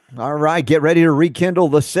All right, get ready to rekindle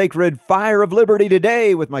the sacred fire of liberty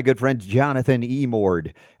today with my good friend Jonathan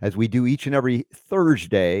Emord, as we do each and every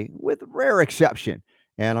Thursday with rare exception.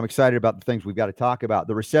 And I'm excited about the things we've got to talk about.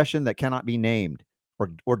 The recession that cannot be named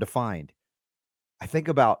or defined. I think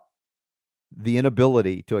about the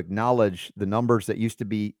inability to acknowledge the numbers that used to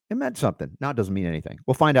be, it meant something. Now it doesn't mean anything.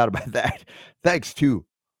 We'll find out about that thanks to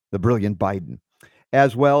the brilliant Biden,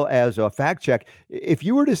 as well as a fact check. If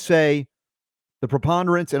you were to say, the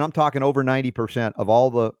preponderance, and I'm talking over 90% of all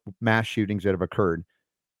the mass shootings that have occurred,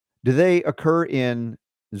 do they occur in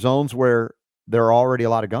zones where there are already a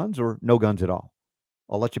lot of guns or no guns at all?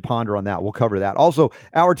 I'll let you ponder on that. We'll cover that. Also,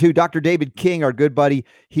 hour two, Dr. David King, our good buddy,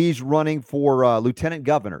 he's running for lieutenant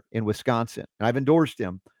governor in Wisconsin, and I've endorsed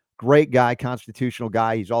him. Great guy, constitutional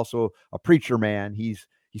guy. He's also a preacher man. He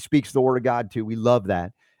speaks the word of God too. We love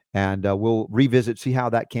that. And we'll revisit, see how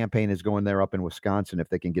that campaign is going there up in Wisconsin, if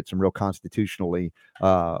they can get some real constitutionally,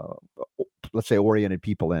 let's say, oriented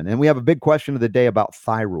people in. And we have a big question of the day about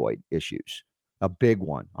thyroid issues. A big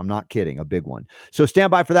one. I'm not kidding. A big one. So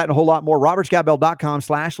stand by for that and a whole lot more.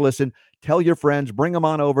 RobertScottBell.com/listen. Tell your friends. Bring them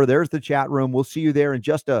on over. There's the chat room. We'll see you there in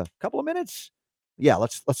just a couple of minutes. Yeah,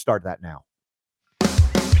 let's start that now.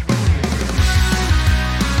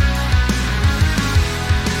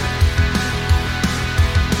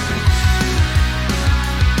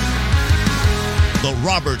 The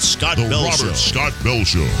Robert Scott Bell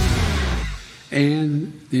Show.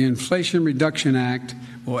 And the Inflation Reduction Act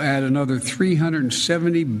will add another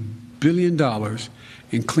 $370 billion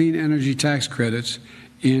in clean energy tax credits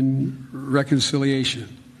in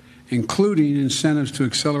reconciliation, including incentives to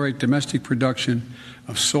accelerate domestic production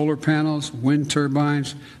of solar panels, wind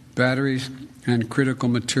turbines, batteries, and critical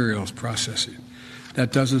materials processing.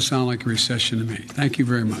 That doesn't sound like a recession to me. Thank you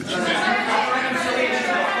very much.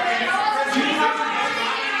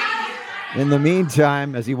 In the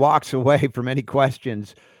meantime, as he walks away from any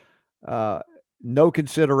questions, no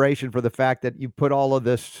consideration for the fact that you put all of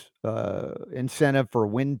this incentive for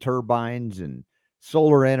wind turbines and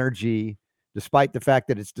solar energy, despite the fact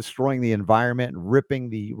that it's destroying the environment and ripping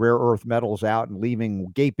the rare earth metals out and leaving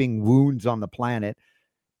gaping wounds on the planet.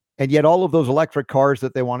 And yet all of those electric cars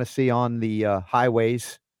that they want to see on the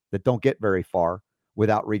highways that don't get very far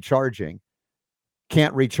without recharging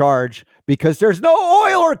can't recharge because there's no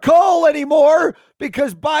oil or coal anymore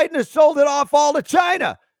because Biden has sold it off all to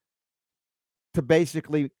China to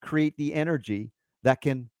basically create the energy that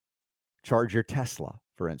can charge your Tesla,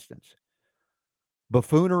 for instance.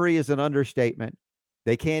 Buffoonery is an understatement.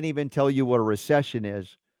 They can't even tell you what a recession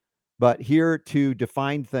is, but here to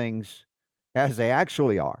define things as they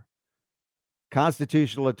actually are.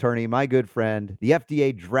 Constitutional attorney, my good friend, the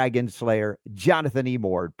FDA dragon slayer, Jonathan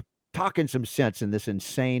Emord, talking some sense in this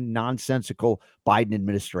insane, nonsensical Biden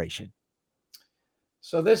administration.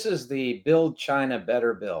 So this is the Build China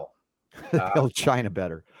Better bill. Build China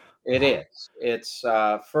better. It is. It's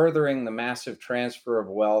furthering the massive transfer of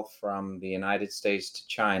wealth from the United States to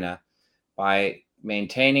China by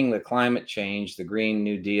maintaining the climate change, the Green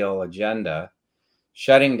New Deal agenda,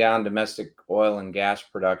 shutting down domestic oil and gas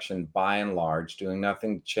production by and large, doing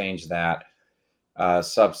nothing to change that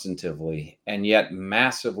substantively, and yet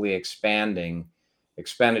massively expanding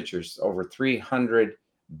expenditures, over $300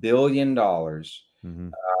 billion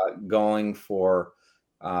going for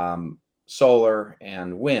solar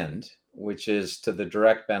and wind, which is to the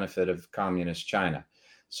direct benefit of communist China.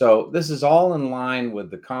 So this is all in line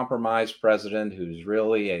with the compromised president, who's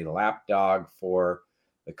really a lapdog for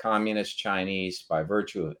the communist Chinese by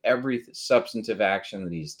virtue of every substantive action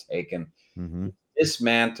that he's taken.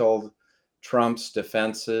 Dismantled Trump's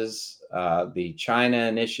defenses, the China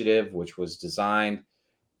initiative, which was designed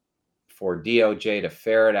for DOJ to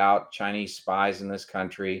ferret out Chinese spies in this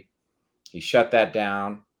country. He shut that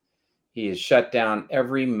down. He has shut down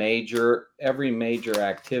every major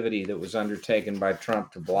activity that was undertaken by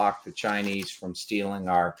Trump to block the Chinese from stealing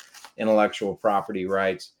our intellectual property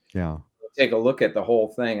rights. Yeah. Take a look at the whole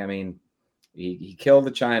thing. I mean, he killed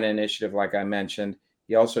the China initiative, like I mentioned.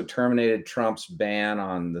 He also terminated Trump's ban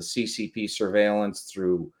on the CCP surveillance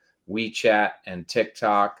through WeChat and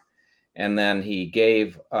TikTok. And then he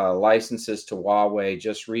gave licenses to Huawei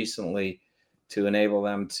just recently to enable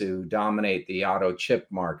them to dominate the auto chip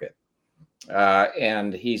market.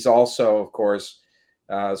 And he's also, of course,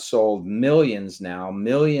 sold millions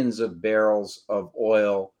of barrels of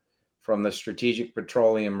oil from the Strategic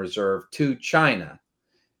Petroleum Reserve to China,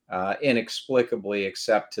 inexplicably,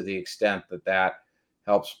 except to the extent that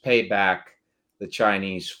helps pay back the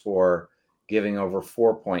Chinese for giving over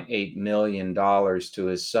 $4.8 million to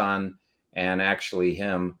his son and actually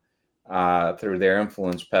him through their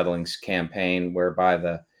influence peddling campaign, whereby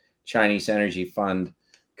the Chinese Energy Fund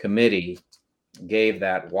committee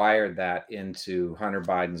wired that into Hunter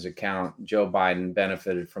Biden's account. Joe Biden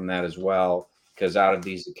benefited from that as well, because out of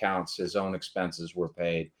these accounts, his own expenses were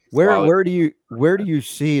paid. Where do you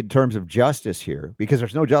see in terms of justice here? Because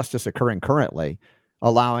there's no justice occurring currently,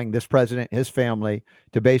 allowing this president, his family,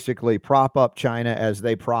 to basically prop up China as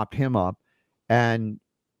they propped him up. And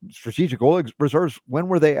strategic oil reserves, when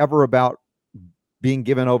were they ever about being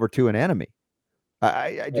given over to an enemy?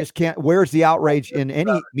 I just can't. Where's the outrage in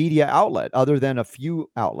any media outlet other than a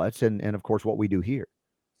few outlets and of course what we do here?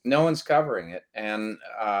 No one's covering it. And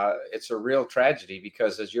it's a real tragedy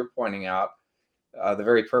because, as you're pointing out, the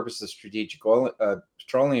very purpose of the Strategic Oil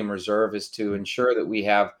Petroleum Reserve is to ensure that we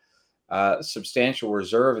have substantial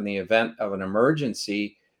reserve in the event of an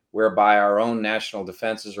emergency whereby our own national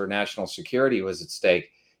defenses or national security was at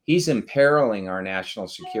stake. He's imperiling our national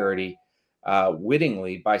security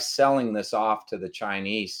wittingly by selling this off to the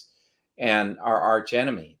Chinese and our arch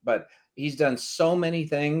enemy. But he's done so many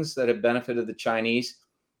things that have benefited the Chinese.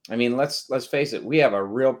 I mean, let's face it, we have a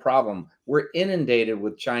real problem. We're inundated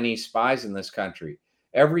with Chinese spies in this country.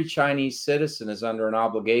 Every Chinese citizen is under an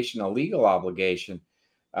obligation, a legal obligation,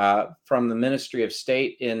 from the Ministry of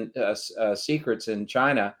State in Secrets in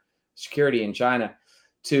China, Security in China,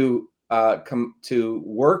 to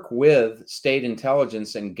work with state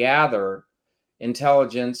intelligence and gather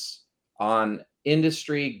intelligence on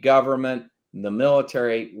industry, government, the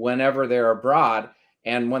military, whenever they're abroad.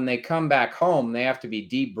 And when they come back home, they have to be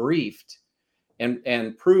debriefed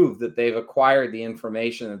and prove that they've acquired the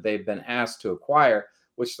information that they've been asked to acquire,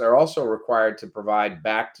 which they're also required to provide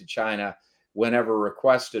back to China whenever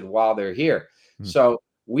requested while they're here. So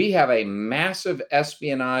we have a massive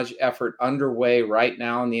espionage effort underway right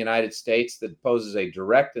now in the United States that poses a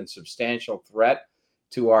direct and substantial threat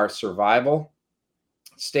to our survival.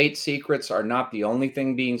 State secrets are not the only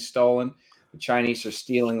thing being stolen. The Chinese are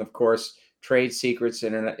stealing, of course, trade secrets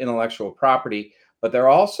and intellectual property, but they're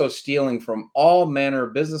also stealing from all manner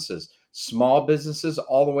of businesses, small businesses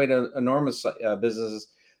all the way to enormous businesses.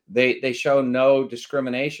 They show no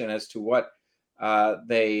discrimination as to what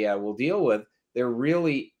they will deal with. They're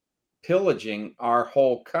really pillaging our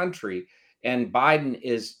whole country. And Biden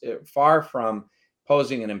is far from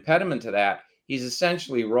posing an impediment to that. He's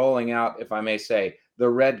essentially rolling out, if I may say, the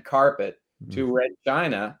red carpet to Red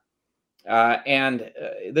China. And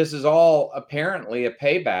this is all apparently a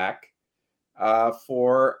payback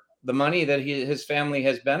for the money that his family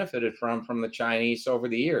has benefited from the Chinese over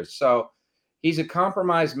the years. So he's a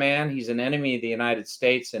compromised man. He's an enemy of the United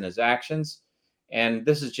States in his actions. And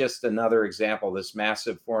this is just another example, this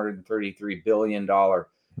massive $433 billion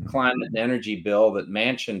climate and energy bill that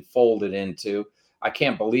Manchin folded into. I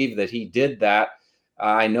can't believe that he did that.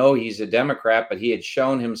 I know he's a Democrat, but he had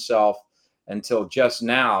shown himself until just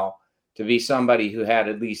now to be somebody who had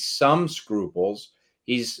at least some scruples.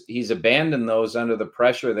 He's abandoned those under the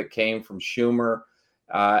pressure that came from Schumer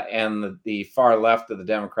and the far left of the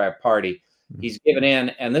Democrat Party. He's given in,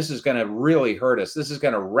 and this is going to really hurt us. This is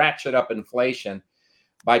going to ratchet up inflation.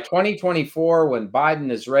 By 2024, when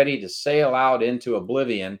Biden is ready to sail out into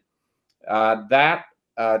oblivion,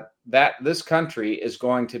 this country is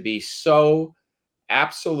going to be so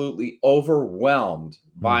absolutely overwhelmed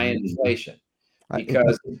by inflation,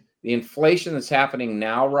 because the inflation that's happening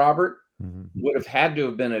now, Robert, would have had to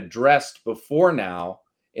have been addressed before now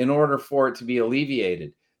in order for it to be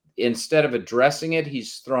alleviated. Instead of addressing it,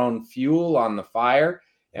 he's thrown fuel on the fire,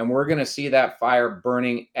 and we're going to see that fire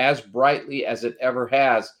burning as brightly as it ever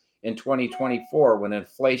has in 2024, when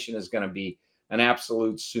inflation is going to be an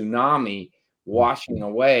absolute tsunami washing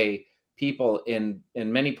away people in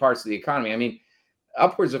many parts of the economy. I mean,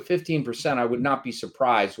 upwards of 15%, I would not be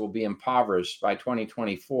surprised, will be impoverished by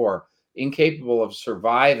 2024, incapable of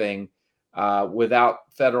surviving without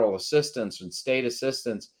federal assistance and state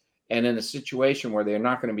assistance, and in a situation where they're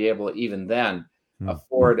not going to be able to even then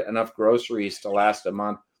afford enough groceries to last a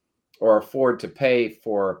month, or afford to pay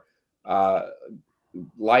for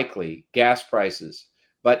likely gas prices.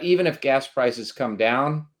 But even if gas prices come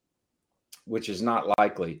down, which is not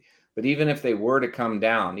likely, but even if they were to come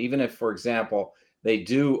down, even if, for example, they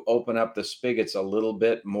do open up the spigots a little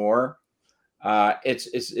bit more,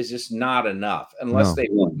 it's just not enough unless they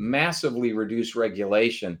massively reduce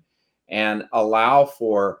regulation and allow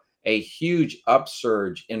for a huge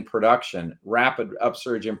upsurge in production, rapid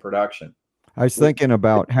upsurge in production. I was thinking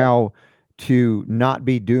about how to not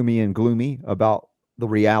be doomy and gloomy about the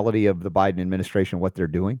reality of the Biden administration, what they're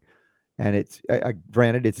doing. And it's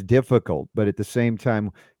granted, it's difficult, but at the same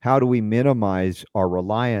time, how do we minimize our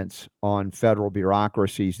reliance on federal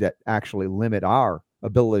bureaucracies that actually limit our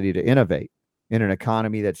ability to innovate? in an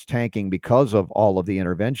economy that's tanking because of all of the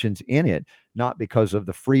interventions in it, not because of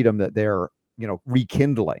the freedom that they're,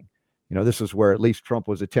 rekindling. This is where at least Trump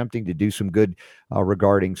was attempting to do some good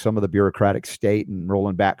regarding some of the bureaucratic state and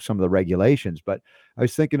rolling back some of the regulations. But I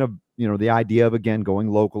was thinking of, the idea of, again, going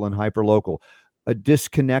local and hyper local, a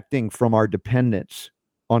disconnecting from our dependence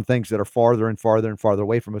on things that are farther and farther and farther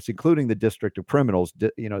away from us, including the District of Criminals,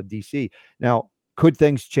 DC. Now, could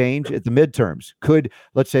things change at the midterms? Could,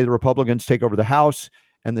 let's say, the Republicans take over the House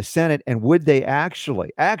and the Senate, and would they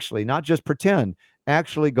actually, not just pretend,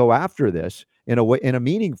 actually go after this in a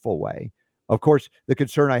meaningful way? Of course, the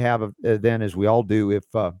concern I have then, as we all do, if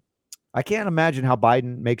I can't imagine how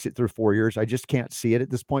Biden makes it through 4 years. I just can't see it at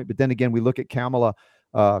this point. But then again, we look at Kamala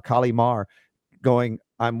Kalimar going,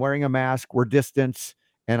 I'm wearing a mask, we're distance,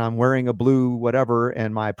 and I'm wearing a blue whatever,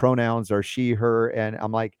 and my pronouns are she, her. And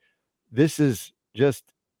I'm like, this is just,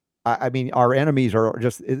 I mean, our enemies are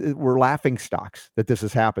just, we're laughing stocks that this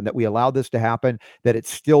has happened, that we allowed this to happen, that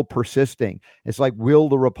it's still persisting. It's like, will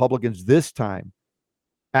the Republicans this time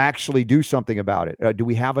actually do something about it? Do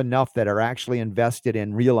we have enough that are actually invested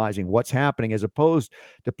in realizing what's happening, as opposed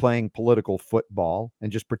to playing political football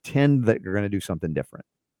and just pretend that you're going to do something different?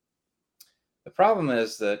 The problem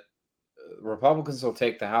is that Republicans will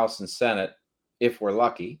take the House and Senate if we're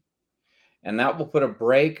lucky, and that will put a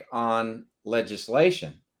brake on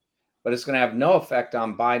legislation. But it's going to have no effect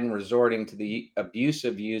on Biden resorting to the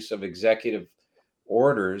abusive use of executive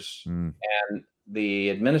orders and the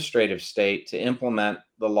administrative state to implement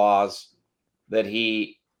the laws that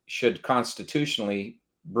he should constitutionally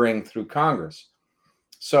bring through Congress.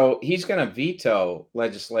 So he's going to veto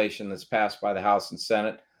legislation that's passed by the House and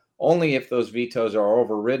Senate. Only if those vetoes are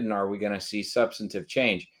overridden are we going to see substantive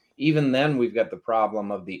change. Even then, we've got the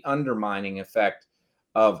problem of the undermining effect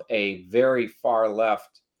of a very far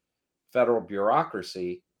left federal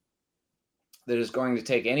bureaucracy that is going to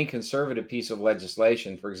take any conservative piece of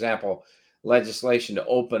legislation, for example, legislation to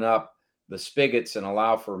open up the spigots and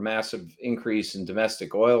allow for massive increase in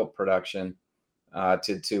domestic oil production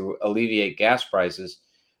to alleviate gas prices.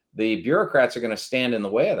 The bureaucrats are going to stand in the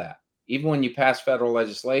way of that. Even when you pass federal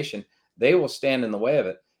legislation, they will stand in the way of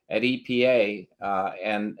it at EPA,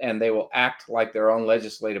 and they will act like their own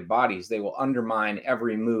legislative bodies. They will undermine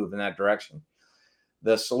every move in that direction.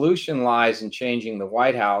 The solution lies in changing the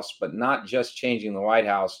White House, but not just changing the White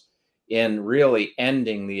House, in really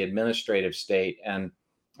ending the administrative state and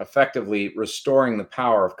effectively restoring the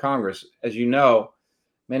power of Congress. As you know,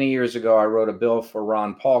 many years ago, I wrote a bill for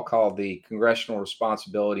Ron Paul called the Congressional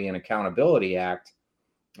Responsibility and Accountability Act,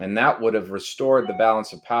 and that would have restored the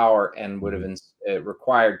balance of power and would have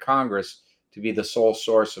required Congress to be the sole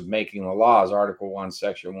source of making the laws. Article 1,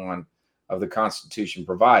 Section 1 of the Constitution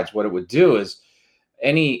provides. What it would do is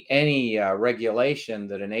any regulation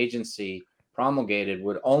that an agency promulgated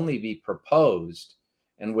would only be proposed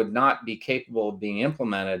and would not be capable of being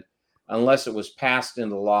implemented unless it was passed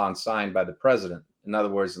into law and signed by the president. In other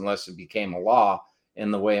words, unless it became a law in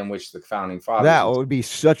the way in which the founding fathers. That would be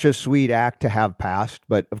such a sweet act to have passed.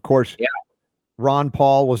 But of course, Ron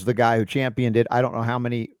Paul was the guy who championed it. I don't know how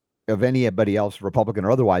many of anybody else, Republican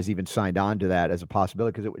or otherwise, even signed on to that as a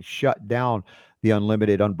possibility, because it would shut down the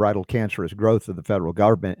unlimited, unbridled, cancerous growth of the federal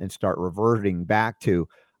government and start reverting back to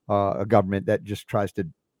a government that just tries to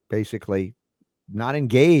basically not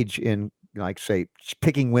engage in, like, say,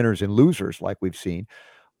 picking winners and losers like we've seen,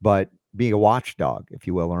 but being a watchdog, if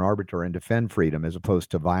you will, an arbiter, and defend freedom as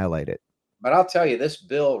opposed to violate it. But I'll tell you, this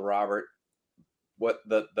bill, Robert, what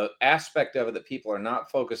the aspect of it that people are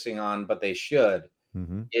not focusing on, but they should,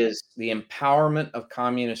 is the empowerment of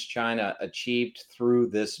communist China achieved through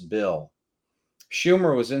this bill.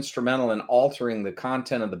 Schumer was instrumental in altering the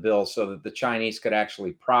content of the bill so that the Chinese could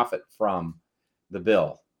actually profit from the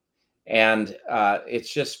bill. And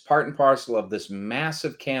it's just part and parcel of this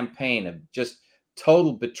massive campaign of just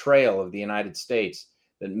total betrayal of the United States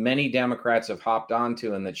that many Democrats have hopped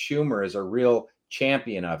onto, and that Schumer is a real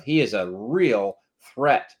champion of. He is a real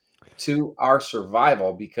threat to our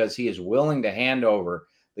survival because he is willing to hand over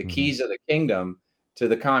the keys of the kingdom to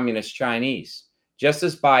the communist Chinese, just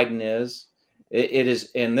as Biden is. It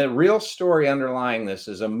is, and the real story underlying this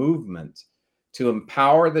is a movement to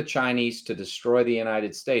empower the Chinese to destroy the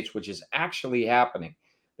United States, which is actually happening.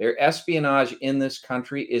 Their espionage in this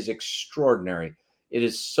country is extraordinary. It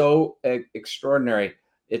is so extraordinary.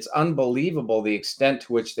 It's unbelievable the extent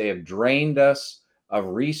to which they have drained us of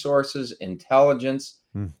resources, intelligence,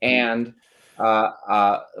 and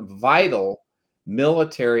vital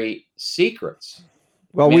military secrets.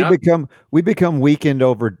 Well, we become weakened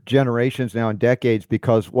over generations now and decades,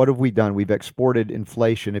 because what have we done? We've exported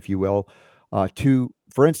inflation, if you will, to,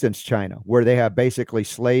 for instance, China, where they have basically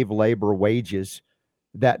slave labor wages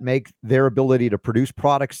that make their ability to produce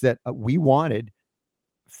products that we wanted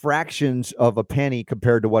fractions of a penny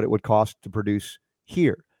compared to what it would cost to produce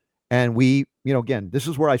here. And we, again, this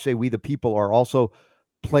is where I say we, the people, are also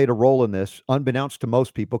played a role in this, unbeknownst to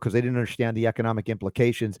most people, because they didn't understand the economic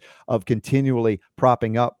implications of continually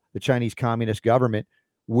propping up the Chinese Communist government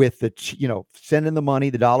with the, sending the money,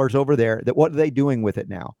 the dollars over there. That what are they doing with it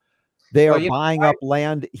now? They are buying up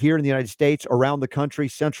land here in the United States, around the country,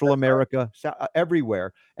 Central America,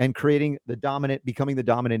 everywhere, and becoming the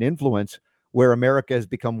dominant influence, where America has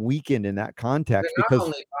become weakened in that context. They're not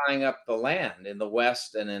only buying up the land in the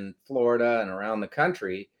West and in Florida and around the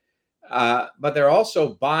country, but they're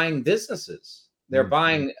also buying businesses. They're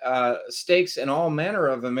buying stakes in all manner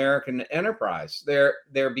of American enterprise.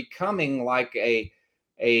 They're becoming like a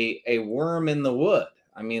worm in the wood.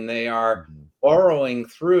 I mean, they are burrowing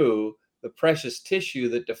through the precious tissue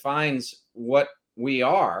that defines what we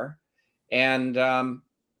are, and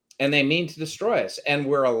they mean to destroy us, and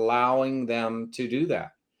we're allowing them to do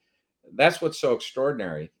that. That's what's so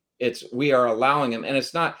extraordinary. We are allowing them, and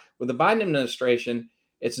it's not with the Biden administration.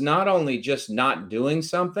 It's not only just not doing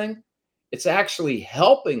something, it's actually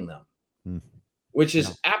helping them, which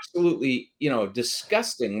is absolutely,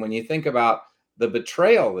 disgusting when you think about the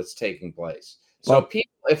betrayal that's taking place. So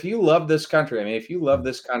people, if you love this country,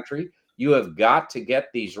 you have got to get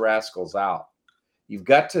these rascals out. You've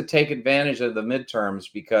got to take advantage of the midterms,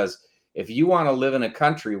 because if you want to live in a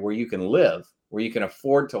country where you can live, where you can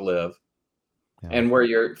afford to live, and where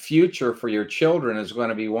your future for your children is going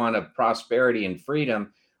to be one of prosperity and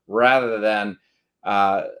freedom, rather than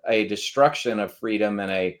a destruction of freedom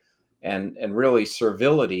and really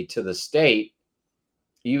servility to the state,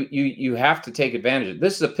 you have to take advantage of it.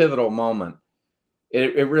 This is a pivotal moment.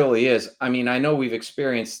 It really is. I mean, I know we've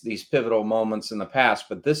experienced these pivotal moments in the past,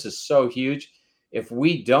 but this is so huge. If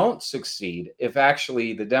we don't succeed, if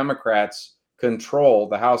actually the Democrats control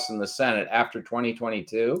the House and the Senate after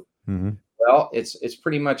 2022, well, it's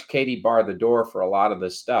pretty much Katie bar the door for a lot of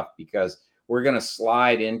this stuff, because we're going to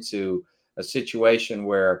slide into a situation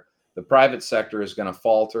where the private sector is going to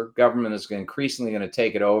falter, government is increasingly going to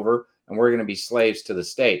take it over, and we're going to be slaves to the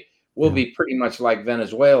state. We'll be pretty much like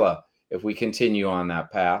Venezuela if we continue on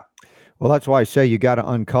that path. Well, that's why I say you got to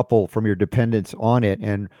uncouple from your dependence on it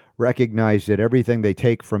and recognize that everything they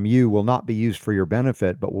take from you will not be used for your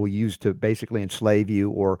benefit, but will use to basically enslave you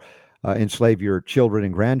or enslave your children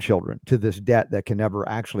and grandchildren to this debt that can never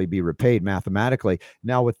actually be repaid mathematically.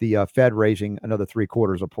 Now, with the Fed raising another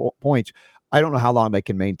 3/4 of points, I don't know how long they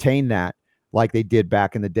can maintain that, like they did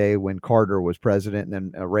back in the day when Carter was president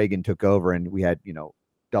and then Reagan took over, and we had,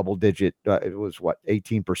 double digit, it was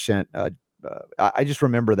 18%. I just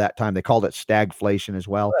remember that time they called it stagflation as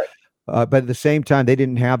well. Right. But at the same time, they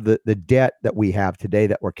didn't have the debt that we have today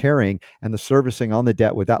that we're carrying, and the servicing on the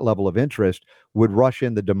debt with that level of interest would rush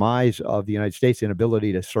in the demise of the United States'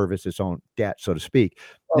 inability to service its own debt, so to speak.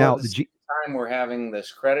 Well, now, the time we're having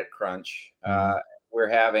this credit crunch, we're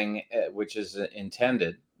having, which is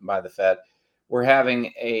intended by the Fed, we're having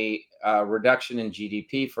a reduction in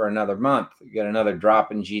GDP for another month. We get another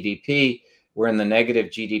drop in GDP. We're in the negative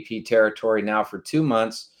GDP territory now for 2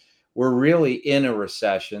 months. We're really in a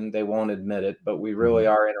recession. They won't admit it, but we really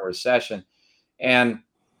are in a recession. And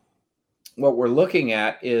what we're looking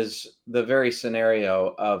at is the very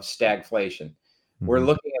scenario of stagflation. We're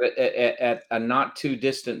looking at a not too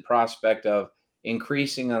distant prospect of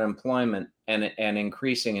increasing unemployment and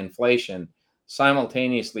increasing inflation,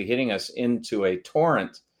 simultaneously hitting us into a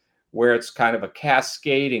torrent where it's kind of a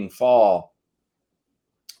cascading fall,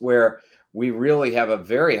 where we really have a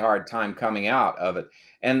very hard time coming out of it.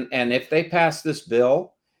 And if they pass this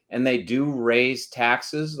bill and they do raise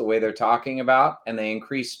taxes the way they're talking about, and they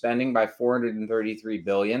increase spending by $433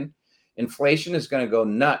 billion, inflation is going to go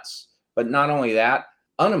nuts. But not only that,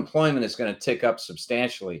 unemployment is going to tick up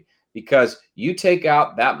substantially, because you take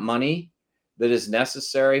out that money that is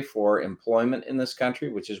necessary for employment in this country,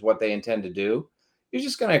 which is what they intend to do. You're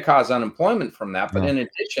just going to cause unemployment from that. But in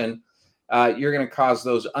addition, you're going to cause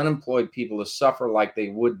those unemployed people to suffer like they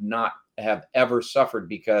would not have ever suffered,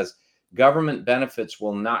 because government benefits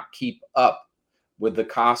will not keep up with the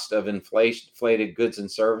cost of inflated goods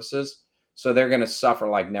and services. So they're going to suffer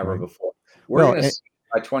like never before. We're going to see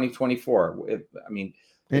by 2024.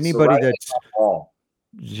 Anybody that's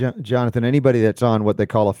Jonathan, anybody that's on what they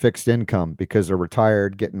call a fixed income because they're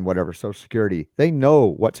retired, getting whatever Social Security, they know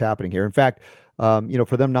what's happening here. In fact,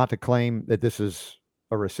 for them not to claim that this is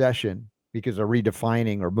a recession because they're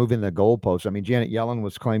redefining or moving the goalposts. I mean, Janet Yellen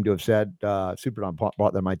was claimed to have said, Superdome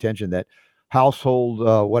brought them my attention, that household,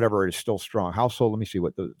 whatever is still strong. Household, let me see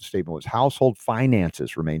what the statement was. Household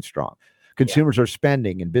finances remain strong. Consumers are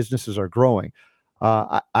spending and businesses are growing.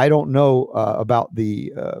 I don't know about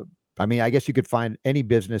the, I mean, I guess you could find any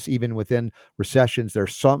business, even within recessions.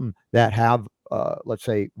 There's some that have, let's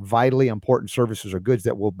say, vitally important services or goods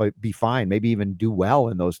that will be fine, maybe even do well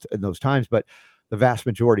in those times, but the vast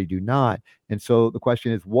majority do not. And so the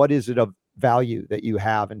question is, what is it of value that you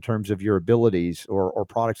have in terms of your abilities or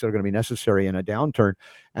products that are going to be necessary in a downturn?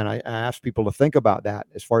 And I ask people to think about that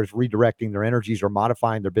as far as redirecting their energies or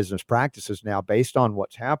modifying their business practices now based on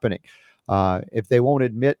what's happening. If they won't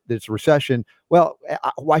admit that it's a recession, well,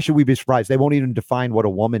 why should we be surprised? They won't even define what a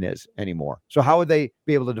woman is anymore. So how would they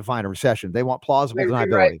be able to define a recession? They want plausible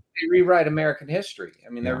deniability. They rewrite American history. I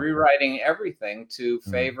mean, they're rewriting everything to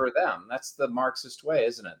favor them. That's the Marxist way,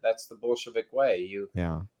 isn't it? That's the Bolshevik way. You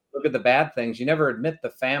look at the bad things. You never admit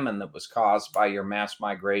the famine that was caused by your mass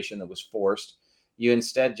migration that was forced. You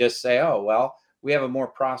instead just say, oh, well, we have a more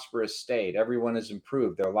prosperous state. Everyone has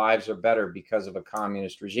improved. Their lives are better because of a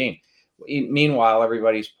communist regime. Meanwhile,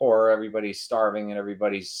 everybody's poor, everybody's starving, and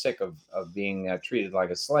everybody's sick of being treated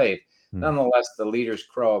like a slave. Nonetheless, the leaders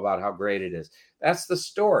crow about how great it is. That's the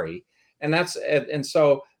story. And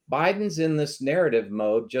so Biden's in this narrative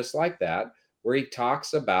mode just like that, where he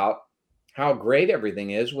talks about how great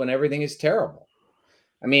everything is when everything is terrible.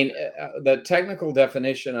 I mean, the technical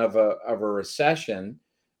definition of a recession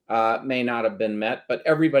may not have been met, but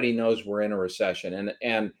everybody knows we're in a recession.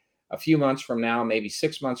 And a few months from now, maybe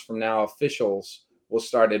 6 months from now, officials will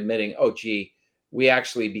start admitting, oh, gee, we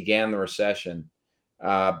actually began the recession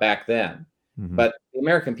back then. But the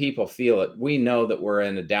American people feel it. We know that we're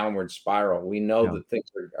in a downward spiral. We know that things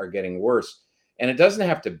are getting worse. And it doesn't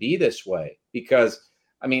have to be this way because,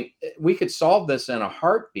 I mean, we could solve this in a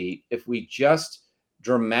heartbeat if we just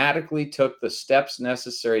dramatically took the steps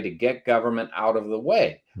necessary to get government out of the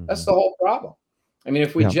way. That's the whole problem. I mean,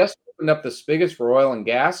 if we just opened up the spigots for oil and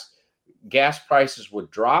gas prices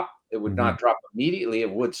would drop. It would not drop immediately.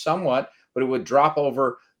 It would somewhat, but it would drop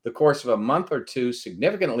over the course of a month or two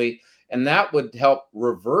significantly. And that would help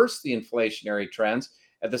reverse the inflationary trends.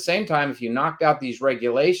 At the same time, if you knocked out these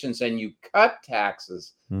regulations and you cut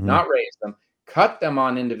taxes, not raise them, cut them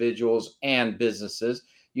on individuals and businesses,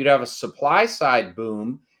 you'd have a supply side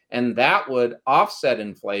boom, and that would offset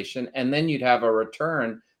inflation. And then you'd have a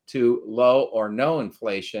return to low or no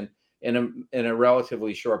inflation in a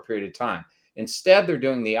relatively short period of time. Instead, they're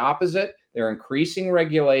doing the opposite. They're increasing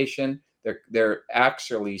regulation. They're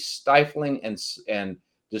actually stifling and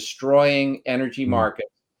destroying energy markets.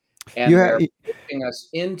 And they're pushing us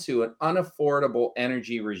into an unaffordable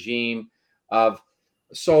energy regime of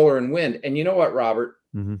solar and wind. And you know what, Robert?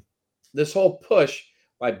 This whole push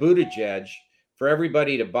by Buttigieg for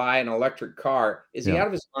everybody to buy an electric car, is he out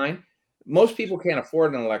of his mind? Most people can't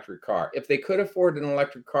afford an electric car. If they could afford an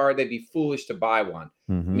electric car, they'd be foolish to buy one.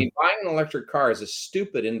 I mean, buying an electric car is a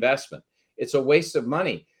stupid investment. It's a waste of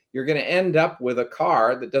money. You're going to end up with a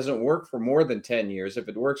car that doesn't work for more than 10 years if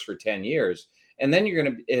it works for 10 years. And then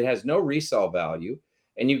it has no resale value.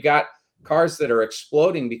 And you've got cars that are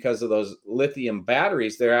exploding because of those lithium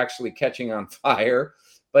batteries. They're actually catching on fire.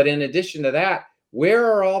 But in addition to that, where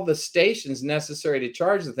are all the stations necessary to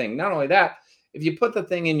charge the thing? Not only that, if you put the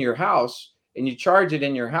thing in your house and you charge it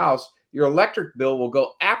in your house, your electric bill will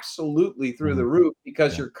go absolutely through the roof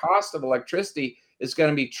because your cost of electricity is going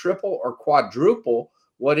to be triple or quadruple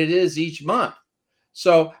what it is each month.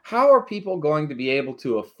 So how are people going to be able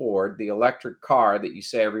to afford the electric car that you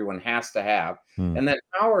say everyone has to have? And then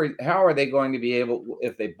how are they going to be able,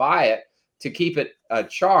 if they buy it, to keep it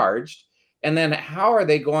charged? And then how are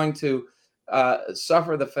they going to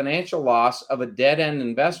suffer the financial loss of a dead-end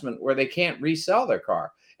investment where they can't resell their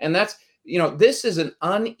car? And that's, this is an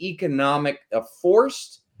uneconomic, a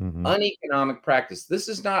forced, uneconomic practice. This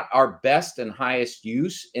is not our best and highest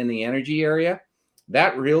use in the energy area.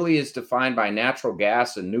 That really is defined by natural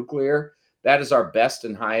gas and nuclear. That is our best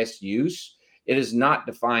and highest use. It is not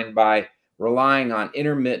defined by relying on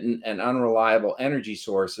intermittent and unreliable energy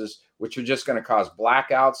sources, which are just going to cause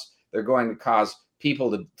blackouts. They're going to cause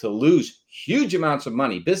people to lose huge amounts of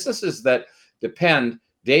money. Businesses that depend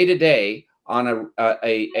day to day on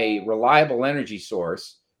a reliable energy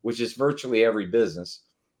source, which is virtually every business,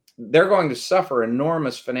 they're going to suffer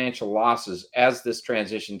enormous financial losses as this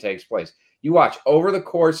transition takes place. You watch over the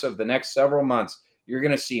course of the next several months, you're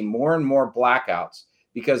going to see more and more blackouts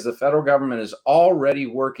because the federal government is already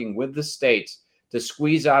working with the states to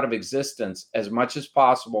squeeze out of existence as much as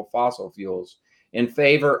possible fossil fuels in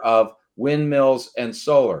favor of windmills and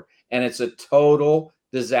solar. And it's a total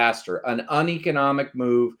disaster, an uneconomic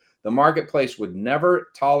move. The marketplace would never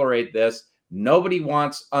tolerate this. Nobody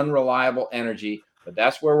wants unreliable energy, but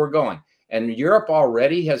that's where we're going. And Europe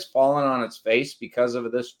already has fallen on its face because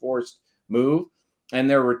of this forced move, and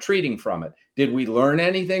they're retreating from it. Did we learn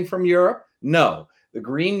anything from Europe? No. The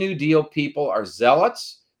Green New Deal people are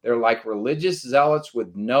zealots. They're like religious zealots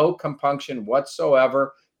with no compunction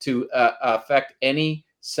whatsoever to affect any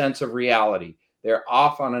sense of reality. They're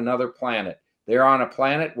off on another planet. They're on a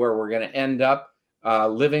planet where we're going to end up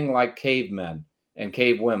living like cavemen and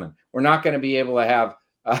cave women. We're not going to be able to have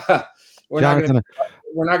we're not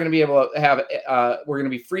going to be able to have we're going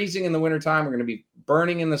to be freezing in the wintertime. We're going to be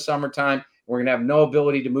burning in the summertime. We're going to have no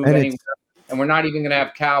ability to move anywhere, and we're not even going to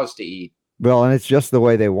have cows to eat. Well, and it's just the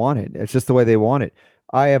way they want it. It's just the way they want it.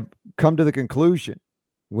 I have come to the conclusion,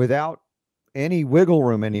 without any wiggle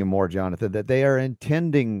room anymore, Jonathan, that they are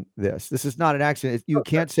intending this. This is not an accident. You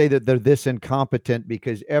can't say that they're this incompetent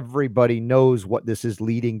because everybody knows what this is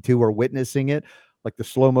leading to or witnessing it, like the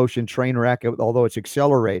slow motion train wreck, although it's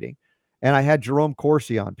accelerating. And I had Jerome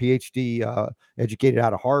Corsi on, PhD, educated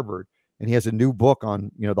out of Harvard, and he has a new book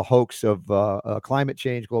on, the hoax of climate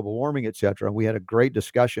change, global warming, et cetera. And we had a great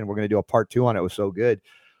discussion. We're going to do a part 2 on it. It was so good.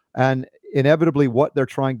 And inevitably, what they're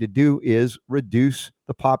trying to do is reduce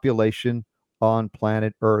the population on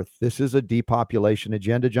planet Earth. This is a depopulation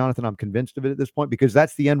agenda, Jonathan. I'm convinced of it at this point because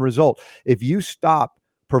that's the end result. If you stop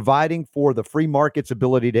providing for the free market's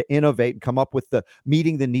ability to innovate and come up with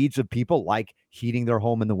meeting the needs of people, like heating their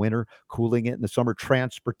home in the winter, cooling it in the summer,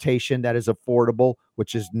 transportation that is affordable,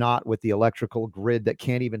 which is not with the electrical grid that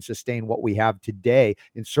can't even sustain what we have today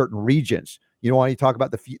in certain regions. When you talk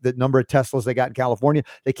about the number of Teslas they got in California,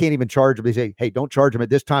 they can't even charge them. They say, hey, don't charge them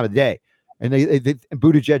at this time of the day. And and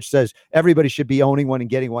Buttigieg says everybody should be owning one and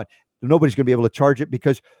getting one. Nobody's going to be able to charge it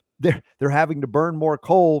because they're having to burn more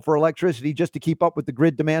coal for electricity just to keep up with the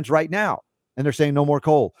grid demands right now. And they're saying no more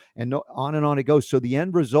coal, and on it goes. So the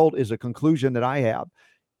end result is a conclusion that I have,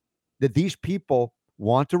 that these people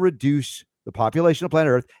want to reduce the population of planet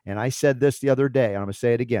Earth. And I said this the other day, and I'm going to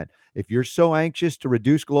say it again. If you're so anxious to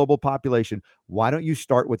reduce global population, why don't you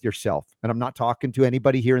start with yourself? And I'm not talking to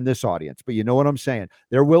anybody here in this audience, but you know what I'm saying.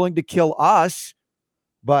 They're willing to kill us,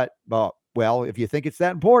 but, well, if you think it's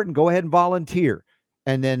that important, go ahead and volunteer.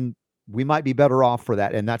 And then we might be better off for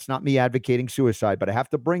that. And that's not me advocating suicide, but I have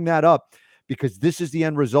to bring that up because this is the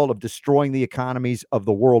end result of destroying the economies of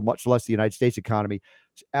the world, much less the United States economy.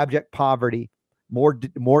 It's abject poverty,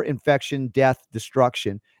 more infection, death,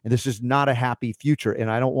 destruction. And this is not a happy future. And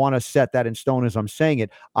I don't want to set that in stone as I'm saying it.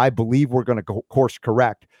 I believe we're going to course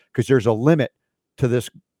correct because there's a limit to this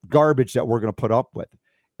garbage that we're going to put up with.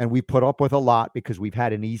 And we put up with a lot because we've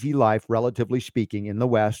had an easy life, relatively speaking, in the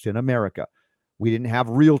West, in America. We didn't have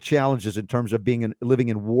real challenges in terms of living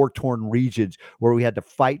in war-torn regions where we had to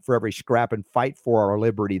fight for every scrap and fight for our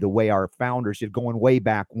liberty the way our founders did, going way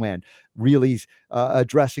back when, really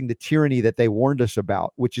addressing the tyranny that they warned us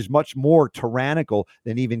about, which is much more tyrannical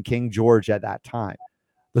than even King George at that time.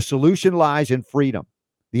 The solution lies in freedom.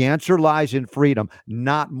 The answer lies in freedom,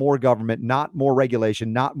 not more government, not more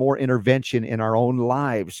regulation, not more intervention in our own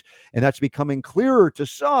lives. And that's becoming clearer to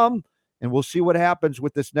some. And we'll see what happens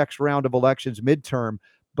with this next round of elections midterm.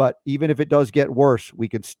 But even if it does get worse, we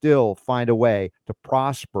can still find a way to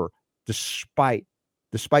prosper despite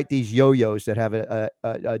these yo-yos that have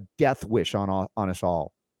a death wish on us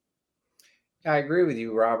all. I agree with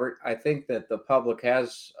you, Robert. I think that the public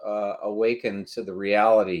has awakened to the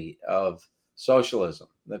reality of socialism,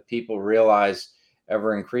 that people realize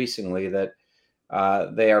ever increasingly that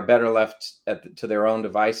they are better left to their own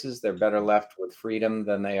devices. They're better left with freedom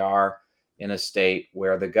than they are in a state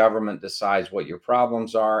where the government decides what your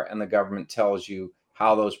problems are and the government tells you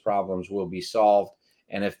how those problems will be solved.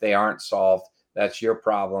 And if they aren't solved, that's your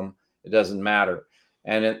problem. It doesn't matter.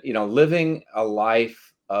 And, living a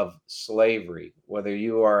life of slavery, whether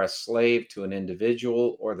you are a slave to an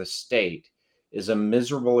individual or the state, is a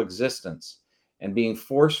miserable existence. And being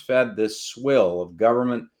force-fed this swill of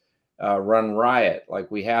government run riot like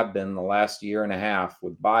we have been the last year and a half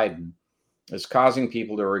with Biden is causing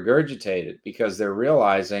people to regurgitate it because they're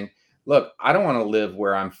realizing, look, I don't want to live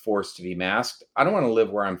where I'm forced to be masked. I don't want to live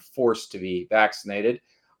where I'm forced to be vaccinated.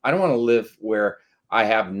 I don't want to live where I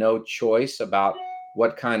have no choice about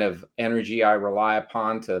what kind of energy I rely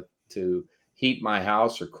upon to heat my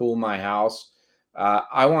house or cool my house.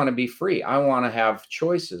 I want to be free. I want to have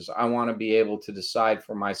choices. I want to be able to decide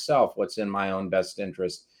for myself what's in my own best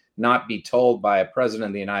interest, not be told by a president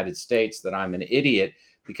of the United States that I'm an idiot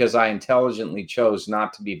because I intelligently chose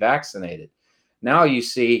not to be vaccinated. Now you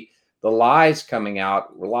see the lies coming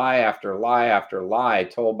out, lie after lie after lie,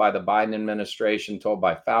 told by the Biden administration, told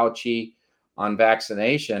by Fauci on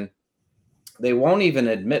vaccination, They won't even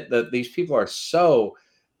admit that these people are so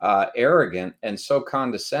arrogant and so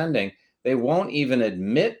condescending. They won't even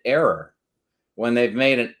admit error. When they've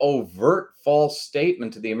made an overt false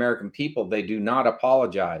statement to the American people, they do not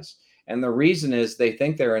apologize. And the reason is they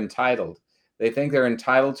think they're entitled. They think they're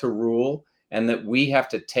entitled to rule and that we have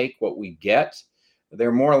to take what we get.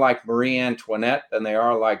 They're more like Marie Antoinette than they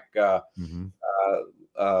are like the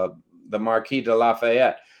Marquis de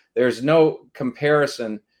Lafayette. There's no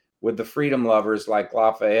comparison with the freedom lovers like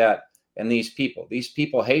Lafayette and these people. These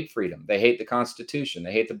people hate freedom. They hate the Constitution.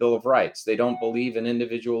 They hate the Bill of Rights. They don't believe in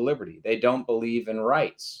individual liberty. They don't believe in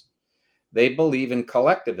rights. They believe in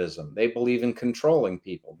collectivism. They believe in controlling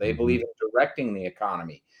people. They believe in directing the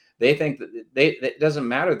economy. They think that it doesn't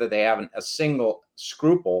matter that they haven't a single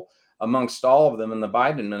scruple amongst all of them in the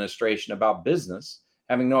Biden administration about business,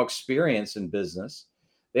 having no experience in business.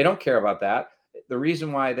 They don't care about that. The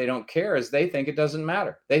reason why they don't care is they think it doesn't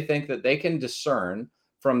matter. They think that they can discern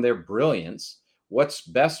from their brilliance what's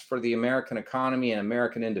best for the American economy and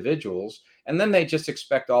American individuals, and then they just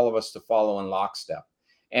expect all of us to follow in lockstep.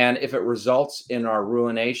 And if it results in our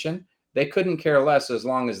ruination, they couldn't care less as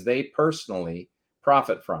long as they personally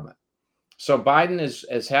profit from it. So Biden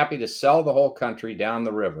is happy to sell the whole country down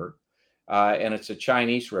the river, and it's a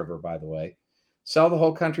Chinese river, by the way, sell the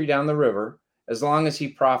whole country down the river as long as he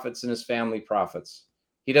profits and his family profits.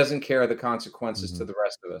 He doesn't care the consequences to the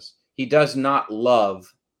rest of us. He does not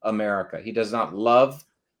love America. He does not love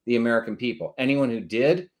the American people. Anyone who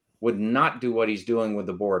did would not do what he's doing with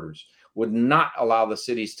the borders, would not allow the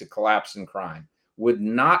cities to collapse in crime, would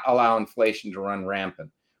not allow inflation to run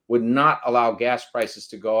rampant, would not allow gas prices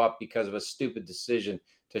to go up because of a stupid decision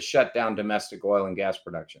to shut down domestic oil and gas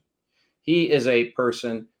production. He is a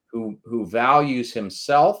person who values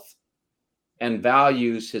himself and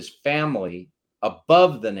values his family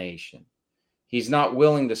above the nation. He's not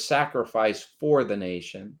willing to sacrifice for the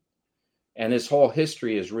nation. And his whole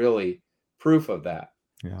history is really proof of that.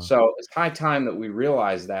 Yeah. So it's high time that we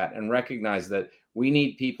realize that and recognize that we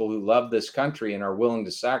need people who love this country and are willing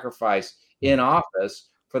to sacrifice in office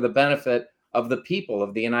for the benefit of the people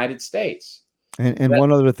of the United States. And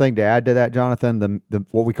one other thing to add to that, Jonathan, the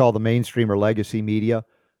what we call the mainstream or legacy media,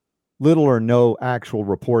 little or no actual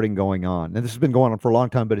reporting going on. And this has been going on for a long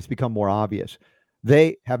time, but it's become more obvious.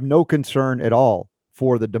 They have no concern at all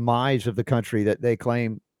for the demise of the country that they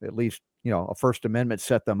claim, at least, a First Amendment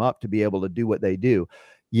set them up to be able to do what they do.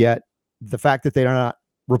 Yet the fact that they are not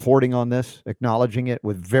reporting on this, acknowledging it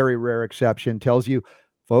with very rare exception, tells you,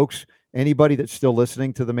 folks, anybody that's still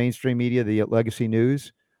listening to the mainstream media, the legacy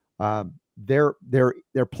news, they're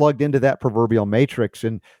plugged into that proverbial matrix,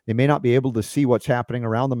 and they may not be able to see what's happening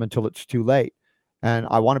around them until it's too late. And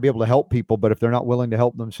I want to be able to help people, but if they're not willing to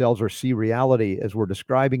help themselves or see reality as we're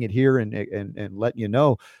describing it here and letting you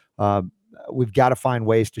know, we've got to find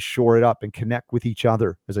ways to shore it up and connect with each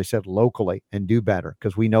other, as I said, locally, and do better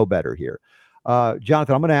because we know better here.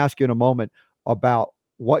 Jonathan, I'm going to ask you in a moment about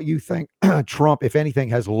what you think Trump, if anything,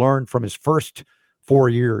 has learned from his first 4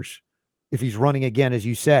 years, if he's running again, as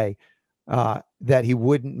you say, that he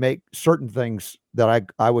wouldn't make certain things that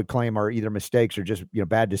I would claim are either mistakes or just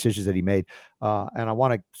bad decisions that he made. And I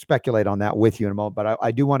want to speculate on that with you in a moment. But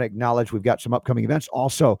I do want to acknowledge we've got some upcoming events.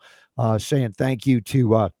 Also, saying thank you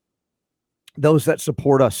to those that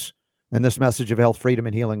support us in this message of health, freedom,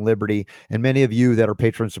 and healing liberty. And many of you that are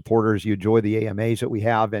patron supporters, you enjoy the AMAs that we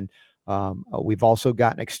have. And we've also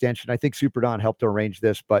got an extension. I think Super Don helped to arrange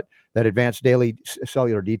this, but that advanced daily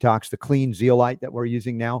cellular detox, the clean zeolite that we're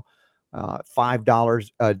using now,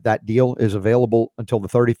 $5. That deal is available until the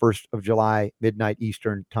 31st of July, midnight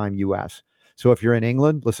Eastern time, US. So if you're in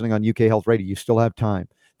England listening on UK Health Radio, you still have time.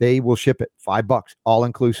 They will ship it $5, all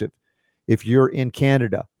inclusive. If you're in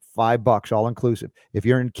Canada, $5, all inclusive. If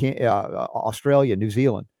you're in Australia, New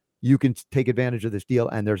Zealand, you can take advantage of this deal.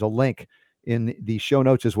 And there's a link in the show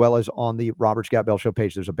notes as well as on the Robert Scott Bell Show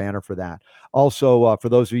page. There's a banner for that. Also, for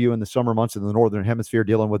those of you in the summer months in the Northern Hemisphere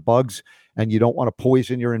dealing with bugs and you don't want to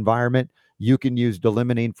poison your environment, you can use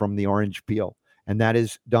Delimonene from the orange peel. And that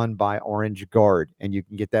is done by Orange Guard. And you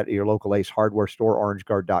can get that at your local Ace hardware store,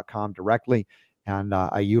 orangeguard.com directly. And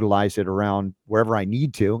I utilize it around wherever I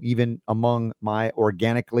need to, even among my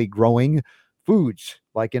organically growing foods,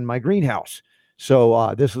 like in my greenhouse.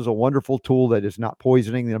 So this is a wonderful tool that is not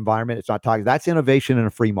poisoning the environment. It's not toxic. That's innovation in a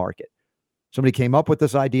free market. Somebody came up with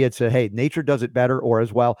this idea and said, hey, nature does it better or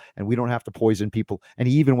as well, and we don't have to poison people. And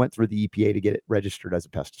he even went through the EPA to get it registered as a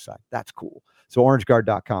pesticide. That's cool. So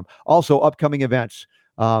orangeguard.com. Also, upcoming events,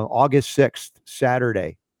 August 6th,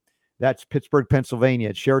 Saturday, That's Pittsburgh, Pennsylvania,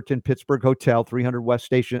 at Sheraton Pittsburgh Hotel, 300 West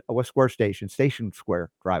Square Station Square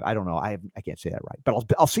Drive. I don't know. I can't say that right, but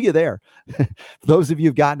I'll see you there. For those of you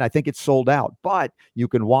who've gotten, I think it's sold out, but you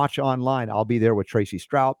can watch online. I'll be there with Tracy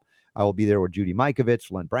Strout. I will be there with Judy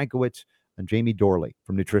Mikovits, Len Brankowitz, and Jamie Dorley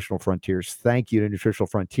from Nutritional Frontiers. Thank you to Nutritional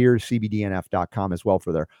Frontiers, CBDNF.com as well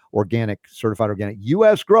for their certified organic,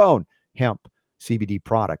 U.S. grown hemp CBD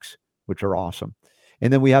products, which are awesome.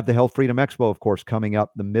 And then we have the Health Freedom Expo, of course, coming up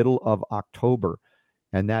the middle of October.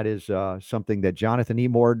 And that is something that Jonathan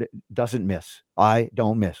Emord doesn't miss. I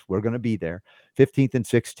don't miss. We're going to be there 15th and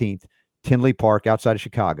 16th, Tinley Park outside of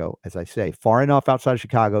Chicago. As I say, far enough outside of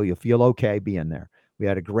Chicago, you'll feel okay being there. We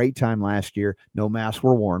had a great time last year. No masks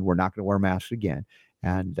were worn. We're not going to wear masks again.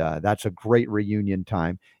 And that's a great reunion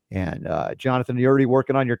time. And Jonathan, you're already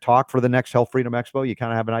working on your talk for the next Health Freedom Expo. You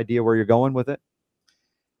kind of have an idea where you're going with it?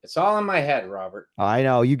 It's all in my head, Robert. I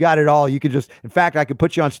know. You got it all. You could in fact, I could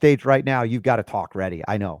put you on stage right now. You've got a talk ready.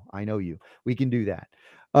 I know you. We can do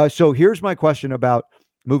that. So here's my question about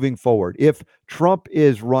moving forward. If Trump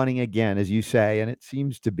is running again, as you say, and it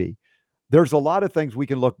seems to be, there's a lot of things we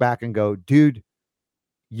can look back and go, dude,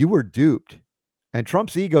 you were duped. And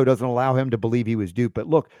Trump's ego doesn't allow him to believe he was duped. But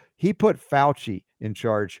look, he put Fauci in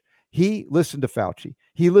charge. He listened to Fauci.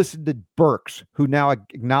 He listened to Birx, who now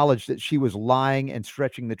acknowledged that she was lying and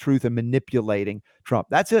stretching the truth and manipulating Trump.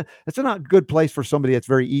 That's a not good place for somebody that's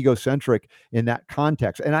very egocentric in that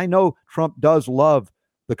context. And I know Trump does love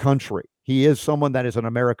the country. He is someone that is an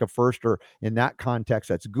America first, or in that context,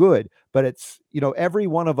 that's good. But it's, every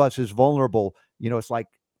one of us is vulnerable. It's like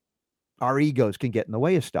our egos can get in the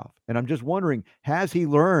way of stuff. And I'm just wondering, has he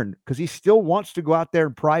learned? Because he still wants to go out there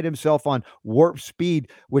and pride himself on warp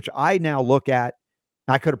speed, which I now look at.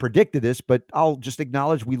 I could have predicted this, but I'll just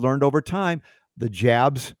acknowledge we learned over time the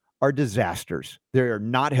jabs are disasters. They are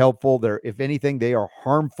not helpful. If anything, they are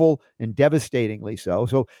harmful and devastatingly so.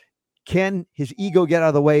 So can his ego get out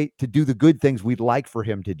of the way to do the good things we'd like for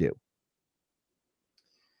him to do?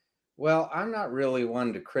 Well, I'm not really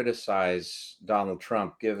one to criticize Donald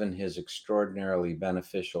Trump, given his extraordinarily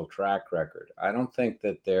beneficial track record. I don't think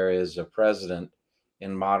that there is a president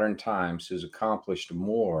in modern times who's accomplished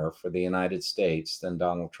more for the United States than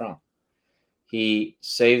Donald Trump. He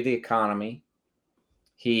saved the economy.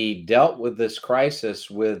 He dealt with this crisis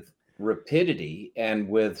with rapidity and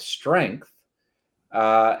with strength.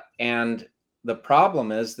 And the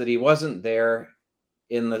problem is that he wasn't there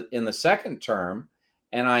in the second term.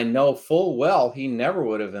 And I know full well he never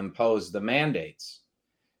would have imposed the mandates.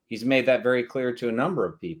 He's made that very clear to a number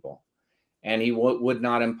of people, and he would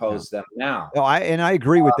not impose them now. No, I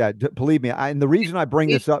agree with that. Believe me. And the reason I bring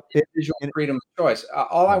this up, freedom of choice.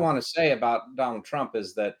 All I want to say about Donald Trump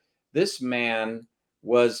is that this man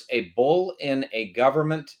was a bull in a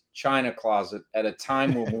government china closet at a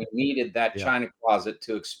time when we needed that china closet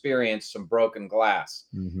to experience some broken glass.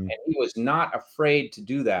 Mm-hmm. And he was not afraid to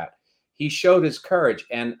do that. He showed his courage.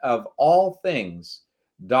 And of all things,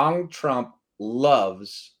 Donald Trump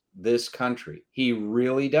loves this country. He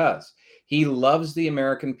really does. He loves the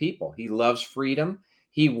American people. He loves freedom.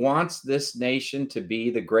 He wants this nation to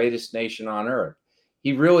be the greatest nation on earth.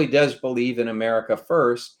 He really does believe in America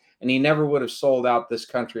first, and he never would have sold out this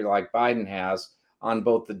country like Biden has on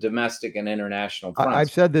both the domestic and international fronts.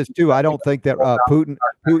 I've said this too. I don't think that Putin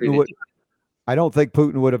would. I don't think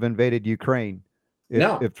Putin would have invaded Ukraine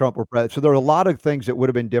if Trump were president. So there are a lot of things that would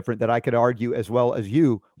have been different that I could argue, as well as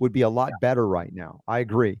you, would be a lot better right now. I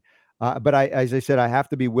agree. But as I said, I have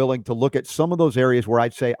to be willing to look at some of those areas where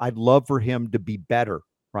I'd say I'd love for him to be better,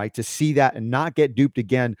 right? To see that and not get duped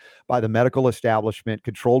again by the medical establishment,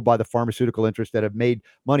 controlled by the pharmaceutical interests that have made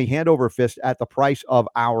money hand over fist at the price of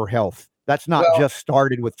our health. That's not just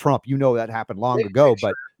started with Trump. That happened long ago.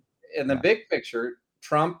 But in the big picture,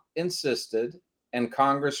 Trump insisted, and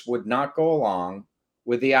Congress would not go along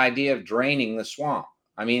with the idea of draining the swamp.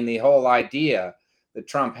 I mean, the whole idea that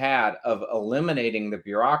Trump had of eliminating the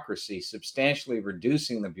bureaucracy, substantially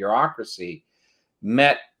reducing the bureaucracy,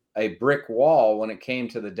 met a brick wall when it came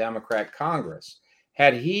to the Democrat Congress.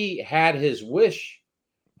 Had he had his wish,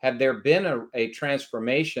 had there been a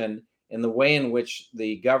transformation in the way in which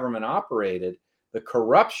the government operated, the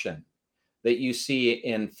corruption that you see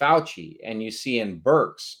in Fauci and you see in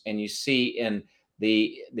Birx and you see in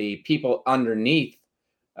the people underneath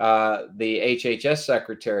the HHS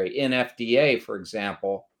secretary in FDA, for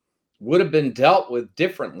example, would have been dealt with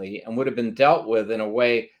differently and would have been dealt with in a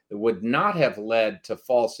way that would not have led to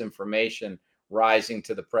false information rising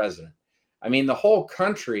to the president. I mean, the whole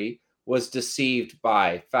country was deceived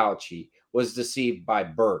by Fauci, was deceived by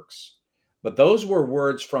Birx. But those were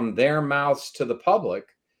words from their mouths to the public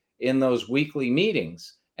in those weekly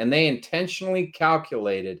meetings. And they intentionally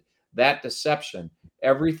calculated that deception.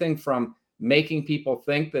 Everything from making people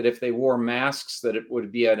think that if they wore masks, that it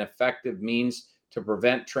would be an effective means to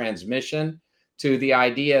prevent transmission, to the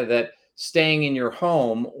idea that staying in your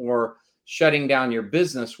home or shutting down your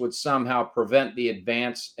business would somehow prevent the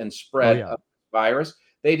advance and spread of the virus.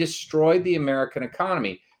 They destroyed the American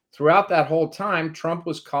economy. Throughout that whole time, Trump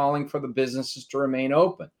was calling for the businesses to remain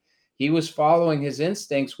open. He was following his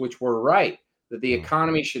instincts, which were right, that the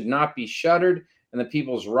economy should not be shuttered and the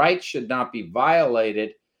people's rights should not be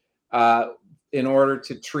violated in order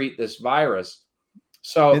to treat this virus.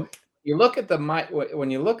 So you look at when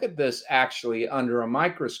you look at this actually under a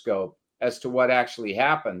microscope as to what actually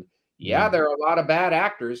happened, there are a lot of bad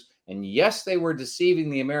actors, and yes, they were deceiving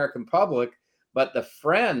the American public, but the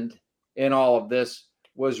friend in all of this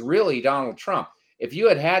was really Donald Trump. If you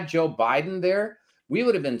had had Joe Biden there, we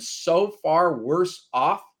would have been so far worse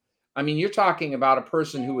off. I mean, you're talking about a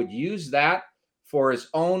person who would use that for his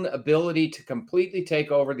own ability to completely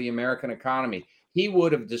take over the American economy. He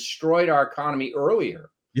would have destroyed our economy earlier.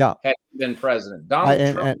 Yeah, had he been president.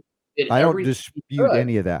 Donald Trump did I don't everything dispute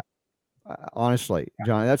any of that. Honestly,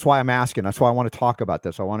 John, that's why I'm asking. That's why I want to talk about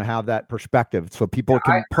this. I want to have that perspective so people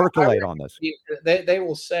can percolate on this. They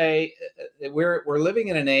will say we're living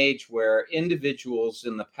in an age where individuals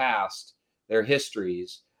in the past, their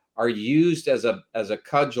histories, are used as a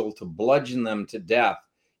cudgel to bludgeon them to death,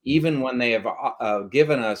 even when they have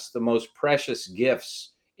given us the most precious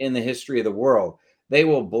gifts in the history of the world. They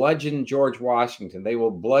will bludgeon George Washington. They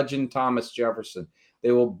will bludgeon Thomas Jefferson.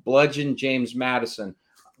 They will bludgeon James Madison,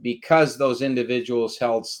 because those individuals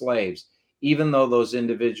held slaves, even though those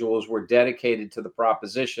individuals were dedicated to the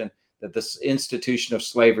proposition that this institution of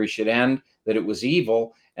slavery should end, that it was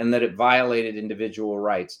evil, and that it violated individual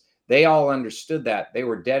rights. They all understood that. They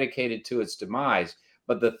were dedicated to its demise.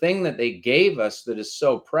 But the thing that they gave us that is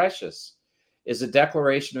so precious is a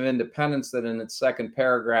Declaration of Independence that in its second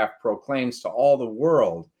paragraph proclaims to all the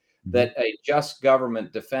world that a just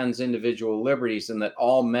government defends individual liberties and that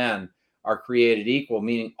all men are created equal,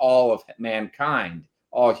 meaning all of mankind,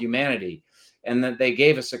 all humanity, and that they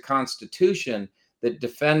gave us a constitution that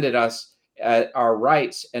defended us, our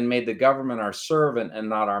rights, and made the government our servant and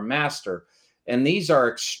not our master. And these are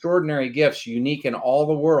extraordinary gifts, unique in all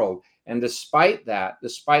the world. And despite that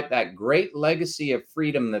great legacy of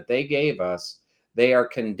freedom that they gave us, they are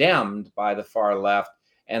condemned by the far left,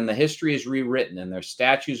 and the history is rewritten, and their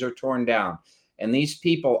statues are torn down. And these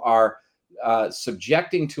people are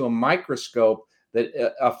subjecting to a microscope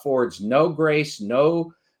that affords no grace,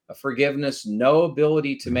 no forgiveness, no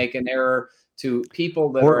ability to make an error to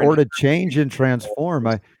people that or to change and transform.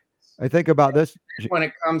 I think about this when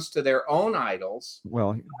it comes to their own idols.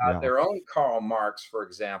 Well, their own Karl Marx, for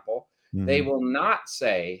example, they will not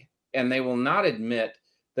say and they will not admit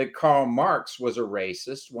that Karl Marx was a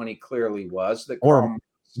racist when he clearly was.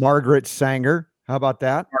 Margaret Sanger. How about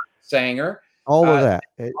that? Sanger. All of that.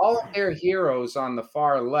 All of their heroes on the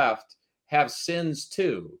far left have sins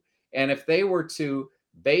too. And if they were to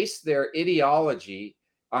base their ideology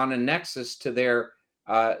on a nexus to their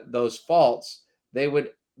those faults, they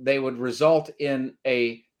would result in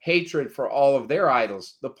a hatred for all of their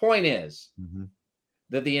idols. The point is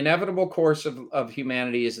that the inevitable course of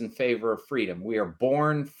humanity is in favor of freedom. We are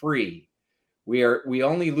born free. We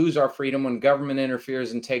only lose our freedom when government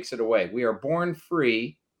interferes and takes it away. We are born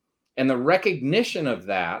free. And the recognition of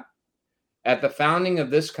that at the founding of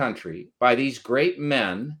this country by these great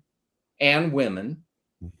men and women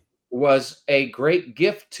was a great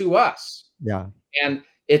gift to us. Yeah. And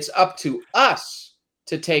it's up to us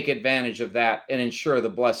to take advantage of that and ensure the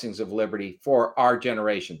blessings of liberty for our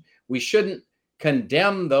generation. We shouldn't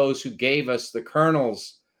condemn those who gave us the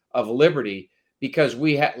kernels of liberty because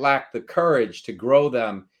we lacked the courage to grow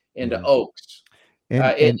them into oaks.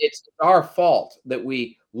 It's our fault that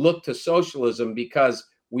we look to socialism because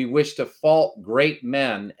we wish to fault great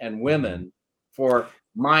men and women for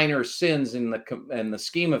minor sins in the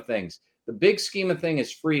scheme of things. The big scheme of thing is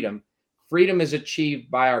freedom. Freedom is achieved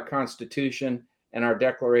by our Constitution and our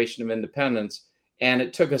Declaration of Independence, and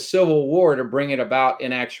it took a civil war to bring it about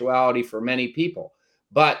in actuality for many people.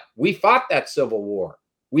 But we fought that civil war.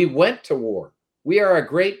 We went to war. We are a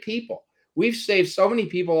great people. We've saved so many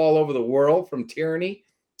people all over the world from tyranny.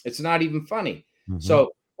 It's not even funny.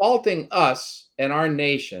 So faulting us and our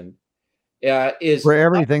nation is for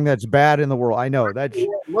everything that's bad in the world. I know that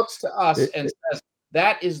looks to us and says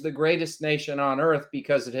that is the greatest nation on earth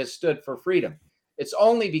because it has stood for freedom. It's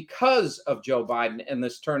only because of Joe Biden and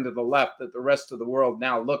this turn to the left that the rest of the world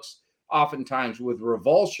now looks oftentimes with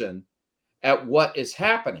revulsion at what is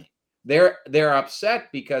happening. They're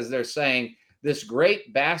upset because they're saying this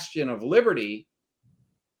great bastion of liberty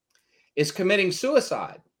is committing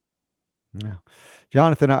suicide. Yeah.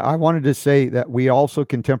 Jonathan, I wanted to say that we also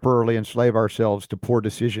can temporarily enslave ourselves to poor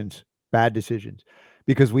decisions, bad decisions,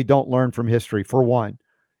 because we don't learn from history, for one.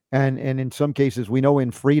 And in some cases, we know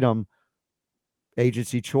in freedom,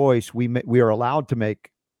 agency choice, we are allowed to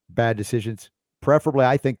make bad decisions, preferably,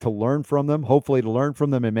 I think, to learn from them, hopefully to learn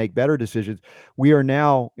from them and make better decisions. We are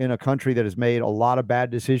now in a country that has made a lot of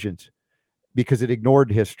bad decisions because it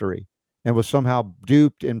ignored history and was somehow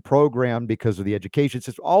duped and programmed because of the education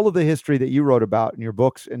system, all of the history that you wrote about in your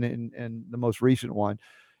books and in the most recent one.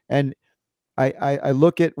 And I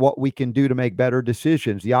look at what we can do to make better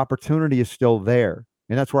decisions. The opportunity is still there.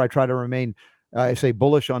 And that's where I try to remain, I say,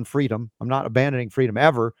 bullish on freedom. I'm not abandoning freedom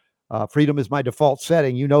ever. Freedom is my default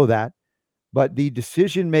setting. You know that. But the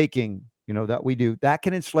decision making, that we do, that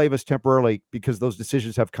can enslave us temporarily because those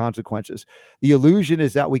decisions have consequences. The illusion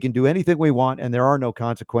is that we can do anything we want and there are no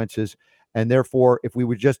consequences. And therefore, if we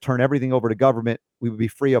would just turn everything over to government, we would be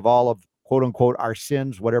free of all of, quote unquote, our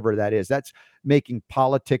sins, whatever that is. That's making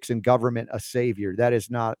politics and government a savior. That is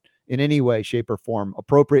not in any way, shape, or form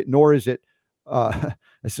appropriate, nor is it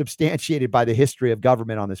substantiated by the history of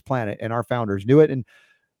government on this planet. And our founders knew it. And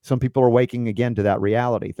some people are waking again to that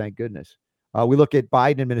reality. Thank goodness. We look at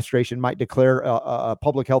Biden administration might declare a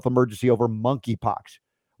public health emergency over monkeypox,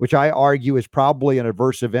 which I argue is probably an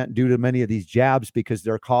adverse event due to many of these jabs because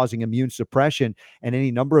they're causing immune suppression, and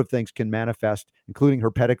any number of things can manifest, including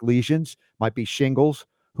herpetic lesions, might be shingles.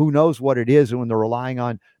 Who knows what it is? And when they're relying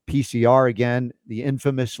on PCR again, the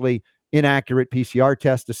infamously inaccurate PCR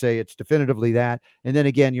test to say it's definitively that. And then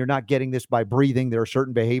again, you're not getting this by breathing. There are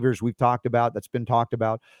certain behaviors we've talked about, that's been talked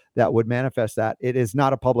about, that would manifest that. It is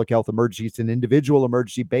not a public health emergency. It's an individual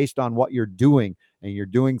emergency based on what you're doing, and you're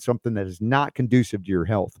doing something that is not conducive to your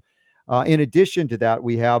health. In addition to that,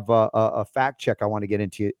 we have a fact check I want to get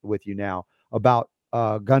into with you now about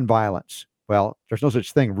gun violence. Well, there's no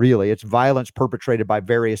such thing really. It's violence perpetrated by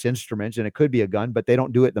various instruments, and it could be a gun, but they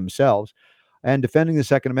don't do it themselves. And defending the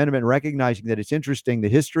Second Amendment and recognizing that it's interesting, the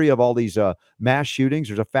history of all these mass shootings.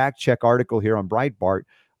 There's a fact check article here on Breitbart,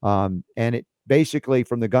 and it basically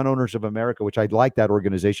from the Gun Owners of America, which I like that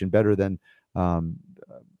organization better than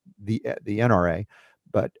the NRA,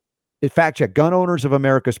 but it fact check. Gun Owners of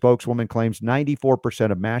America spokeswoman claims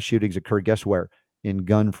 94% of mass shootings occurred, guess where? In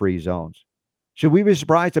gun-free zones. Should we be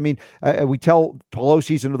surprised? I mean, we tell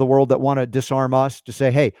Pelosi's into the world that want to disarm us to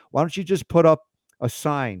say, hey, why don't you just put up a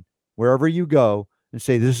sign wherever you go and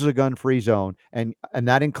say this is a gun-free zone, and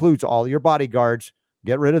that includes all your bodyguards.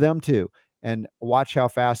 Get rid of them too, and watch how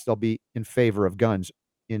fast they'll be in favor of guns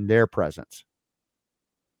in their presence.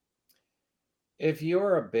 If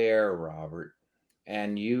you're a bear, Robert,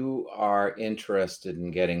 and you are interested in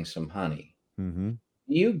getting some honey,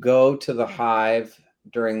 you go to the hive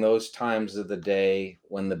during those times of the day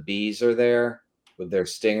when the bees are there with their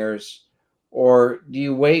stingers, or do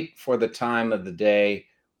you wait for the time of the day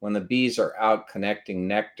when the bees are out collecting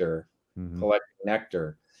nectar? And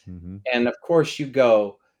of course you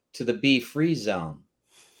go to the bee-free zone.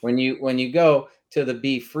 When you go to the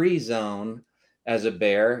bee-free zone as a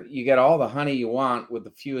bear, you get all the honey you want with the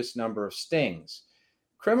fewest number of stings.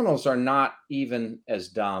 Criminals are not even as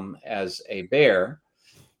dumb as a bear.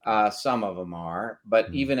 Some of them are,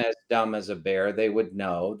 but even as dumb as a bear, they would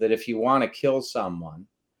know that if you want to kill someone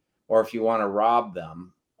or if you want to rob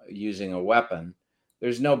them using a weapon,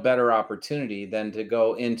 there's no better opportunity than to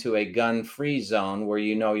go into a gun-free zone where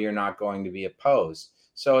you know you're not going to be opposed.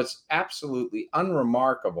 So it's absolutely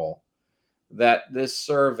unremarkable that this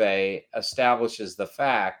survey establishes the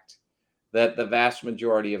fact that the vast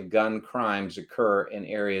majority of gun crimes occur in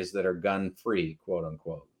areas that are gun-free, quote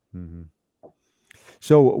unquote.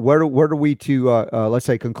 So where do we let's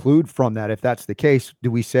say, conclude from that? If that's the case, do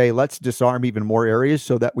we say let's disarm even more areas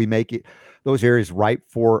so that we make those areas ripe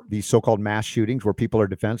for these so-called mass shootings where people are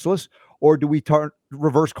defenseless? Or do we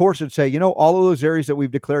reverse course and say, all of those areas that we've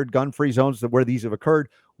declared gun-free zones where these have occurred,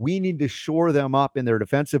 we need to shore them up in their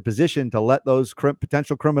defensive position to let those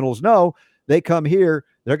potential criminals know they come here,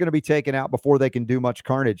 they're going to be taken out before they can do much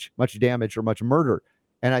carnage, much damage, or much murder.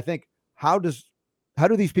 And I think, how do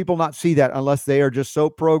these people not see that unless they are just so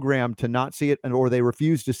programmed to not see it, or they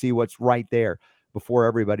refuse to see what's right there before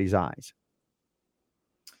everybody's eyes?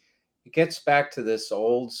 It gets back to this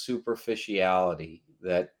old superficiality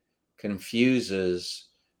that confuses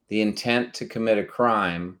the intent to commit a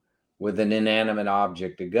crime with an inanimate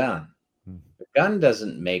object, a gun. The gun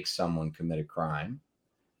doesn't make someone commit a crime.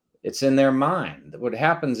 It's in their mind. What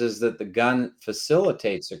happens is that the gun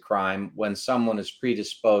facilitates a crime when someone is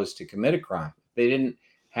predisposed to commit a crime. If they didn't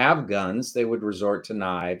have guns, they would resort to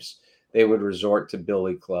knives. They would resort to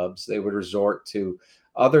billy clubs. They would resort to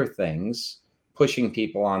other things, pushing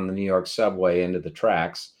people on the New York subway into the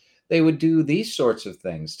tracks. They would do these sorts of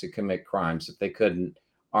things to commit crimes if they couldn't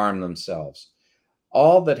arm themselves.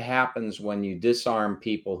 All that happens when you disarm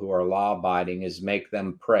people who are law-abiding is make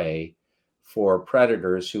them prey for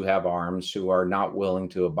predators who have arms, who are not willing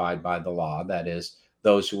to abide by the law. That is,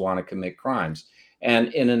 those who want to commit crimes.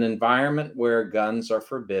 And in an environment where guns are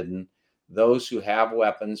forbidden, those who have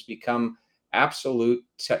weapons become absolute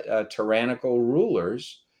tyrannical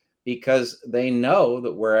rulers, because they know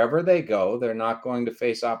that wherever they go, they're not going to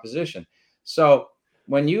face opposition. So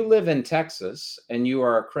when you live in Texas and you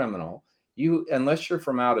are a criminal, unless you're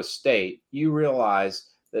from out of state, you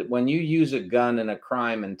realize that when you use a gun in a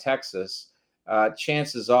crime in Texas,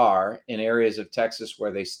 chances are, in areas of Texas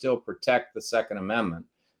where they still protect the Second Amendment,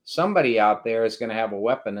 somebody out there is going to have a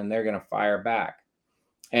weapon and they're going to fire back.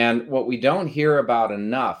 And what we don't hear about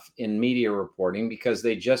enough in media reporting, because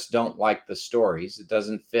they just don't like the stories, it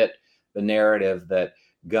doesn't fit the narrative that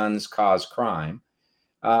guns cause crime,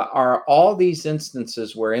 are all these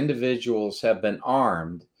instances where individuals have been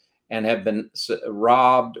armed and have been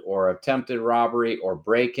robbed or attempted robbery or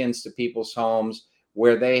break-ins to people's homes,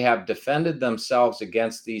 where they have defended themselves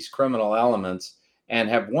against these criminal elements and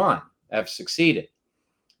have won, have succeeded.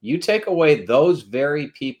 You take away those very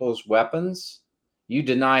people's weapons, you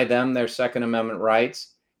deny them their Second Amendment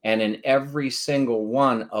rights, and in every single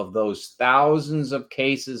one of those thousands of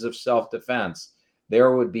cases of self-defense,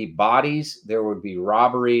 there would be bodies, there would be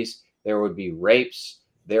robberies, there would be rapes,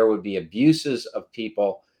 there would be abuses of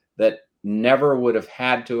people that never would have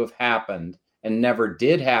had to have happened and never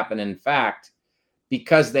did happen, in fact,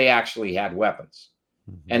 because they actually had weapons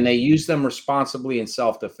and they used them responsibly in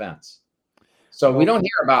self-defense. So we don't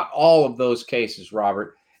hear about all of those cases,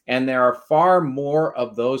 Robert, and there are far more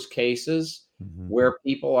of those cases where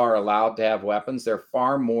people are allowed to have weapons. There are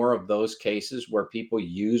far more of those cases where people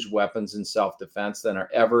use weapons in self-defense than are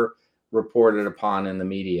ever reported upon in the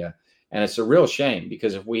media. And it's a real shame,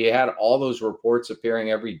 because if we had all those reports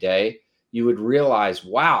appearing every day, you would realize,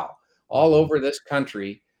 wow, all over this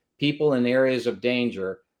country, people in areas of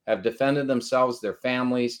danger have defended themselves, their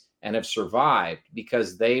families, and have survived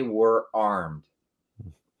because they were armed.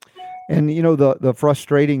 And, you know, the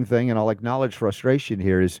frustrating thing, and I'll acknowledge frustration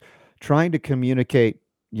here, is trying to communicate,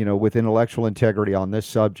 you know, with intellectual integrity on this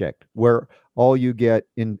subject, where all you get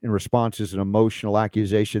in response is an emotional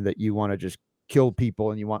accusation that you want to just kill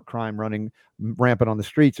people and you want crime running rampant on the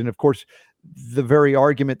streets. And of course, the very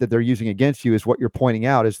argument that they're using against you is what you're pointing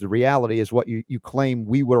out is the reality, is what you claim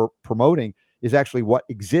we were promoting is actually what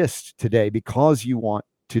exists today, because you want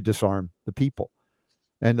to disarm the people.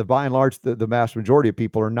 And by and large, the vast majority of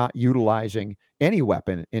people are not utilizing any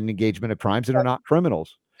weapon in engagement of crimes and are not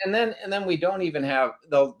criminals. And then we don't even have,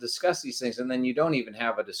 they'll discuss these things, and then you don't even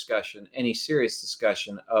have a discussion, any serious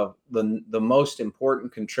discussion of the most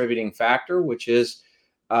important contributing factor, which is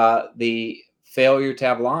the failure to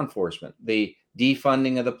have law enforcement, the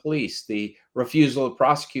defunding of the police, the refusal to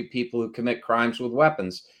prosecute people who commit crimes with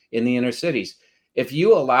weapons in the inner cities. If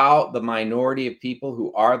you allow the minority of people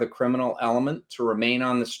who are the criminal element to remain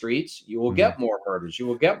on the streets, you will get more murders, you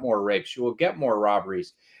will get more rapes, you will get more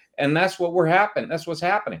robberies. And that's what that's what's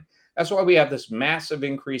happening. That's why we have this massive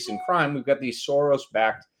increase in crime. We've got these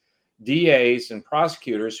Soros-backed DAs and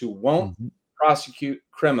prosecutors who won't prosecute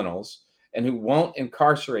criminals and who won't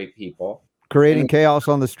incarcerate people. Creating chaos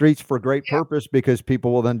on the streets for great purpose, because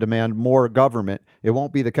people will then demand more government. It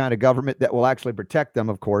won't be the kind of government that will actually protect them,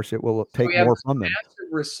 of course. It will take more from them.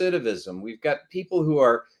 Massive recidivism. We've got people who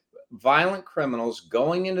are violent criminals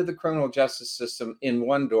going into the criminal justice system in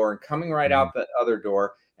one door and coming right out the other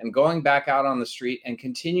door and going back out on the street and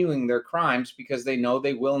continuing their crimes because they know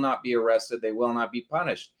they will not be arrested, they will not be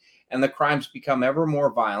punished. And the crimes become ever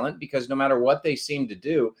more violent because no matter what they seem to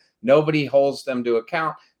do, nobody holds them to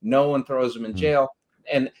account. No one throws them in jail.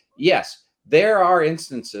 And yes, there are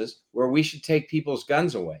instances where we should take people's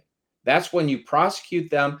guns away. That's when you prosecute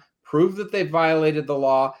them, prove that they violated the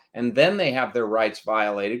law, and then they have their rights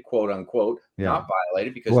violated, quote unquote, not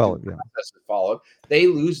violated because due process is followed. They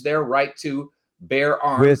lose their right to bear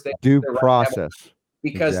arms. With due process.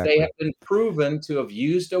 Because they have been proven to have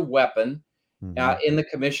used a weapon in the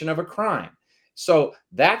commission of a crime. So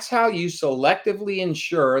that's how you selectively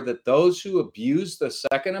ensure that those who abuse the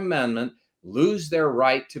Second Amendment lose their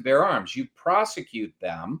right to bear arms. You prosecute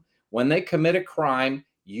them when they commit a crime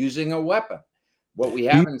using a weapon. What we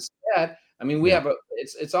have instead, I mean, we have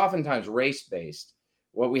it's oftentimes race-based.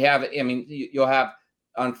 What we have, I mean, you'll have,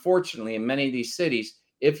 unfortunately, in many of these cities,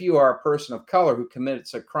 if you are a person of color who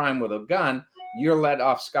commits a crime with a gun, you're let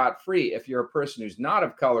off scot-free. If you're a person who's not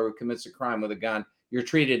of color who commits a crime with a gun, you're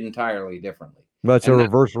treated entirely differently. Well, it's a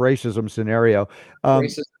reverse racism scenario.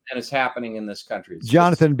 Racism, and it's happening in this country. It's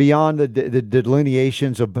Jonathan, beyond the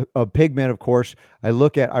delineations of pigment, of course, I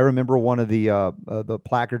remember one of the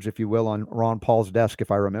placards, if you will, on Ron Paul's desk, if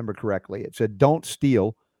I remember correctly. It said, "Don't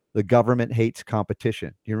steal. The government hates competition."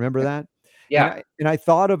 Do you remember that? Yeah. And I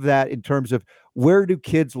thought of that in terms of, where do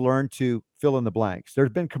kids learn to fill in the blanks? There's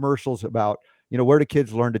been commercials about, where do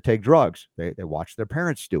kids learn to take drugs? They watch their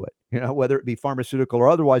parents do it, whether it be pharmaceutical or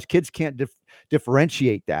otherwise. Kids can't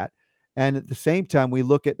differentiate that. And at the same time, we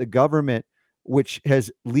look at the government, which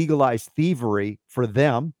has legalized thievery for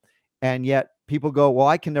them. And yet people go, well,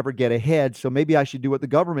 I can never get ahead, so maybe I should do what the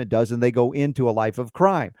government does. And they go into a life of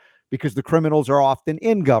crime because the criminals are often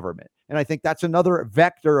in government. And I think that's another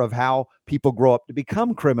vector of how people grow up to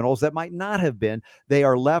become criminals that might not have been. They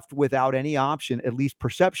are left without any option, at least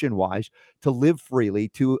perception-wise, to live freely,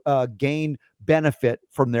 to gain benefit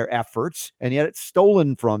from their efforts, and yet it's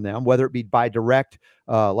stolen from them, whether it be by direct,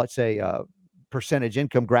 let's say, percentage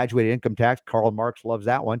income, graduated income tax. Karl Marx loves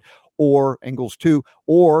that one, or Engels too.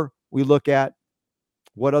 Or we look at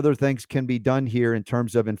what other things can be done here in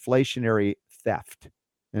terms of inflationary theft.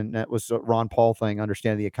 And that was a Ron Paul thing,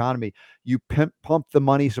 understand the economy. You pump the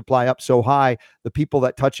money supply up so high, the people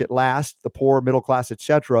that touch it last, the poor, middle class,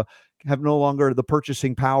 etc., have no longer the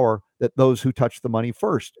purchasing power that those who touch the money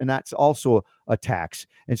first. And that's also a tax.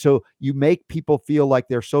 And so you make people feel like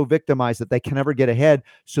they're so victimized that they can never get ahead,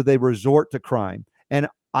 so they resort to crime. And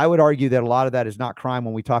I would argue that a lot of that is not crime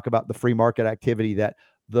when we talk about the free market activity that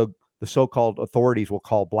the so-called authorities will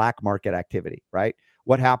call black market activity, right?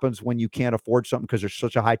 What happens when you can't afford something because there's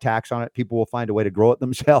such a high tax on it? People will find a way to grow it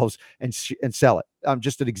themselves and sell it.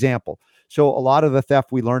 Just an example. So a lot of the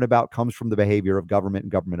theft we learn about comes from the behavior of government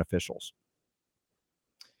and government officials.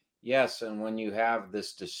 Yes, and when you have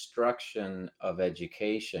this destruction of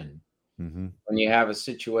education, mm-hmm. when you have a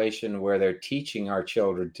situation where they're teaching our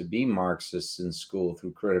children to be Marxists in school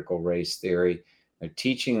through critical race theory, they're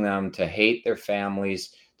teaching them to hate their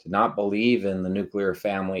families, to not believe in the nuclear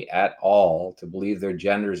family at all, to believe their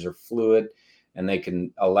genders are fluid and they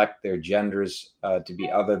can elect their genders to be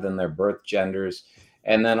other than their birth genders.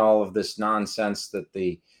 And then all of this nonsense that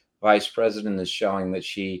the vice president is showing that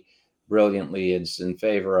she brilliantly is in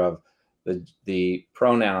favor of, the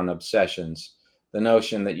pronoun obsessions, the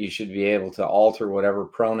notion that you should be able to alter whatever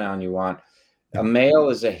pronoun you want. A male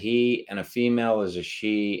is a he and a female is a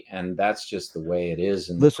she, and that's just the way it is.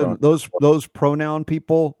 Listen, those pronoun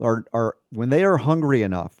people are when they are hungry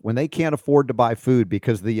enough, when they can't afford to buy food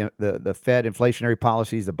because the Fed inflationary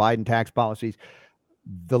policies, the Biden tax policies,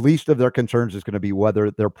 the least of their concerns is going to be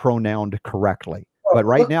whether they're pronounced correctly. But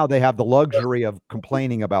right now they have the luxury of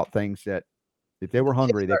complaining about things that if they were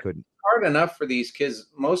hungry, they couldn't. Hard enough for these kids.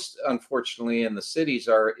 Most, unfortunately, in the cities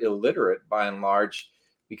are illiterate by and large,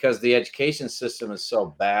 because the education system is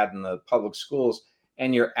so bad in the public schools,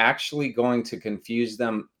 and you're actually going to confuse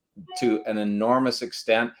them to an enormous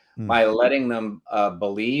extent by letting them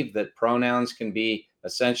believe that pronouns can be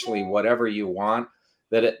essentially whatever you want,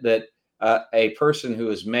 that a person who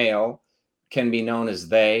is male can be known as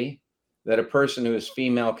they, that a person who is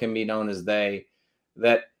female can be known as they,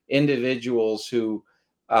 that individuals who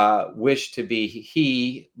wish to be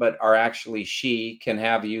he but are actually she can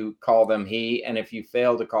have you call them he, and if you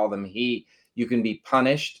fail to call them he, you can be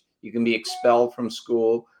punished, you can be expelled from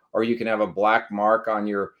school, or you can have a black mark on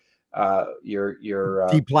your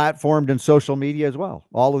deplatformed in social media as well.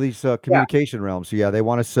 All of these communication realms. So yeah, they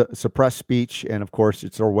want to suppress speech, and of course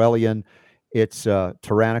it's Orwellian, it's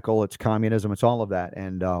tyrannical, it's communism, it's all of that.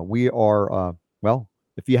 And we are well,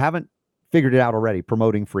 if you haven't figured it out already,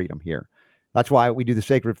 promoting freedom here. That's why we do the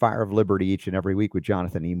Sacred Fire of Liberty each and every week with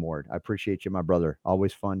Jonathan Emord. I appreciate you, my brother.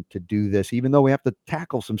 Always fun to do this, even though we have to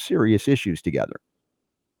tackle some serious issues together.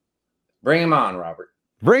 Bring him on, Robert.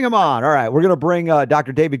 Bring him on. All right. We're going to bring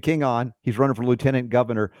Dr. David King on. He's running for lieutenant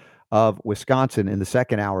governor of Wisconsin in the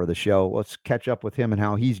second hour of the show. Let's catch up with him and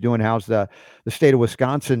how he's doing. How's the state of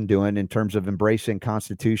Wisconsin doing in terms of embracing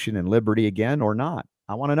Constitution and liberty again or not?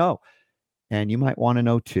 I want to know. And you might want to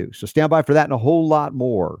know too. So stand by for that and a whole lot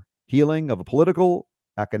more. Healing of a political,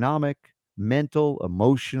 economic, mental,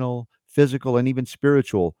 emotional, physical, and even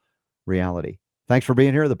spiritual reality. Thanks for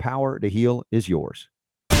being here. The power to heal is yours.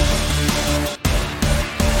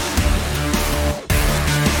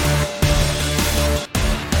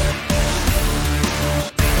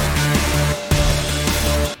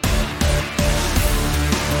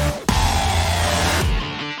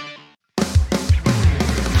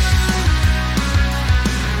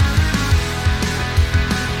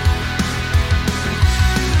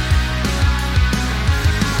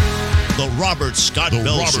 Robert Scott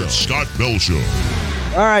Bell Show.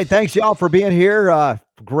 All right. Thanks, y'all, for being here.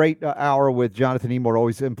 Great hour with Jonathan Emord.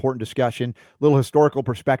 Always important discussion, little historical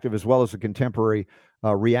perspective as well as the contemporary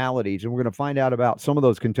realities. And we're going to find out about some of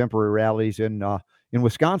those contemporary realities in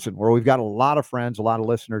Wisconsin, where we've got a lot of friends, a lot of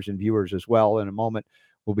listeners and viewers as well. In a moment,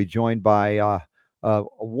 we'll be joined by a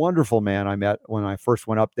wonderful man I met when I first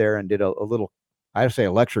went up there and did a little, I say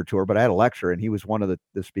a lecture tour, but I had a lecture, and he was one of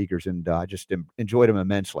the speakers, and I just enjoyed him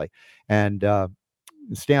immensely. And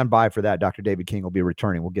stand by for that. Dr. David King will be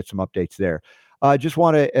returning. We'll get some updates there. Just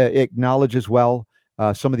want to acknowledge as well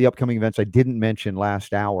some of the upcoming events I didn't mention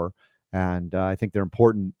last hour, and I think they're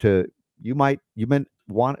important to you might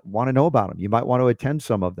want to know about them. You might want to attend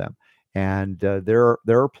some of them, and there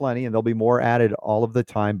are plenty, and there'll be more added all of the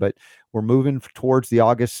time. But we're moving towards the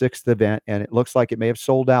August 6th event, and it looks like it may have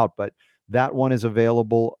sold out, but that one is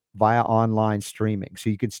available via online streaming, so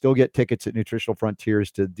you can still get tickets at Nutritional Frontiers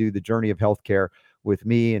to do the journey of healthcare with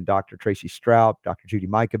me and Dr. Tracy Strout, Dr. Judy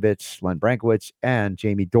Mikovits, Len Brankowitz, and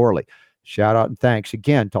Jamie Dorley. Shout out and thanks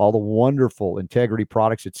again to all the wonderful integrity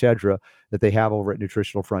products, etc., that they have over at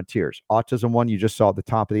Nutritional Frontiers. Autism One, you just saw at the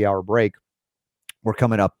top of the hour break. We're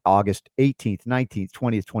coming up August 18th, 19th,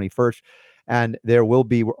 20th, 21st. And there will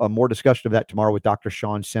be a more discussion of that tomorrow with Dr.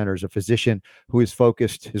 Sean Centers, a physician who has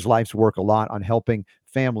focused his life's work a lot on helping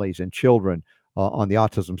families and children on the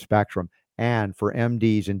autism spectrum. And for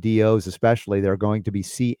MDs and DOs especially, there are going to be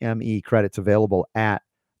CME credits available at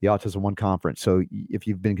the Autism One conference. So if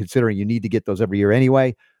you've been considering you need to get those every year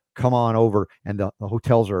anyway, come on over. And the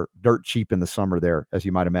hotels are dirt cheap in the summer there, as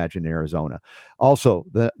you might imagine, in Arizona. Also,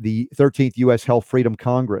 the 13th U.S. Health Freedom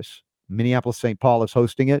Congress, Minneapolis, St. Paul is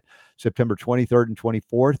hosting it, September 23rd and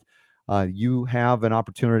 24th. You have an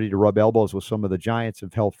opportunity to rub elbows with some of the giants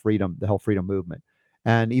of health freedom, the health freedom movement,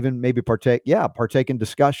 and even maybe partake in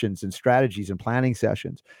discussions and strategies and planning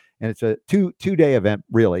sessions. And it's a two-day event,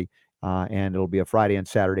 really, and it'll be a Friday and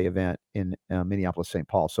Saturday event in Minneapolis, St.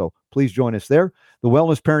 Paul. So please join us there. The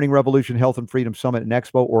Wellness Parenting Revolution Health and Freedom Summit and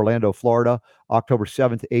Expo, Orlando, Florida, October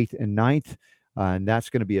 7th, 8th, and 9th. And that's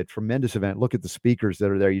going to be a tremendous event. Look at the speakers that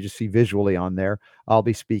are there. You just see visually on there. I'll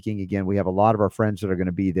be speaking again. We have a lot of our friends that are going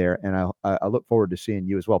to be there, and I look forward to seeing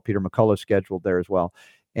you as well. Peter McCullough is scheduled there as well.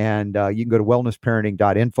 And you can go to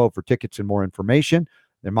wellnessparenting.info for tickets and more information.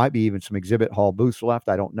 There might be even some exhibit hall booths left.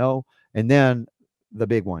 I don't know. And then the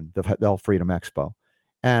big one, the Health Freedom Expo.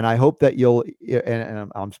 And I hope that you'll, and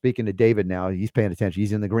I'm speaking to David now. He's paying attention.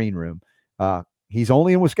 He's in the green room. He's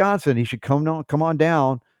only in Wisconsin. He should come on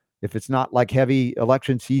down if it's not like heavy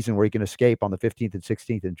election season where he can escape on the 15th and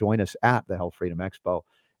 16th and join us at the Health Freedom Expo.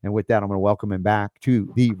 And with that, I'm going to welcome him back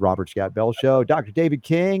to the Robert Scott Bell Show. Dr. David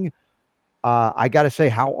King, I got to say,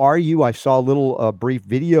 how are you? I saw a little brief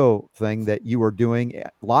video thing that you were doing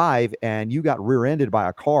live, and you got rear-ended by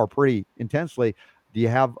a car pretty intensely. Do you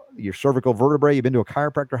have your cervical vertebrae? You've been to a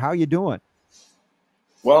chiropractor. How are you doing?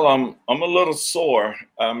 Well, I'm a little sore.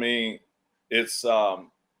 I mean, it's, I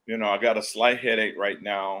got a slight headache right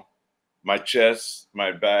now. My chest,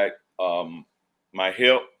 my back, my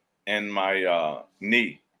hip, and my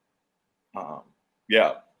knee.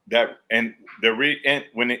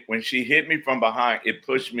 When she hit me from behind, it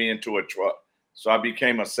pushed me into a truck. So I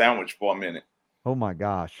became a sandwich for a minute. Oh my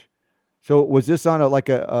gosh! So was this on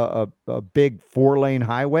a big 4-lane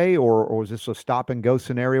highway, or was this a stop and go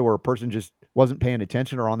scenario where a person just wasn't paying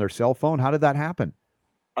attention or on their cell phone? How did that happen?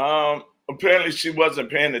 Apparently she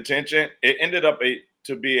wasn't paying attention. It ended up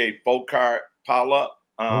to be a 4-car pileup.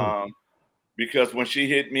 Because when she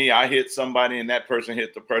hit me, I hit somebody, and that person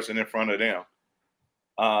hit the person in front of them.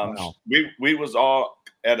 Wow. We was all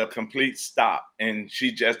at a complete stop, and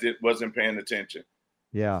she just wasn't paying attention.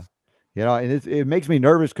 Yeah. And it makes me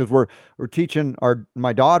nervous because we're teaching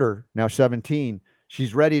my daughter, now 17.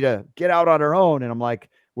 She's ready to get out on her own. And I'm like,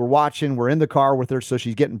 we're in the car with her. So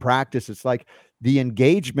she's getting practice. It's like the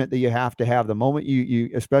engagement that you have to have the moment you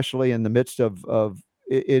especially in the midst of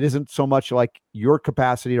it isn't so much like your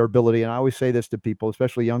capacity or ability. And I always say this to people,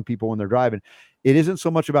 especially young people when they're driving. It isn't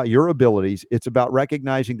so much about your abilities. It's about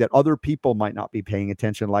recognizing that other people might not be paying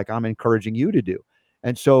attention like I'm encouraging you to do.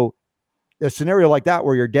 And so a scenario like that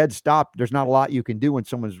where you're dead stopped, there's not a lot you can do when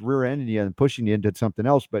someone's rear-ending you and pushing you into something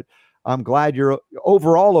else. But I'm glad you're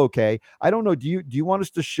overall okay. I don't know. Do you want us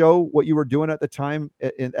to show what you were doing at the time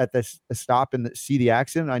at this stop and see the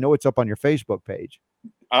accident? I know it's up on your Facebook page.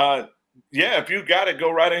 Yeah, if you got it,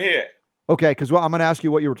 go right ahead. Okay, because I'm going to ask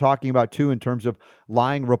you what you were talking about too in terms of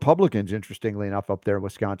lying Republicans, interestingly enough, up there in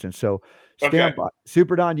Wisconsin. So stand by.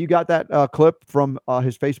 Super Don, you got that clip from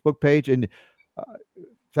his Facebook page, and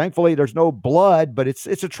thankfully there's no blood, but it's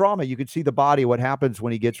a trauma. You can see the body, what happens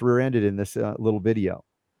when he gets rear-ended in this little video.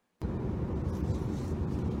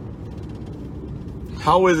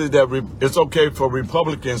 How is it that it's okay for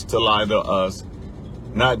Republicans to lie to us,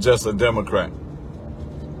 not just a Democrat?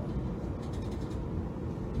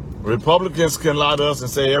 Republicans can lie to us and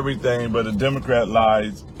say everything, but a Democrat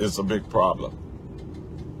lies is a big problem.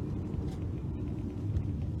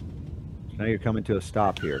 Now you're coming to a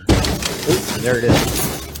stop here. Ooh, there it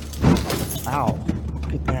is. Ow.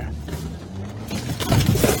 Look at that.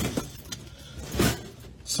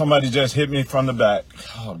 Somebody just hit me from the back.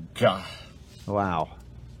 Oh, God. Wow.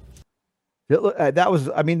 That was,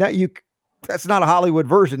 I mean, that's not a Hollywood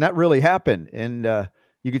version. That really happened. And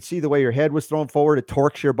you could see the way your head was thrown forward. It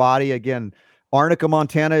torques your body. Again, Arnica,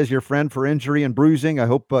 Montana is your friend for injury and bruising. I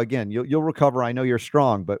hope, again, you'll recover. I know you're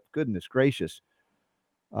strong, but goodness gracious.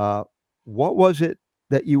 What was it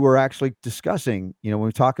that you were actually discussing? You know, when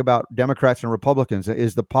we talk about Democrats and Republicans,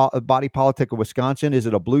 is the body politic of Wisconsin, is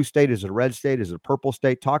it a blue state? Is it a red state? Is it a purple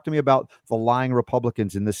state? Talk to me about the lying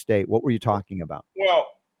Republicans in this state. What were you talking about? Well,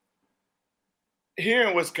 here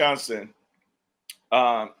in Wisconsin,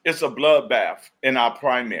 it's a bloodbath in our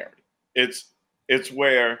primary. It's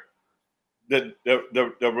where the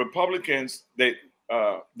Republicans, they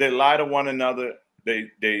lie to one another.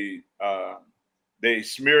 They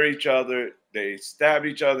smear each other. They stab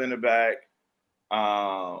each other in the back.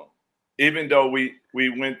 Even though we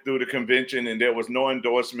went through the convention and there was no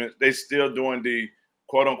endorsement, they still doing the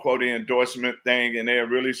quote unquote the endorsement thing, and they're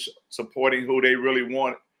really supporting who they really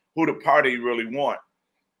want, who the party really want.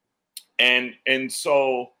 And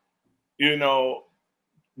so, you know,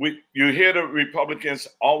 you hear the Republicans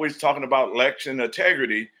always talking about election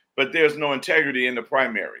integrity, but there's no integrity in the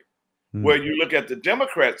primary. Where you look at the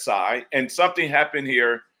Democrat side, and something happened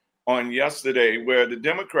here on yesterday where the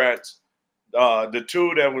Democrats, the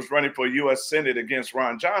two that was running for U.S. Senate against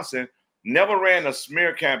Ron Johnson, never ran a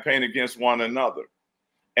smear campaign against one another.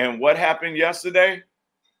 And what happened yesterday?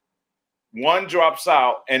 One drops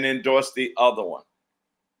out and endorsed the other one.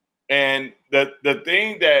 And the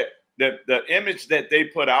thing that the image that they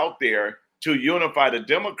put out there to unify the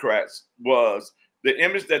Democrats was the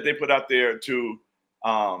image that they put out there to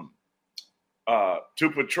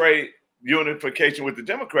portray unification with the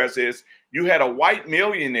Democrats is you had a white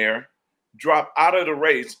millionaire drop out of the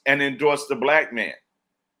race and endorse the black man.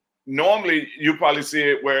 Normally, you probably see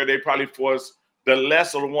it where they probably force the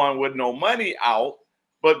lesser one with no money out.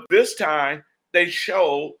 But this time, they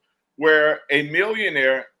show where a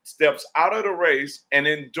millionaire steps out of the race and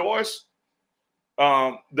endorse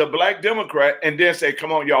the black Democrat and then say,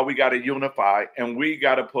 come on, y'all, we got to unify and we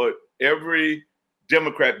got to put every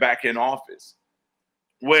Democrat back in office.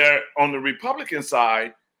 Where on the Republican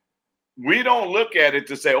side, we don't look at it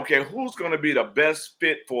to say, okay, who's going to be the best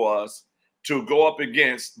fit for us to go up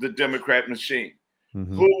against the Democrat machine?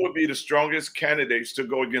 Mm-hmm. Who would be the strongest candidates to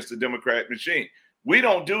go against the Democrat machine? We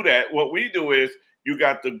don't do that. What we do is you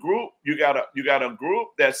got the group, you got a group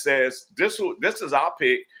that says this is our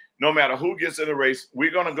pick. No matter who gets in the race,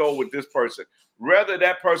 we're going to go with this person. Whether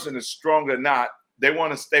that person is strong or not, they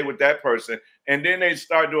want to stay with that person. And then they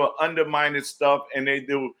start doing undermining stuff and they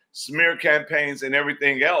do smear campaigns and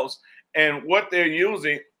everything else. And what they're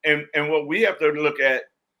using and what we have to look at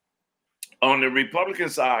on the Republican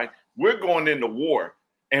side, we're going into war.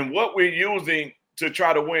 And what we're using to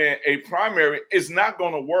try to win a primary is not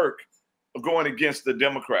going to work going against the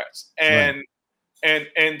Democrats. And right.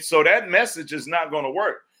 and so that message is not going to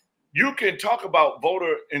work. You can talk about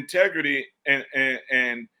voter integrity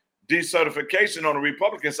and decertification on the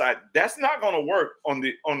Republican side. That's not going to work on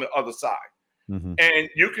the other side. Mm-hmm. And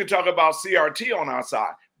you can talk about CRT on our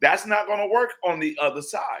side. That's not going to work on the other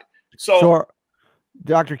side. So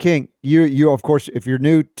Dr. King, you of course, if you're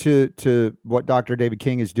new to what Dr. David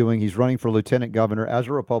King is doing, he's running for lieutenant governor as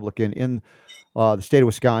a Republican in the state of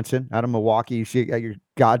Wisconsin, out of Milwaukee. You see your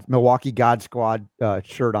Milwaukee God Squad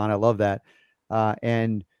shirt on. I love that.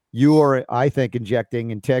 And you are, I think,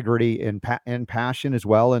 injecting integrity and passion as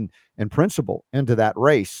well and principle into that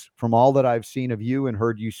race. From all that I've seen of you and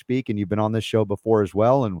heard you speak, and you've been on this show before as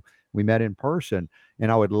well, and we met in person.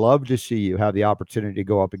 And I would love to see you have the opportunity to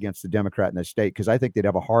go up against the Democrat in the state, because I think they'd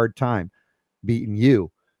have a hard time beating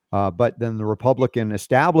you. But then the Republican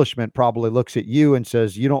establishment probably looks at you and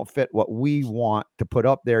says, you don't fit what we want to put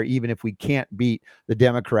up there, even if we can't beat the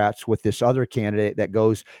Democrats with this other candidate that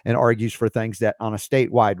goes and argues for things that on a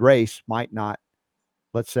statewide race might not,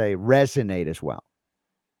 let's say, resonate as well.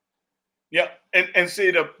 Yeah. And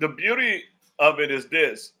see, the beauty of it is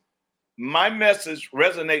this. My message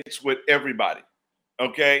resonates with everybody.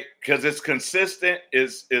 Okay. Because it's consistent,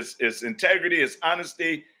 it's integrity, it's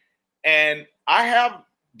honesty. And I have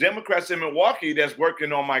Democrats in Milwaukee that's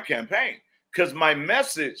working on my campaign because my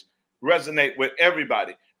message resonates with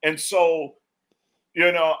everybody. And so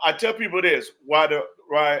I tell people this: while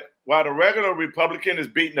the regular Republican is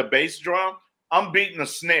beating the bass drum, I'm beating a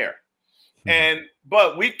snare.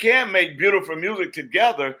 But we can make beautiful music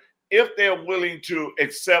together if they're willing to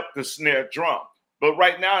accept the snare drum. But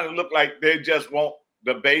right now it looks like they just want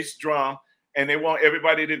the bass drum and they want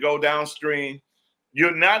everybody to go downstream.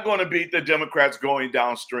 You're not going to beat the Democrats going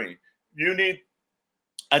downstream.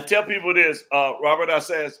 I tell people this, Robert, I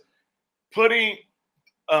says, putting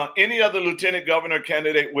any other lieutenant governor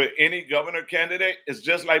candidate with any governor candidate is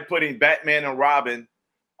just like putting Batman and Robin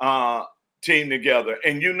team together.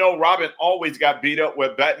 And Robin always got beat up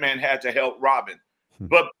where Batman had to help Robin.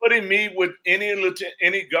 But putting me with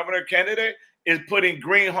any governor candidate is putting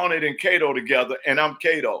Green Hornet and Cato together, and I'm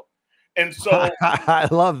Cato. And so I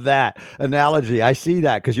love that analogy. I see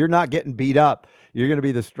that because you're not getting beat up. You're going to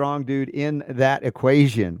be the strong dude in that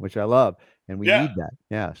equation, which I love. And we need that.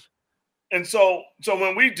 Yes. And so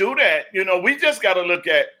when we do that, we just got to look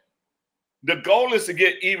at the goal is to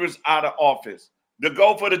get Evers out of office. The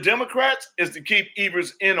goal for the Democrats is to keep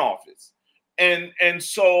Evers in office. And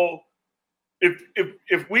so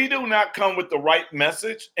if we do not come with the right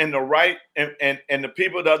message and the right and the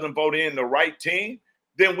people doesn't vote in the right team,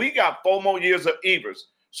 then we got 4 more years of Evers.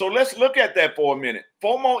 So let's look at that for a minute.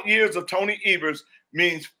 4 more years of Tony Evers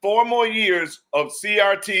means 4 more years of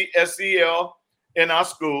CRT, SEL in our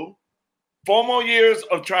school, 4 more years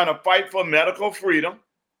of trying to fight for medical freedom,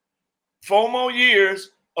 4 more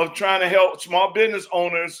years of trying to help small business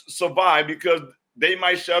owners survive because they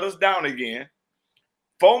might shut us down again,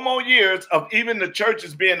 4 more years of even the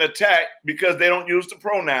churches being attacked because they don't use the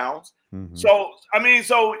pronouns. Mm-hmm. So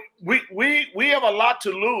we have a lot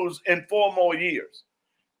to lose in 4 more years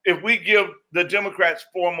if we give the Democrats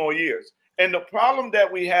 4 more years. And the problem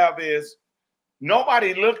that we have is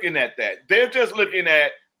nobody looking at that. They're just looking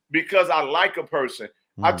at because I like a person.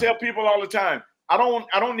 Mm-hmm. I tell people all the time, I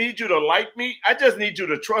don't need you to like me. I just need you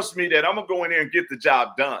to trust me that I'm gonna go in there and get the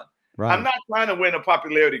job done. Right. I'm not trying to win a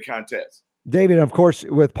popularity contest. David, of course,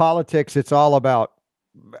 with politics, it's all about,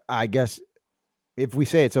 I guess, if we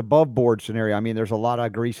say it's above board scenario, I mean, there's a lot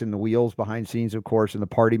of grease in the wheels behind scenes, of course, and the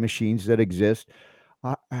party machines that exist.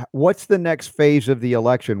 What's the next phase of the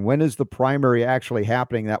election? When is the primary actually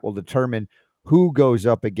happening that will determine who goes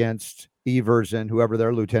up against Evers and whoever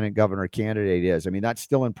their lieutenant governor candidate is? I mean, that's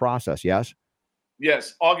still in process, yes?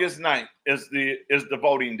 Yes, August 9th is the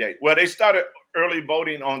voting date. Well, they started early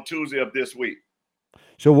voting on Tuesday of this week.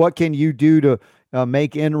 So what can you do to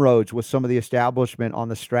make inroads with some of the establishment on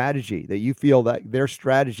the strategy that you feel that their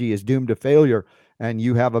strategy is doomed to failure and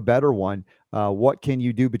you have a better one? What can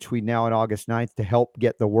you do between now and August 9th to help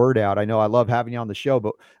get the word out? I know I love having you on the show,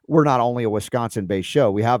 but we're not only a Wisconsin-based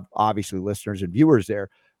show. We have obviously listeners and viewers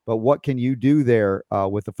there, but what can you do there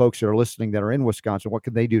with the folks that are listening that are in Wisconsin? What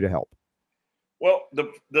can they do to help? Well,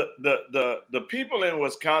 the people in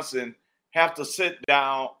Wisconsin have to sit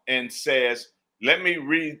down and says, let me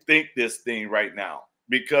rethink this thing right now,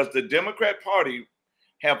 because the Democrat Party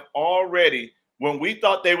have already, when we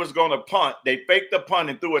thought they was going to punt, they faked the punt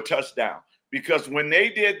and threw a touchdown. Because when they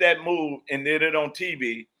did that move and did it on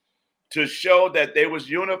TV to show that they was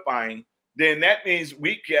unifying, then that means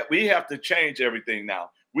we have to change everything now.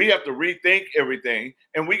 We have to rethink everything,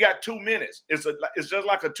 and we got 2 minutes. It's just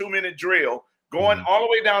like a 2-minute drill going all the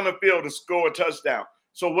way down the field to score a touchdown.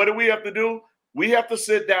 So what do we have to do? We have to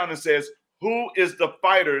sit down and says, who is the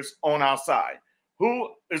fighters on our side? Who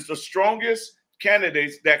is the strongest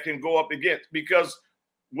candidates that can go up against? Because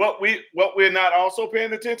what we're not also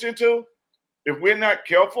paying attention to, if we're not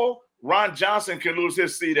careful, Ron Johnson can lose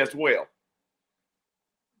his seat as well.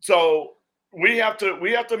 So we have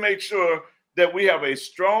to make sure that we have a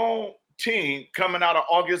strong team coming out of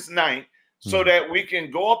August 9th so that we can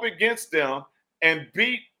go up against them and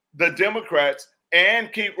beat the Democrats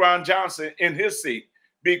and keep Ron Johnson in his seat.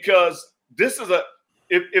 Because this is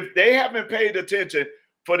if they haven't paid attention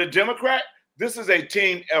for the Democrat, this is a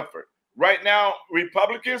team effort. Right now,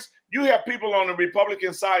 Republicans, you have people on the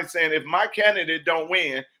Republican side saying, if my candidate don't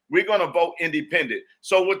win, we're going to vote independent.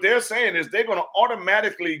 So what they're saying is they're going to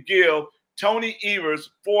automatically give Tony Evers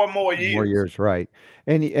 4 more years. 4 years, right.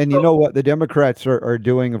 And you know what the Democrats are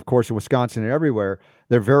doing, of course, in Wisconsin and everywhere.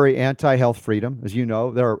 They're very anti-health freedom, as you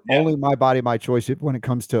know. They're only my body, my choice when it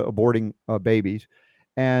comes to aborting babies.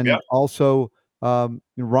 And also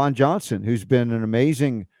Ron Johnson, who's been an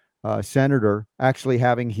amazing senator, actually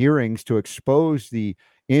having hearings to expose the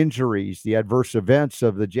injuries, the adverse events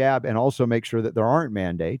of the jab, and also make sure that there aren't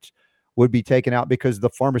mandates. would be taken out because the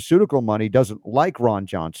pharmaceutical money doesn't like Ron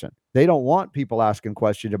Johnson. They don't want people asking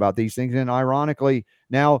questions about these things. And ironically,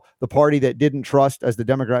 now the party that didn't trust, as the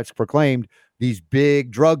Democrats proclaimed, these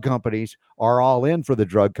big drug companies are all in for the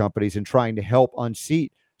drug companies and trying to help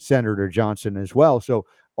unseat Senator Johnson as well. So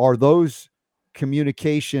are those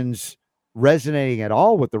communications resonating at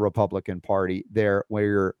all with the Republican Party there, where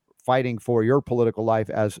you're fighting for your political life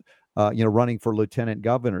as running for lieutenant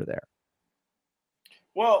governor there?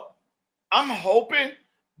 Well, I'm hoping,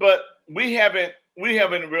 but we haven't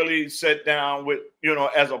really sat down with,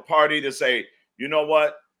 as a party to say, you know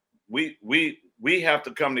what, we have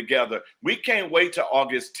to come together. We can't wait till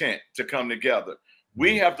August 10th to come together.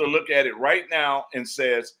 We have to look at it right now and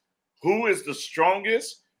says, who is the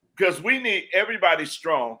strongest? Because we need everybody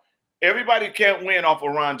strong. Everybody can't win off a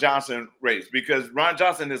Ron Johnson race because Ron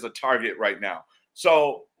Johnson is a target right now.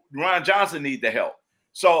 So Ron Johnson needs the help.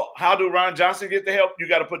 So how do Ron Johnson get the help? You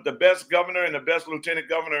got to put the best governor and the best lieutenant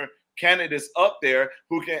governor candidates up there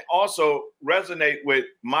who can also resonate with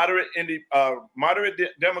moderate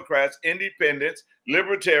Democrats, independents,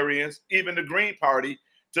 libertarians, even the Green Party,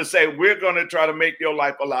 to say we're going to try to make your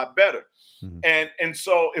life a lot better. Mm-hmm. And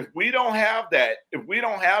so if we don't have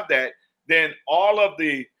that, then all of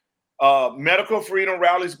the medical freedom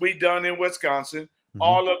rallies we done in Wisconsin, mm-hmm.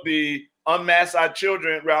 all of the Unmask Our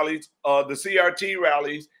Children rallies, the CRT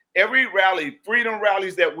rallies, every rally, freedom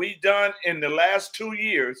rallies that we done in the last 2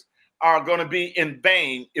 years are going to be in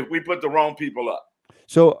vain if we put the wrong people up.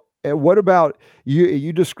 So what about you?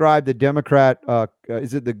 You described the Democrat,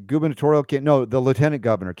 is it the gubernatorial candidate? No, the lieutenant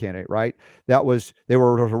governor candidate, right? They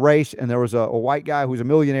were a race, and there was a white guy who's a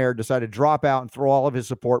millionaire decided to drop out and throw all of his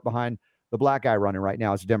support behind the black guy running right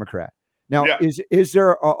now as a Democrat. Now, yeah.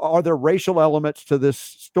 Are there racial elements to this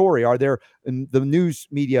story? Are there the news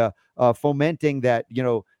media fomenting that,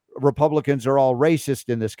 Republicans are all racist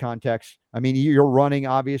in this context? I mean, you're running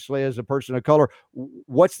obviously as a person of color.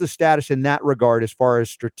 What's the status in that regard as far as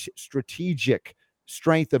strategic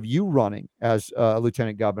strength of you running as a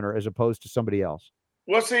lieutenant governor as opposed to somebody else?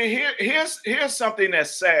 Well, see, here's something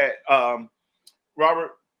that's sad,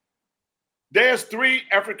 Robert. There's 3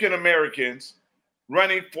 African Americans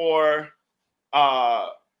running for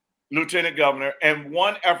lieutenant governor and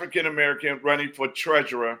 1 African American running for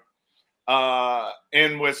treasurer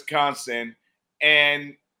in Wisconsin,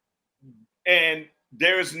 and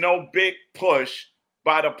there is no big push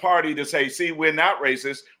by the party to say, see, we're not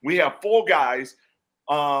racist. We have 4 guys,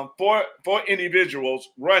 4 individuals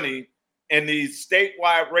running in these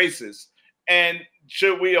statewide races, and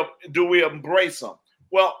do we embrace them?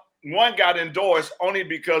 Well, 1 got endorsed only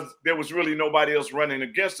because there was really nobody else running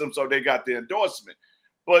against them, so they got the endorsement.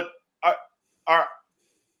 But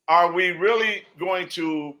are we really going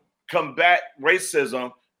to combat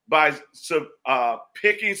racism by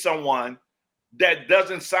picking someone that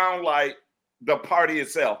doesn't sound like the party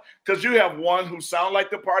itself? Because you have one who sounds like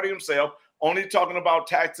the party himself, only talking about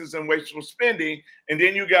taxes and wasteful spending, and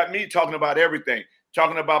then you got me talking about everything,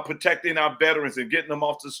 talking about protecting our veterans and getting them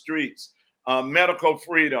off the streets, medical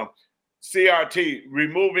freedom, CRT,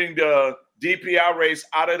 removing the DPI race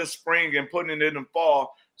out of the spring and putting it in the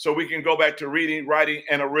fall so we can go back to reading, writing,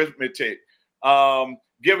 and arithmetic,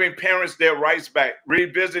 giving parents their rights back,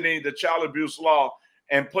 revisiting the child abuse law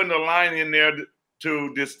and putting a line in there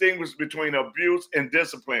to distinguish between abuse and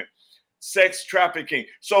discipline, sex trafficking.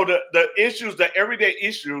 So the issues, the everyday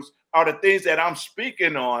issues are the things that I'm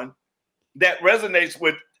speaking on that resonates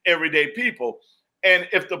with everyday people. And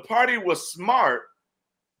if the party was smart,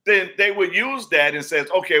 then they would use that and says,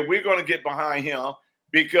 okay, we're going to get behind him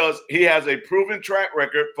because he has a proven track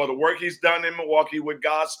record for the work he's done in Milwaukee with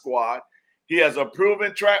God Squad. He has a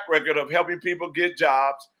proven track record of helping people get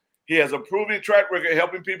jobs. He has a proven track record of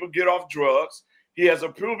helping people get off drugs. He has a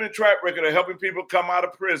proven track record of helping people come out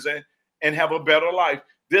of prison and have a better life.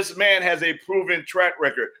 This man has a proven track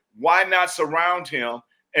record. Why not surround him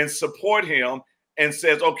and support him and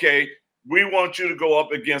says, okay, we want you to go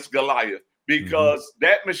up against Goliath? Because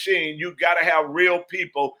that machine, you got to have real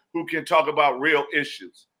people who can talk about real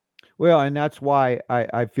issues. Well, and that's why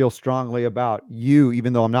I feel strongly about you,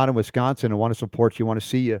 even though I'm not in Wisconsin and want to support you, want to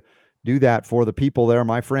see you do that for the people there,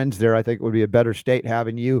 my friends there. I think it would be a better state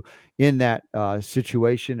having you in that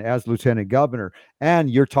situation as lieutenant governor. And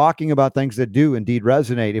you're talking about things that do indeed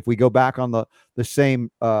resonate. If we go back on the same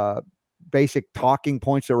basic talking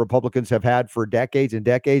points that Republicans have had for decades and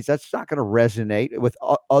decades, that's not going to resonate with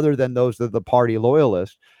other than those of the party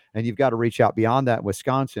loyalists. And you've got to reach out beyond that in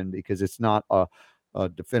Wisconsin because it's not a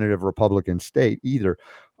definitive Republican state either.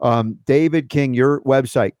 David King, your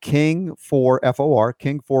website, King for FOR,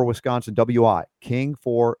 King for Wisconsin, WI, King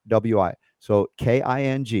for WI. So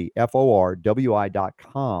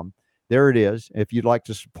KINGFORWI.com. There it is. If you'd like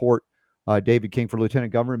to support David King for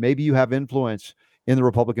lieutenant governor, maybe you have influence in the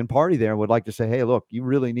Republican Party there and would like to say, hey, look, you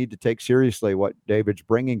really need to take seriously what David's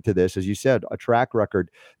bringing to this. As you said, a track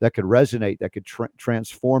record that could resonate, that could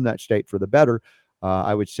transform that state for the better.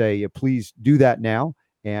 I would say please do that now.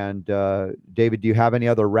 And David, do you have any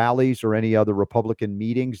other rallies or any other Republican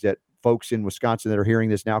meetings that folks in Wisconsin that are hearing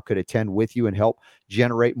this now could attend with you and help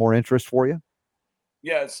generate more interest for you?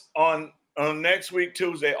 Yes. On next week,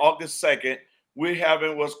 Tuesday, August 2nd, we're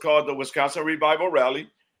having what's called the Wisconsin Revival Rally.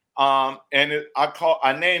 I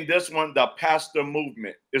named this one the Pastor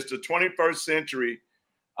Movement. It's the 21st century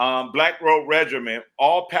Black Road Regiment.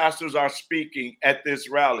 All pastors are speaking at this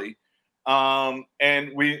rally. And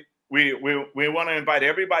we want to invite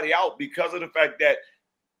everybody out because of the fact that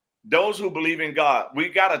those who believe in God, we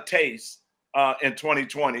got a taste in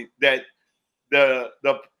 2020 that the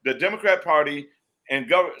Democrat Party and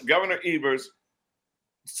Governor Evers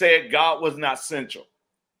said God was not central.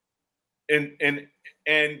 And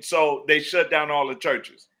so they shut down all the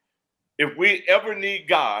churches. If we ever need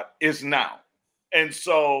God, it's now. And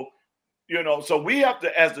so, so we have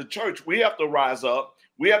to, as the church, we have to rise up.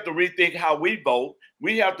 We have to rethink how we vote.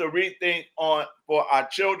 We have to rethink for our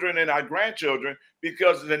children and our grandchildren,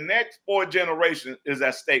 because the next 4 generations is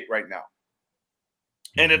at stake right now.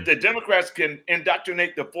 And if the Democrats can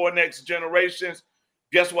indoctrinate the 4 next generations,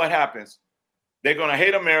 guess what happens? They're going to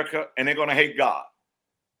hate America and they're going to hate God.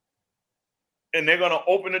 And they're going to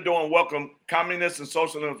open the door and welcome communists and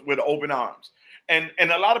socialists with open arms. And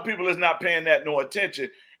a lot of people is not paying that no attention.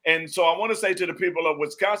 And so I want to say to the people of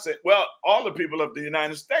Wisconsin, well, all the people of the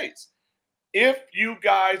United States, if you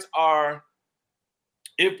guys are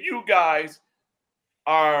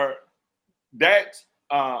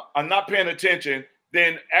not paying attention,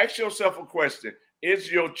 then ask yourself a question.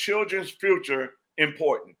 Is your children's future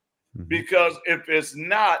important? Mm-hmm. Because if it's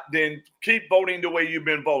not, then keep voting the way you've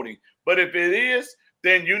been voting. But if it is,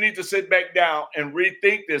 then you need to sit back down and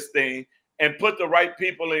rethink this thing and put the right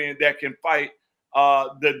people in that can fight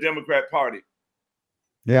the Democrat Party.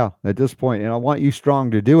 Yeah, at this point, and I want you strong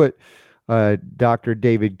to do it, Dr.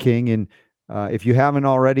 David King. And if you haven't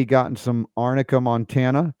already gotten some Arnica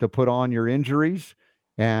Montana to put on your injuries,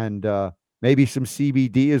 and maybe some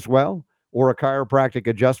CBD as well, or a chiropractic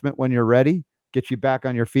adjustment when you're ready, get you back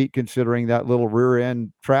on your feet, considering that little rear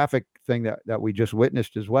end traffic thing that we just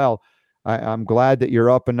witnessed as well. I'm glad that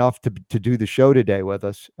you're up enough to do the show today with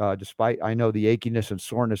us, despite I know the achiness and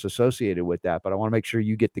soreness associated with that, but I want to make sure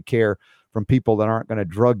you get the care from people that aren't going to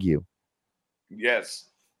drug you. Yes.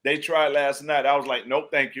 They tried last night. I was like, no,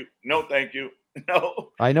 thank you. No, thank you.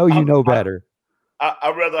 No. I know you know better.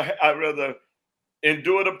 I'd rather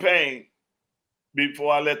endure the pain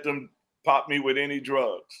before I let them pop me with any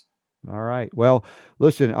drugs. All right. Well,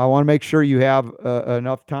 listen, I want to make sure you have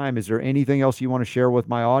enough time. Is there anything else you want to share with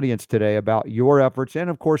my audience today about your efforts? And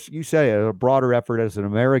of course, you say a broader effort as an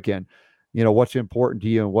American, what's important to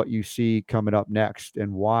you and what you see coming up next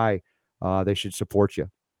and why they should support you.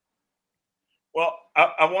 Well,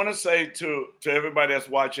 I want to say to everybody that's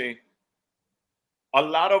watching, a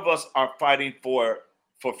lot of us are fighting for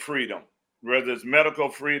freedom, whether it's medical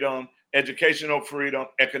freedom, educational freedom,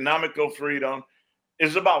 economical freedom.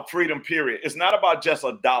 It's about freedom, period. It's not about just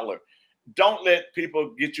 $1. Don't let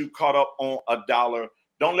people get you caught up on $1.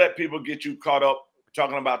 Don't let people get you caught up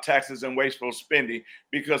talking about taxes and wasteful spending,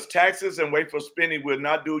 because taxes and wasteful spending will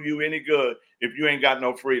not do you any good if you ain't got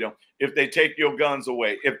no freedom. If they take your guns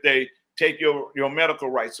away, if they take your medical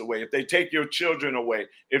rights away, if they take your children away,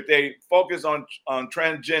 if they focus on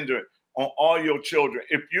transgender, on all your children,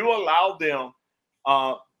 if you allow them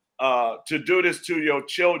to do this to your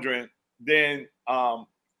children, then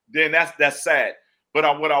that's sad.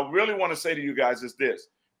 But what I really want to say to you guys is this: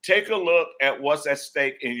 take a look at what's at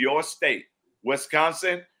stake in your state,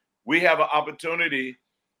 Wisconsin. We have an opportunity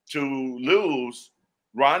to lose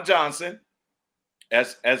Ron Johnson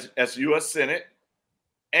as U.S. Senate,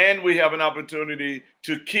 and we have an opportunity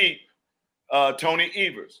to keep Tony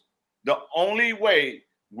Evers. The only way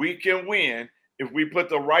we can win if we put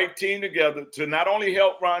the right team together to not only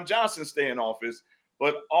help Ron Johnson stay in office,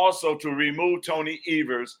 but also to remove Tony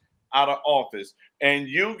Evers out of office. And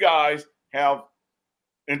you guys have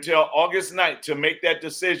until August 9th to make that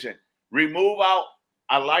decision. Remove out,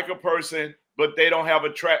 I like a person, but they don't have a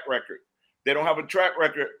track record. They don't have a track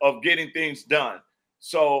record of getting things done.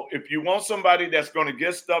 So if you want somebody that's going to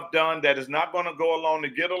get stuff done, that is not going to go along to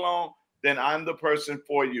get along, then I'm the person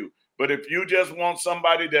for you. But if you just want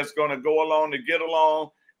somebody that's going to go along to get along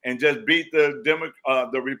and just beat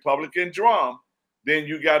the Republican drum, then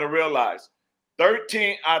you got to realize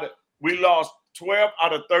 13 out of we lost 12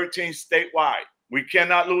 out of 13 statewide. We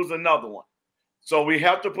cannot lose another one. So we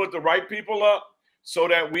have to put the right people up so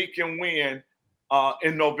that we can win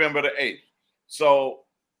in November the 8th. So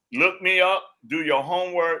look me up, do your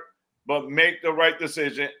homework, but make the right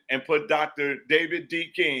decision and put Dr. David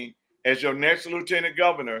D. King as your next lieutenant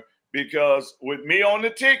governor, because with me on the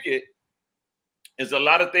ticket, there's a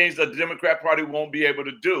lot of things that the Democrat Party won't be able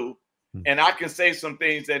to do. And I can say some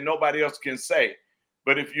things that nobody else can say.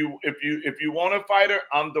 But if you want a fighter,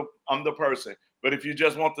 I'm the person. But if you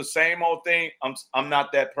just want the same old thing, I'm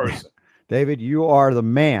not that person. David, you are the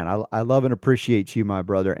man. I love and appreciate you, my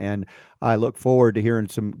brother, and I look forward to hearing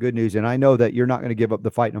some good news. And I know that you're not going to give up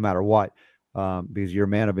the fight no matter what, because you're a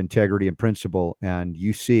man of integrity and principle, and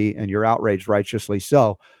you see, and you're outraged righteously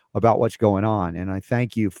so about what's going on. And I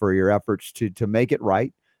thank you for your efforts to make it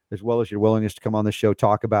right, as well as your willingness to come on the show,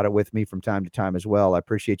 talk about it with me from time to time as well. I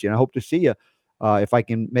appreciate you, and I hope to see you if I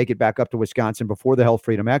can make it back up to Wisconsin before the Health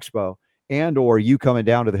Freedom Expo, and or you coming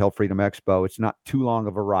down to the Health Freedom Expo. It's not too long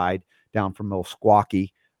of a ride down from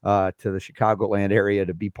Milwaukee to the Chicagoland area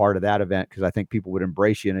to be part of that event, because I think people would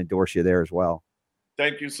embrace you and endorse you there as well.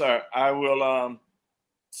 Thank you, sir. I will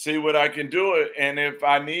see what I can do. And if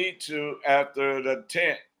I need to, after the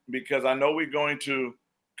 10th, because I know we're going to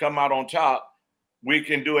come out on top, we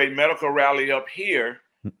can do a medical rally up here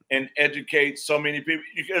and educate so many people,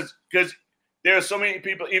 because there are so many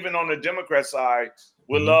people, even on the Democrat side,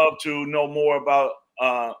 would love to know more about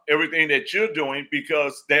everything that you're doing,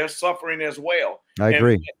 because they're suffering as well. I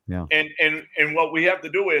agree. Yeah. And what we have to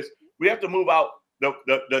do is we have to move out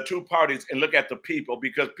the two parties and look at the people,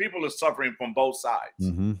 because people are suffering from both sides.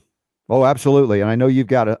 Mm-hmm. Oh, absolutely. And I know you've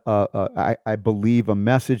got I believe a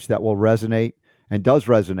message that will resonate and does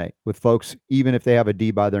resonate with folks, even if they have a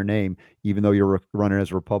D by their name, even though you're running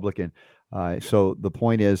as a Republican. So the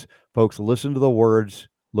point is, folks, listen to the words,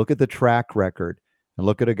 look at the track record, and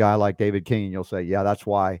look at a guy like David King, and you'll say, yeah, that's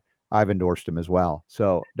why I've endorsed him as well.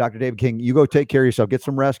 So Dr. David King, you go take care of yourself, get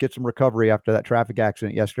some rest, get some recovery after that traffic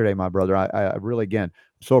accident yesterday, my brother. I really, again,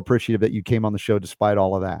 I'm so appreciative that you came on the show despite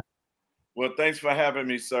all of that. Well, thanks for having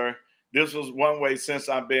me, sir. This was one way since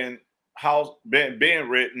I've been being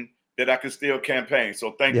written that I could still campaign.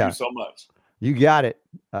 So thank you so much. You got it.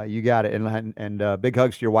 You got it. And big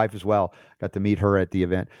hugs to your wife as well. Got to meet her at the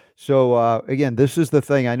event. So again, this is the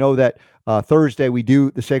thing. I know that Thursday we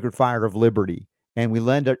do the Sacred Fire of Liberty, and we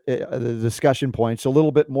lend the discussion points a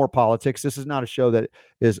little bit more politics. This is not a show that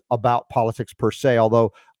is about politics per se,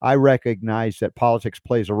 although I recognize that politics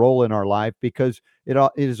plays a role in our life, because it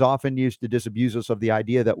is often used to disabuse us of the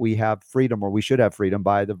idea that we have freedom, or we should have freedom,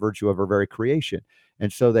 by the virtue of our very creation.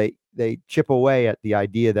 And so they chip away at the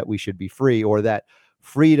idea that we should be free, or that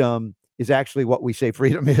freedom is actually what we say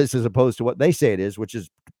freedom is, as opposed to what they say it is, which is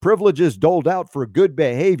privileges doled out for good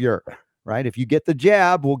behavior, right? If you get the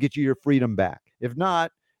jab, we'll get you your freedom back. If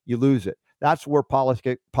not, you lose it. That's where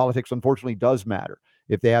politics unfortunately does matter,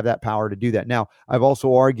 if they have that power to do that. Now, I've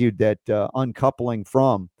also argued that uncoupling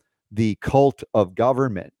from the cult of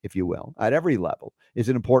government, if you will, at every level, is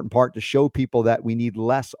an important part to show people that we need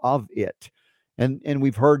less of it. And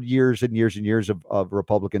we've heard years and years and years of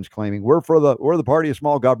Republicans claiming we're the party of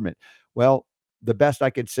small government. Well, the best I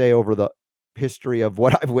could say over the history of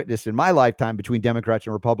what I've witnessed in my lifetime between Democrats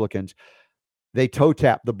and Republicans, they toe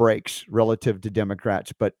tap the brakes relative to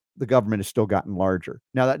Democrats, but the government has still gotten larger.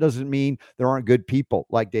 Now, that doesn't mean there aren't good people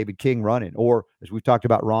like David King running, or as we've talked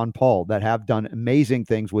about, Ron Paul, that have done amazing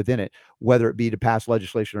things within it, whether it be to pass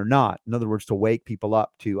legislation or not. In other words, to wake people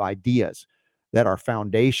up to ideas that our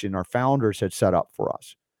founders had set up for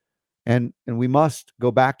us. And we must go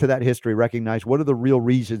back to that history, recognize what are the real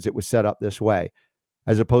reasons it was set up this way,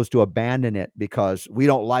 as opposed to abandon it because we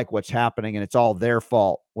don't like what's happening and it's all their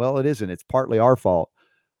fault. Well, it isn't. It's partly our fault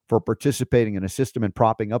for participating in a system and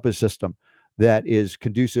propping up a system that is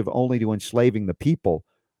conducive only to enslaving the people,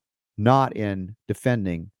 not in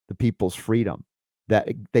defending the people's freedom that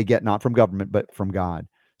they get not from government, but from God.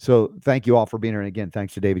 So thank you all for being here. And again,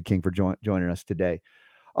 thanks to David King for joining us today.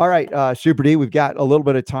 All right, Super D, we've got a little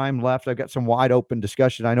bit of time left. I've got some wide open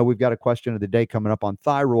discussion. I know we've got a question of the day coming up on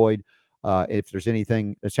thyroid. If there's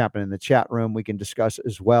anything that's happening in the chat room, we can discuss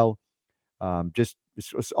as well.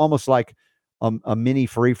 It's almost like a mini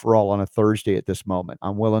free-for-all on a Thursday at this moment.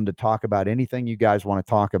 I'm willing to talk about anything you guys want to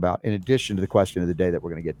talk about, in addition to the question of the day that we're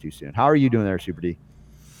going to get to soon. How are you doing there, Super D?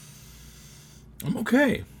 I'm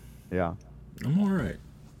okay. Yeah. I'm all right.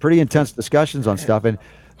 Pretty intense discussions on stuff. And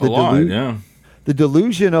the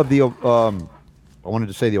delusion of the, I wanted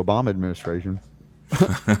to say the Obama administration.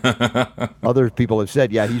 Other people have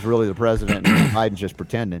said, yeah, he's really the president and Biden's just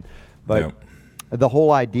pretending. But the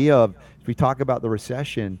whole idea of, if we talk about the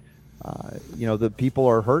recession, The people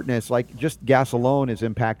are hurting. It's like just gas alone is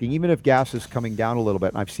impacting, even if gas is coming down a little bit.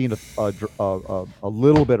 And I've seen a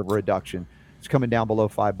little bit of a reduction. It's coming down below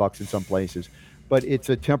 $5 in some places, but it's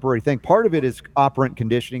a temporary thing. Part of it is operant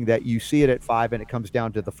conditioning, that you see it at 5 and it comes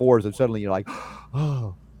down to the 4s, and suddenly you're like,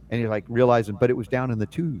 oh, and you're like realizing, but it was down in the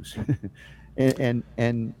 2s.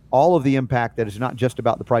 and all of the impact that is not just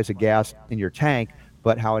about the price of gas in your tank,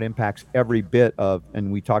 but how it impacts every bit of,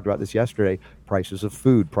 and we talked about this yesterday, prices of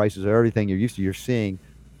food, prices of everything you're used to. You're seeing,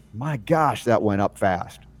 my gosh, that went up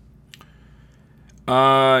fast.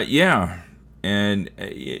 Yeah. And,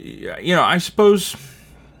 I suppose,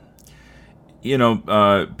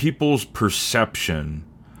 people's perception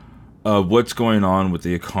of what's going on with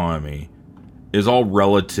the economy is all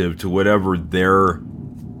relative to whatever their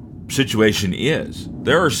situation is.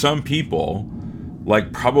 There are some people,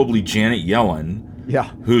 like probably Janet Yellen,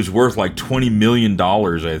 who's worth like $20 million,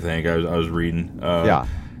 I think I was reading.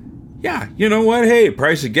 Yeah, you know what? Hey,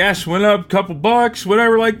 price of gas went up a couple bucks,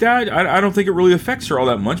 whatever like that. I don't think it really affects her all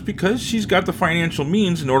that much because she's got the financial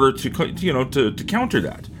means in order to counter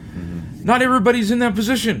that. Mm-hmm. Not everybody's in that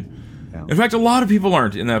position. Yeah. In fact, a lot of people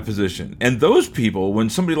aren't in that position. And those people, when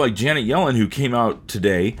somebody like Janet Yellen, who came out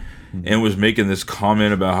today and was making this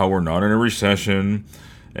comment about how we're not in a recession,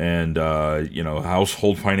 and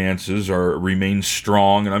household finances remain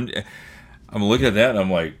strong, and I'm looking at that and I'm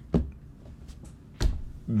like,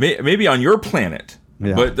 maybe on your planet,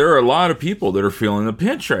 but there are a lot of people that are feeling the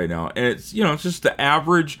pinch right now, and it's just the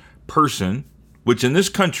average person, which in this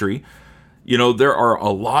country, there are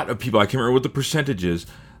a lot of people, I can't remember what the percentage is,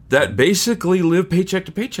 that basically live paycheck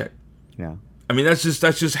to paycheck. Yeah, I mean that's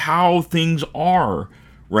just how things are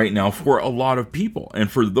right now for a lot of people, and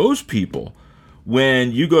for those people,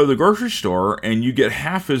 when you go to the grocery store and you get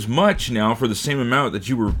half as much now for the same amount that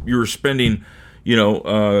you were spending,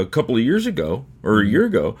 a couple of years ago or a year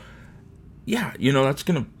ago, that's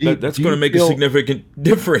gonna make a significant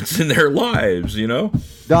difference in their lives.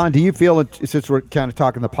 Don, do you feel, since we're kind of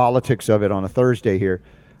talking the politics of it on a Thursday here,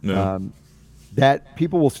 that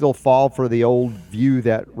people will still fall for the old view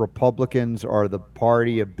that Republicans are the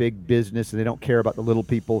party of big business and they don't care about the little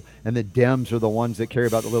people, and the Dems are the ones that care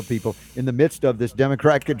about the little people in the midst of this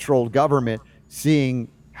Democrat-controlled government, seeing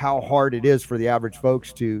how hard it is for the average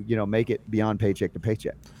folks to, make it beyond paycheck to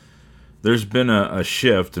paycheck? There's been a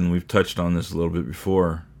shift, and we've touched on this a little bit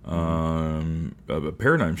before, a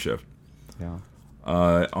paradigm shift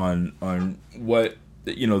on what,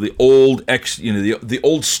 the old the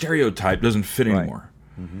old stereotype doesn't fit anymore.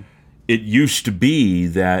 Mm-hmm. It used to be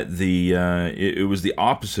that it was the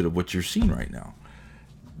opposite of what you're seeing right now.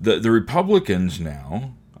 The Republicans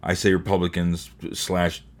now, I say Republicans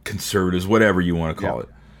 / conservatives, whatever you want to call it.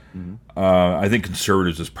 Mm-hmm. I think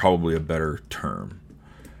conservatives is probably a better term.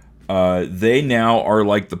 They now are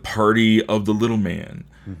like the party of the little man,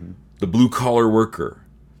 the blue-collar worker,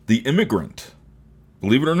 the immigrant.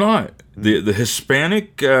 Believe it or not, the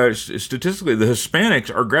Hispanic, statistically, the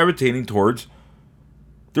Hispanics are gravitating towards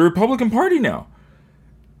the Republican Party now.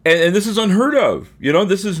 And this is unheard of.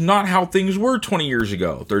 This is not how things were 20 years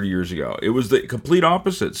ago, 30 years ago. It was the complete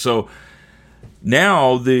opposite. So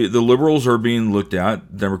now the liberals are being looked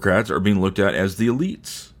at, Democrats are being looked at as the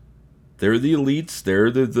elites. They're the elites. They're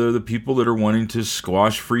the people that are wanting to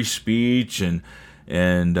squash free speech and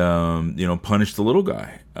punish the little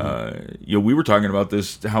guy. We were talking about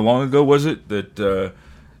this. How long ago was it that?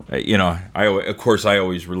 I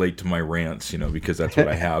always relate to my rants, because that's what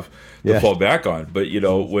I have to fall back on. But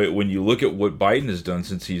when you look at what Biden has done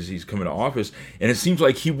since he's come into office, and it seems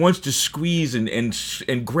like he wants to squeeze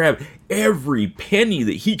and grab every penny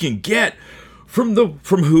that he can get from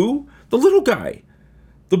who? The little guy.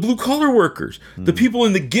 The blue-collar workers, the people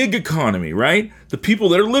in the gig economy, right? The people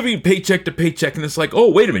that are living paycheck to paycheck, and it's like, oh,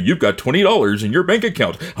 wait a minute, you've got $20 in your bank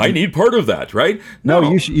account. I need part of that, right? No,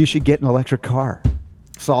 you should get an electric car.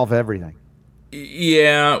 Solve everything.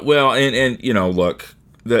 Yeah, well, and look,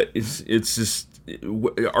 it's just,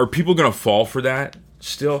 are people going to fall for that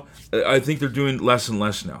still? I think they're doing less and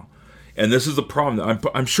less now. And this is the problem.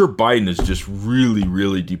 I'm sure Biden is just really,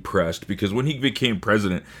 really depressed because when he became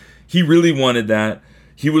president, he really wanted that.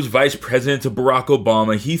 He was vice president to Barack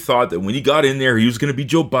Obama. He thought that when he got in there, he was going to be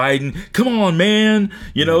Joe Biden. Come on, man.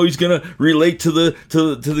 He's going to relate to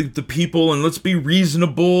the people, and let's be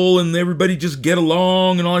reasonable, and everybody just get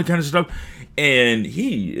along and all that kind of stuff. And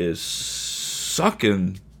he is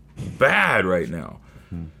sucking bad right now.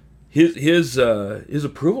 His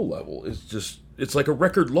approval level is just, it's like a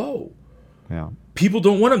record low. Yeah. People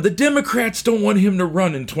don't want him. The Democrats don't want him to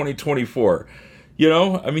run in 2024.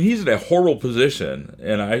 He's in a horrible position,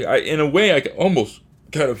 and I in a way, I almost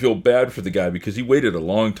kind of feel bad for the guy because he waited a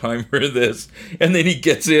long time for this, and then he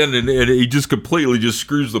gets in and he just completely just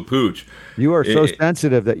screws the pooch. You are so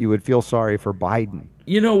sensitive that you would feel sorry for Biden.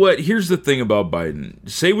 You know what? Here's the thing about Biden.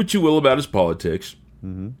 Say what you will about his politics,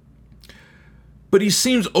 but he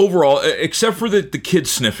seems overall, except for the kid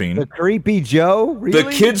sniffing, the creepy Joe, really? The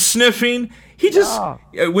kid sniffing. He just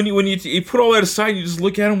when you put all that aside, you just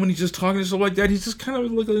look at him when he's just talking to stuff like that. He's just kind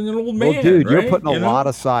of looking like an old man. Well, dude, right? you're putting a lot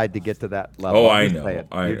aside to get to that level. Oh, I know.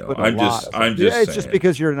 I'm just it's just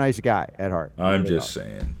because you're a nice guy at heart. I'm just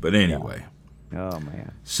saying. But anyway. Oh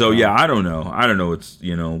man. So yeah, I don't know. I don't know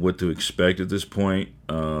what to expect at this point.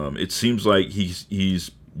 It seems like he's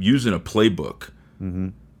using a playbook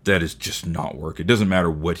that is just not working. It doesn't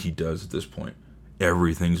matter what he does at this point.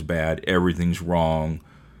 Everything's bad. Everything's wrong.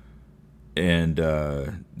 And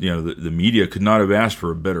the media could not have asked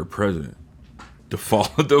for a better president to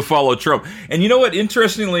follow Trump. And you know what?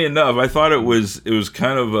 Interestingly enough, I thought it was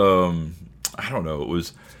kind of I don't know.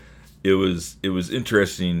 It was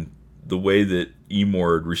interesting the way that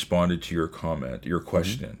Emord responded to your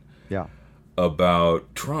question,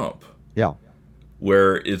 about Trump. Yeah,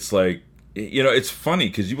 where it's like, it's funny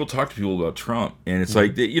because you will talk to people about Trump, and it's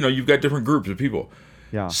like you've got different groups of people.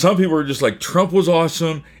 Yeah, some people are just like, Trump was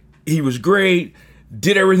awesome. He was great,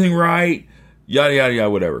 did everything right, yada, yada,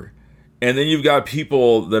 yada, whatever. And then you've got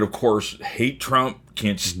people that, of course, hate Trump,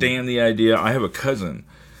 can't stand the idea. I have a cousin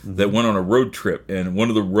that went on a road trip, and one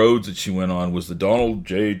of the roads that she went on was the Donald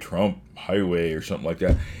J. Trump Highway or something like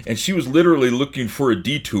that. And she was literally looking for a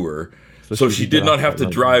detour so she did not have to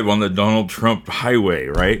drive on the Donald Trump Highway,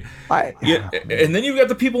 right? And then you've got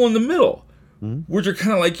the people in the middle, which are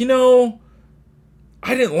kind of like,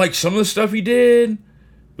 I didn't like some of the stuff he did.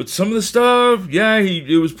 But some of the stuff,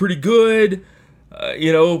 it was pretty good.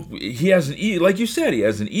 He has like you said, he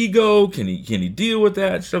has an ego. Can he deal with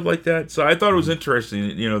that, stuff like that? So I thought it was interesting,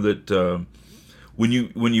 that when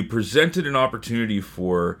you presented an opportunity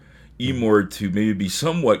for Emord to maybe be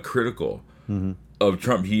somewhat critical of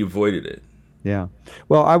Trump, he avoided it. Yeah.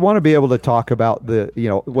 Well, I want to be able to talk about the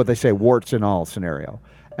what they say, warts and all scenario,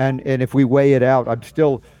 and if we weigh it out, I'm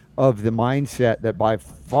still of the mindset that by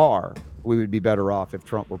far we would be better off if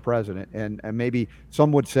Trump were president. And maybe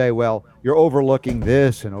some would say, well, you're overlooking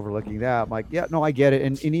this and overlooking that. I'm like, yeah, no, I get it.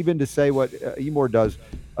 And even to say what Emord does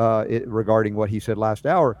regarding what he said last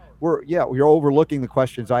hour, you're overlooking the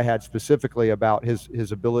questions I had specifically about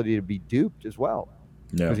his ability to be duped as well.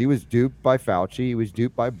 Because he was duped by Fauci, he was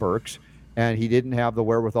duped by Birx, and he didn't have the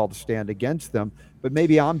wherewithal to stand against them. But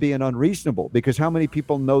maybe I'm being unreasonable, because how many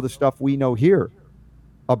people know the stuff we know here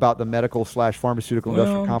about the medical/pharmaceutical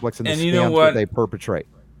industrial complex and the scams that they perpetrate?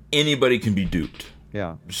 Anybody can be duped.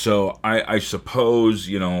 Yeah. So I suppose,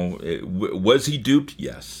 was he duped?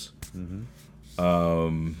 Yes.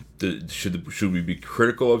 Should we be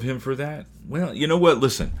critical of him for that? Well, you know what?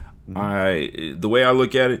 Listen, the way I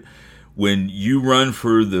look at it, when you run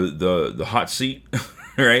for the hot seat,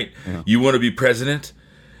 right? Yeah. You want to be president.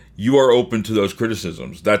 You are open to those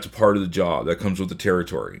criticisms. That's a part of the job. That comes with the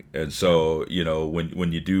territory. And so,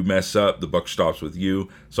 when you do mess up, the buck stops with you.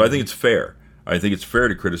 So I think it's fair. I think it's fair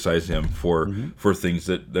to criticize him for things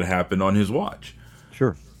that happened on his watch.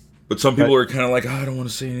 Sure. But some people are kind of like, I don't want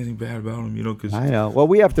to say anything bad about him, because I know. Well,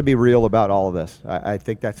 we have to be real about all of this. I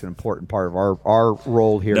think that's an important part of our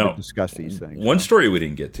role here to discuss these things. One story we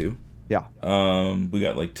didn't get to. Yeah. We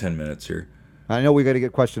got like 10 minutes here. I know we got to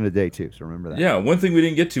get question of the day too, so remember that. Yeah, one thing we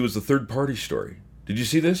didn't get to was the third party story. Did you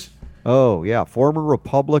see this? Oh, yeah. Former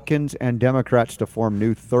Republicans and Democrats to form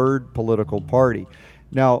new third political party.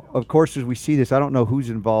 Now, of course, as we see this, I don't know who's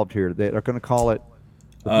involved here. They are going to call it.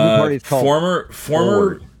 The new party is called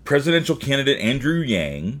former presidential candidate Andrew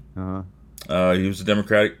Yang. He was a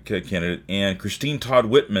Democratic candidate, and Christine Todd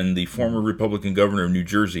Whitman, the former Republican governor of New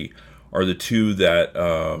Jersey, are the two that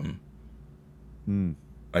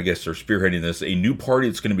I guess they're spearheading this. A new party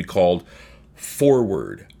that's going to be called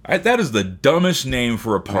Forward. That is the dumbest name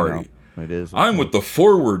for a party. It is. I'm with the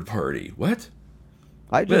Forward Party. What?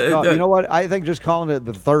 You know what? I think just calling it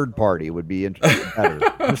the third party would be better.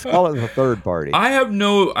 Just call it the third party. I have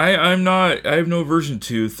no aversion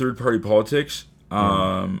to third party politics.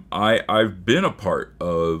 I've been a part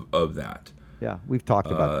of that. Yeah, we've talked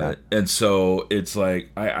about that. And so it's like,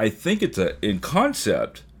 I think in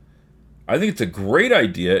concept, I think it's a great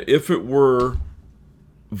idea if it were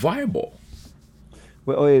viable.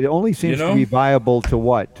 Well, it only seems to be viable to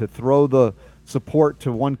what? To throw the support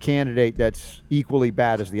to one candidate that's equally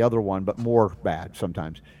bad as the other one, but more bad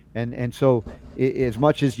sometimes. And so as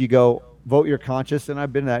much as you go, vote your conscience, and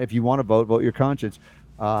I've been that, if you want to vote your conscience.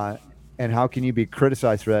 And how can you be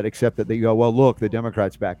criticized for that, except that they go, well, look, the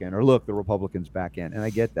Democrats back in, or look, the Republicans back in. And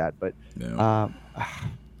I get that, but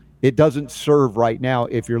it doesn't serve right now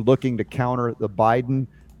if you're looking to counter the Biden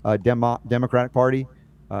Democratic Party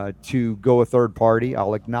to go a third party.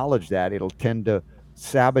 I'll acknowledge that. It'll tend to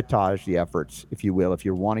sabotage the efforts, if you will, if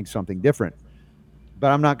you're wanting something different.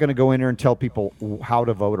 But I'm not going to go in there and tell people how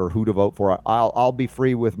to vote or who to vote for. I'll be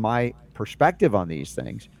free with my perspective on these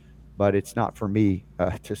things, but it's not for me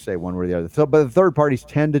to say one way or the other. So, but the third parties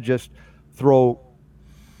tend to just throw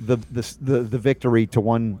the victory to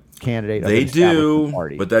one candidate. They do,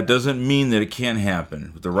 party. But that doesn't mean that it can't happen.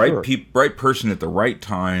 With the right right person at the right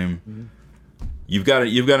time. Mm-hmm. You've got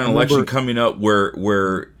an election coming up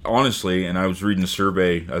where honestly, and I was reading a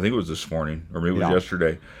survey, I think it was this morning or maybe it was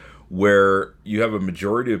yesterday, where you have a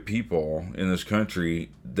majority of people in this country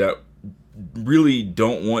that really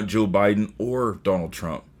don't want Joe Biden or Donald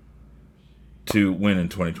Trump to win in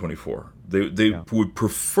 2024. They would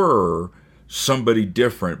prefer somebody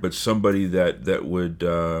different, but somebody that would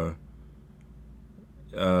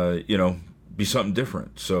be something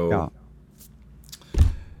different. So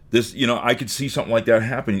this, I could see something like that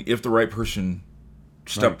happening if the right person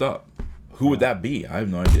stepped up. Who would that be? I have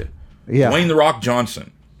no idea. Dwayne "The Rock"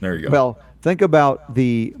 Johnson. There you go. Well, think about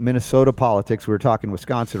the Minnesota politics. We were talking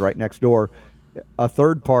Wisconsin right next door. A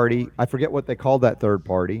third party, I forget what they called that third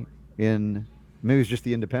party, maybe it was just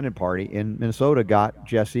the independent party in Minnesota, got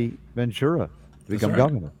Jesse Ventura to become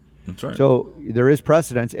governor. That's right. So there is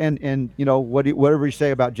precedence. And whatever you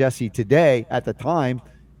say about Jesse today, at the time,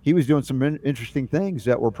 he was doing some interesting things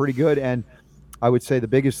that were pretty good. And I would say the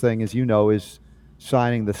biggest thing, as you know, is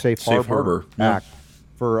signing the Safe Harbor Act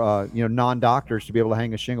for non-doctors to be able to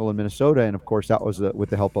hang a shingle in Minnesota. And of course, that was with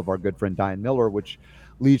the help of our good friend Diane Miller, which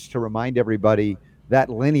leads to remind everybody that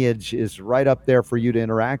lineage is right up there for you to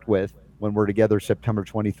interact with when we're together September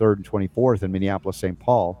 23rd and 24th in Minneapolis, St.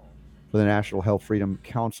 Paul for the National Health Freedom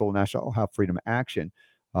Council, National Health Freedom Action.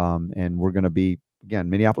 And we're going to be, again,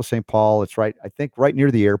 Minneapolis, St. Paul. It's right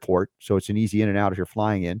near the airport. So it's an easy in and out if you're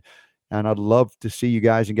flying in. And I'd love to see you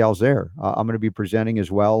guys and gals there. I'm going to be presenting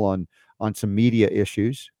as well on some media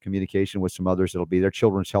issues, communication with some others that'll be there,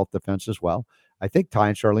 children's health defense as well. I think Ty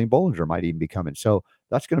and Charlene Bollinger might even be coming. So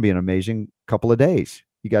that's going to be an amazing couple of days.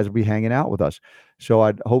 You guys will be hanging out with us.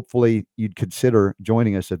 So hopefully you'd consider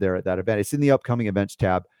joining us there at that event. It's in the upcoming events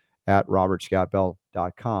tab at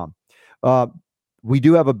robertscottbell.com. We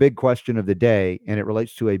do have a big question of the day, and it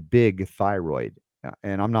relates to a big thyroid.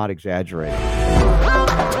 And I'm not exaggerating.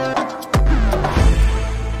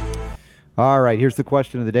 All right, here's the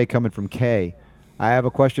question of the day coming from Kay. I have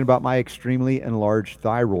a question about my extremely enlarged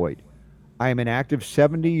thyroid. I am an active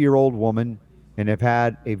 70-year-old woman and have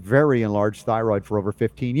had a very enlarged thyroid for over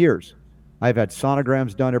 15 years. I've had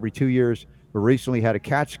sonograms done every 2 years, but recently had a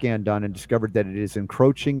CAT scan done and discovered that it is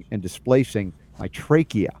encroaching and displacing my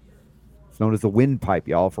trachea. It's known as the windpipe,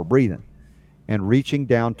 y'all, for breathing, and reaching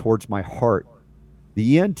down towards my heart.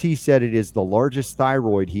 The ENT said it is the largest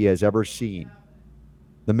thyroid he has ever seen.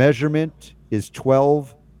 The measurement is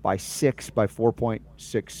 12 by 6 by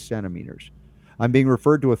 4.6 centimeters. I'm being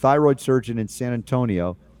referred to a thyroid surgeon in San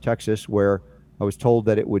Antonio, Texas, where I was told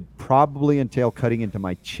that it would probably entail cutting into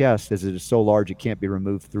my chest as it is so large it can't be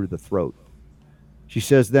removed through the throat. She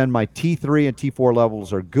says then my T3 and T4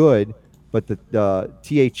 levels are good, but the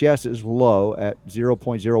THS is low at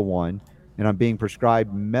 0.01, and I'm being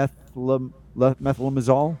prescribed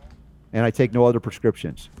methylmazole, and I take no other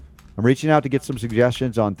prescriptions. I'm reaching out to get some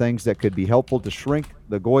suggestions on things that could be helpful to shrink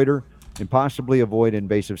the goiter and possibly avoid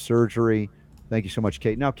invasive surgery. Thank you so much,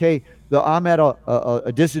 Kate. Now, Kate, I'm at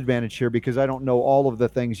a disadvantage here because I don't know all of the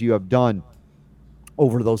things you have done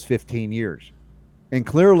over those 15 years. And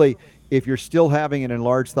clearly, if you're still having an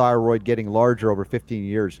enlarged thyroid getting larger over 15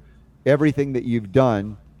 years, everything that you've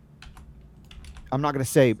done, I'm not going to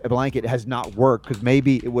say a blanket has not worked, because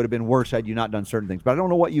maybe it would have been worse had you not done certain things, but I don't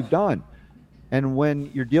know what you've done. And when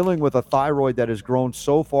you're dealing with a thyroid that has grown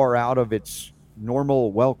so far out of its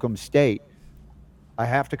normal welcome state, I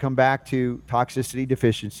have to come back to toxicity,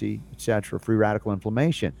 deficiency, etc., free radical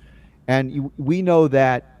inflammation. And we know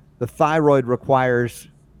that the thyroid requires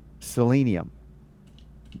selenium,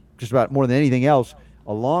 just about more than anything else,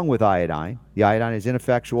 along with iodine. The iodine is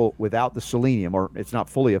ineffectual without the selenium, or it's not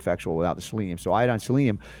fully effectual without the selenium. So iodine,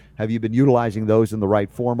 selenium, have you been utilizing those in the right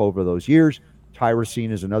form over those years?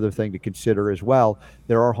 Tyrosine is another thing to consider as well.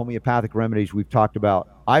 There are homeopathic remedies we've talked about.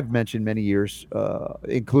 I've mentioned many years,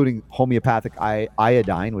 including homeopathic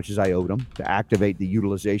iodine, which is iodum, to activate the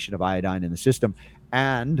utilization of iodine in the system,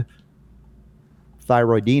 and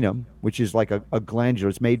thyroidinum, which is like a glandular.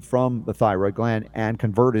 It's made from the thyroid gland and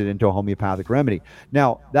converted into a homeopathic remedy.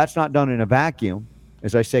 Now, that's not done in a vacuum.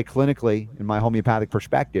 As I say clinically, in my homeopathic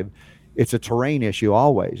perspective, it's a terrain issue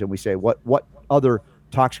always. And we say, what other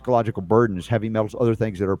toxicological burdens, heavy metals, other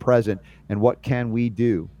things that are present, and what can we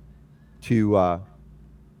do to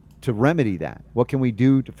remedy that? What can we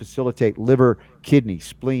do to facilitate liver, kidney,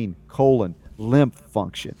 spleen, colon, lymph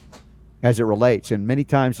function as it relates? And many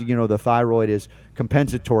times, the thyroid is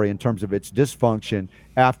compensatory in terms of its dysfunction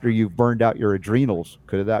after you've burned out your adrenals.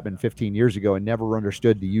 Could have that been 15 years ago and never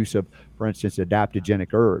understood the use of, for instance, adaptogenic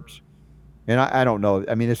herbs. And I don't know.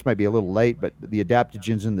 I mean, this might be a little late, but the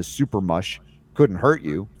adaptogens in the super mush couldn't hurt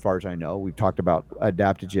you, as far as I know. We've talked about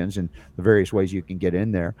adaptogens and the various ways you can get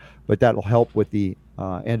in there, but that'll help with the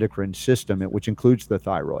endocrine system, which includes the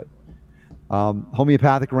thyroid.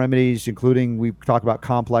 Homeopathic remedies, including, we've talked about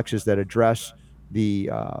complexes that address the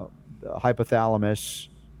hypothalamus,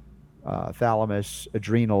 thalamus,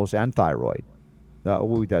 adrenals, and thyroid.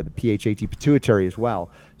 The PHAT pituitary as well.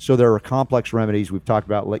 So there are complex remedies we've talked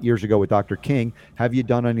about years ago with Dr. King. Have you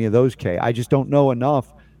done any of those, Kay? I just don't know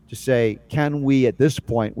enough to say, can we at this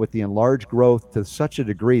point, with the enlarged growth to such a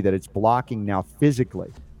degree that it's blocking now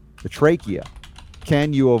physically the trachea,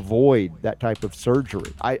 can you avoid that type of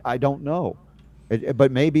surgery? I don't know.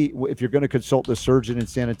 But maybe if you're going to consult the surgeon in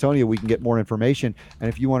San Antonio, we can get more information. And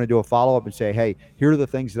if you want to do a follow-up and say, hey, here are the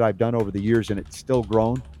things that I've done over the years and it's still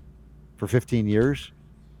grown for 15 years,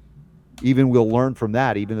 even we'll learn from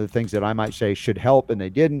that. Even the things that I might say should help and they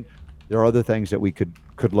didn't, there are other things that we could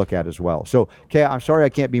look at as well. So, Kay, I'm sorry I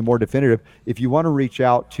can't be more definitive. If you want to reach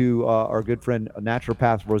out to our good friend,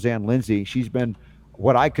 naturopath Roseanne Lindsay, she's been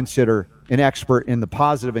what I consider an expert in the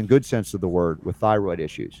positive and good sense of the word with thyroid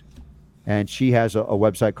issues. And she has a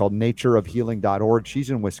website called natureofhealing.org.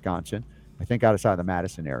 She's in Wisconsin, I think outside the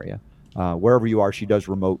Madison area. Wherever you are, she does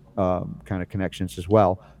remote kind of connections as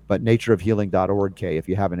well. But natureofhealing.org, Kay, if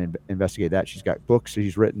you haven't investigated that, she's got books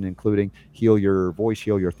she's written, including Heal Your Voice,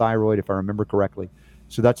 Heal Your Thyroid, if I remember correctly.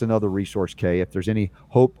 So that's another resource, Kay. If there's any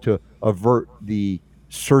hope to avert the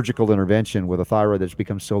surgical intervention with a thyroid that's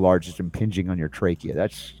become so large it's impinging on your trachea,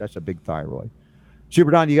 that's a big thyroid.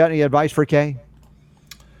 Super Don, you got any advice for Kay?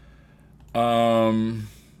 That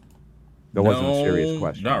wasn't a serious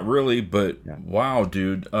question. Not really, but yeah. Wow,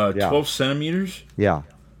 dude, 12 centimeters. Yeah,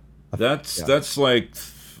 that's like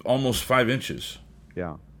almost 5 inches.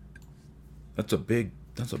 Yeah, that's a big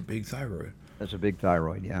thyroid. That's a big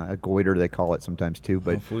thyroid. Yeah, a goiter they call it sometimes too.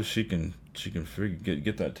 But hopefully she can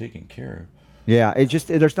get that taken care of. Yeah,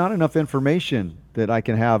 there's not enough information that I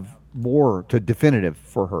can have more to definitive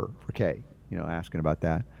for Kay. Asking about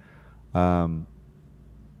that.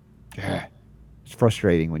 It's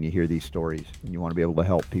frustrating when you hear these stories and you want to be able to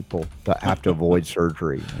help people that have to avoid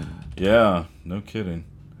surgery. Yeah, no kidding.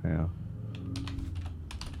 Yeah.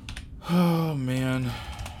 Oh man,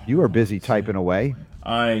 you are busy typing away.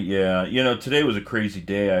 Today was a crazy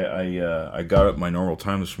day. I got up my normal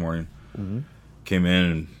time this morning, came in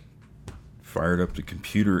and fired up the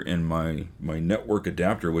computer and my network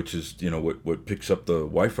adapter, which is what picks up the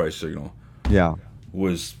Wi-Fi signal. Yeah,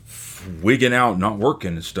 was wigging out, not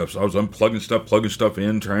working and stuff. So I was unplugging stuff, plugging stuff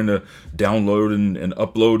in, trying to download and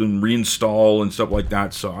upload and reinstall and stuff like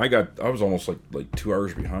that. So I was almost like 2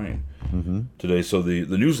 hours behind today. So the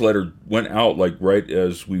newsletter went out like right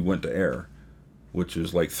as we went to air, which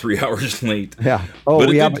is like 3 hours late. Yeah. Oh,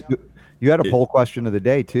 you had a poll question of the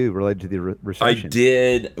day too, related to the recession. I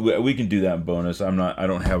did. We can do that in bonus. I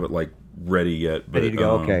don't have it like ready yet. But, ready to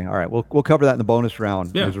go. Okay. All right. We'll cover that in the bonus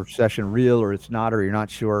round. Yeah. Is a recession real or it's not, or you're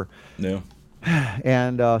not sure? No.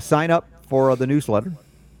 And sign up for the newsletter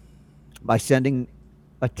by sending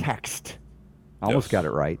a text. I almost got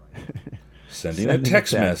it right. Sending a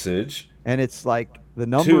text message. And it's like the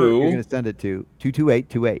number you're going to send it to,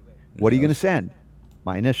 22828. What are you going to send?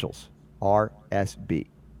 My initials, RSB.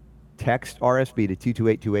 Text RSB to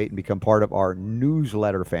 22828 and become part of our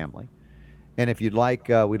newsletter family. And if you'd like,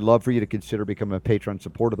 we'd love for you to consider becoming a patron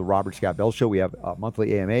supporter of the Robert Scott Bell Show. We have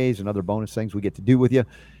monthly AMAs and other bonus things we get to do with you.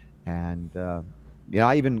 And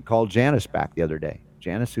I even called Janice back the other day.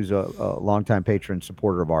 Janice, who's a longtime patron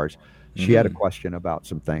supporter of ours, she had a question about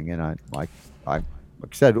something, and I like I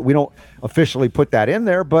said, we don't officially put that in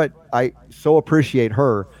there, but I so appreciate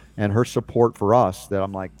her and her support for us that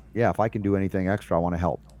I'm like, yeah, if I can do anything extra, I want to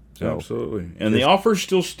help. So, absolutely. And the offer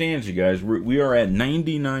still stands, you guys. We are at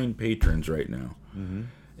 99 patrons right now.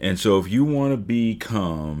 And so if you want to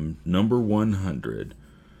become number 100,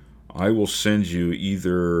 I will send you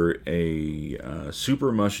either a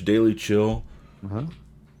Super Mush Daily Chill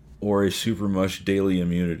or a Super Mush Daily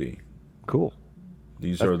Immunity. Cool.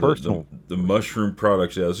 These That's are personal. the mushroom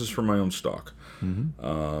products. Yeah, this is for my own stock.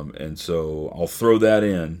 Mm-hmm. And so I'll throw that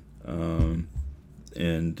in.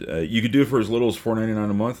 And you could do it for as little as $4.99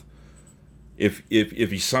 a month. If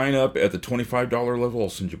you sign up at the $25 level, I'll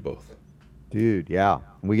send you both. Dude, yeah.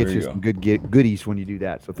 We get There you you some go. good goodies when you do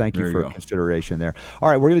that. So thank you There for you go. consideration there. All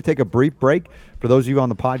right, we're going to take a brief break. For those of you on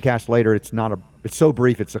the podcast later, it's so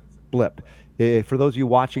brief, it's a blip. For those of you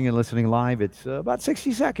watching and listening live, it's about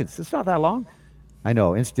 60 seconds. It's not that long. I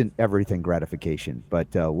know, instant everything gratification. But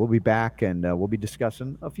we'll be back, and we'll be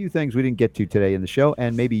discussing a few things we didn't get to today in the show,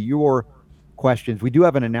 and maybe your questions. We do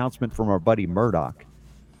have an announcement from our buddy Murdoch,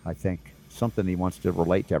 I think. Something he wants to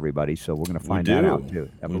relate to everybody, so we're going to find that out too.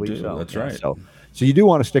 I believe so. That's Yeah, right. So you do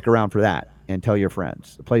want to stick around for that and tell your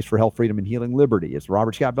friends. The place for health, freedom, and healing liberty is the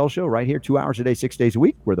Robert Scott Bell Show, right here, 2 hours a day, 6 days a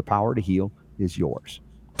week, where the power to heal is yours.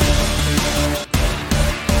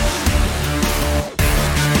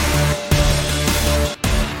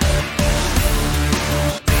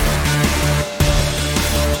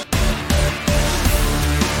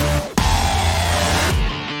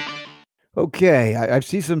 Okay, I've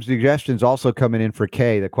seen some suggestions also coming in for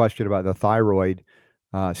Kay, the question about the thyroid.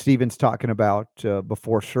 Stephen's talking about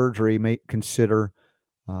before surgery, may consider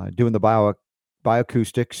doing the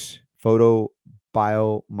bioacoustics,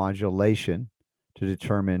 photobiomodulation to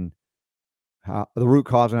determine how the root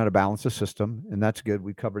cause and how to balance the system. And that's good.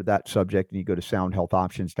 We covered that subject, and you go to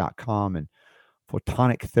soundhealthoptions.com and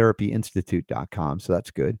photonictherapyinstitute.com. So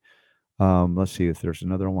that's good. Let's see if there's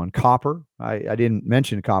another one. Copper. I didn't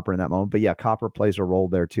mention copper in that moment, but yeah, copper plays a role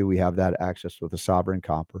there too. We have that access with the sovereign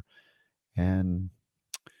copper. And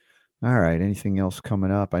all right, anything else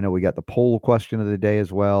coming up? I know we got the poll question of the day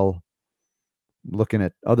as well. Looking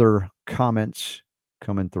at other comments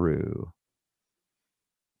coming through.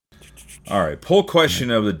 All right, poll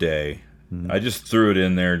question of the day. Mm-hmm. I just threw it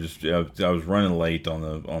in there. I was running late on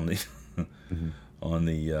the Mm-hmm. on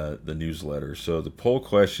the newsletter. So the poll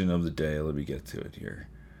question of the day, let me get to it here,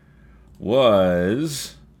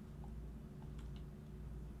 was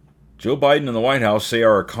Joe Biden and the White House say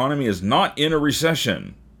our economy is not in a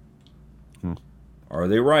recession. Are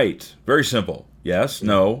they right? Very simple. Yes,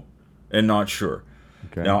 no, and not sure.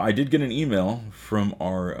 Okay. Now, I did get an email from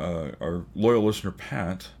our loyal listener,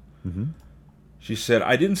 Pat. Mm-hmm. She said,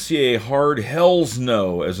 I didn't see a hard hell's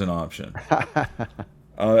no as an option.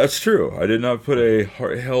 That's true. I did not put a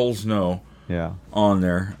hell's no on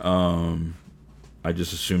there. I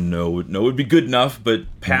just assumed no would be good enough,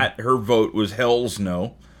 but Pat, her vote was hell's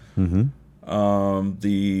no. Mm-hmm.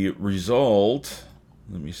 The result,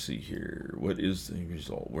 let me see here. What is the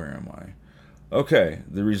result? Where am I? Okay,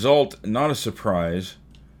 the result, not a surprise.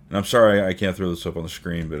 And I'm sorry I can't throw this up on the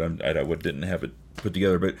screen, but I didn't have it put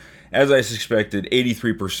together. But as I suspected,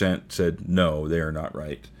 83% said no, they are not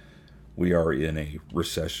right. We are in a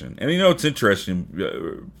recession. And it's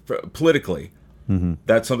interesting, politically,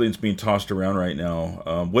 that's something that's being tossed around right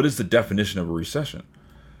now. What is the definition of a recession,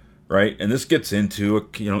 right? And this gets into,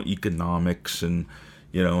 economics and,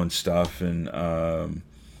 and stuff. And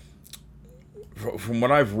from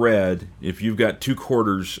what I've read, if you've got 2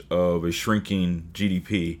 quarters of a shrinking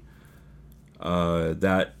GDP,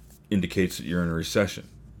 that indicates that you're in a recession.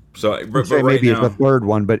 So, but right maybe now, it's the third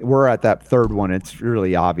one, but we're at that third one. It's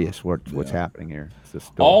really obvious what's happening here.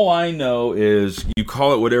 All I know is you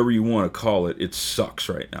call it whatever you want to call it. It sucks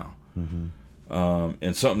right now,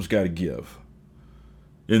 and something's got to give.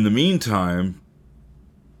 In the meantime,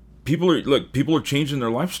 people are changing their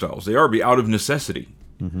lifestyles. They are out of necessity.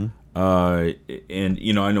 And I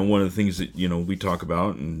know one of the things that we talk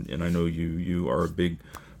about, and I know you are a big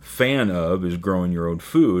fan of, is growing your own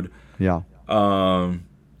food. Yeah.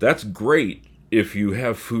 That's great if you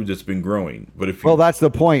have food that's been growing, but that's the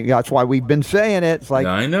point. That's why we've been saying it. It's like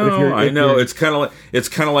I know. It's kind of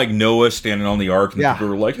like Noah standing on the ark, and people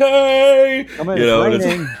were like, "Hey, here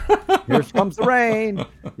comes the rain."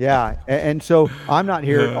 Yeah, and so I'm not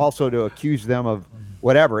here also to accuse them of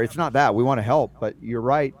whatever. It's not that we want to help, but you're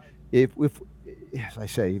right. If as I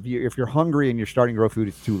say, if you're hungry and you're starting to grow food,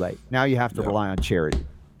 it's too late. Now you have to rely on charity.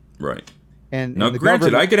 Right. And now,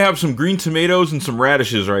 granted, I could have some green tomatoes and some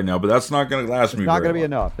radishes right now, but that's not going to last me. It's not going to be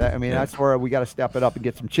enough. That's where we got to step it up and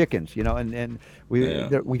get some chickens, and we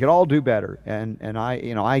could all do better, and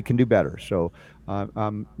I can do better. So,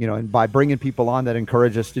 and by bringing people on that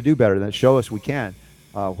encourage us to do better, that show us we can.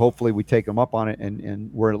 Hopefully, we take them up on it,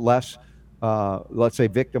 and we're less, let's say,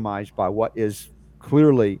 victimized by what is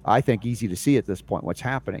clearly, I think, easy to see at this point what's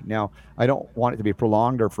happening. Now, I don't want it to be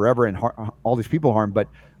prolonged or forever and all these people harmed, but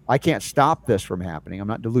I can't stop this from happening. I'm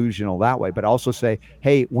not delusional that way, but also say,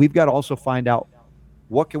 hey, we've got to also find out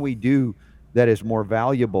what can we do that is more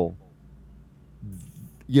valuable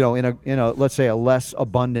in a let's say a less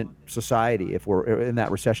abundant society, if we're in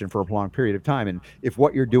that recession for a prolonged period of time, and if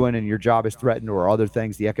what you're doing and your job is threatened or other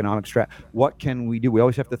things, the economic what can we do? We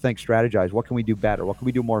always have to strategize. What can we do better? What can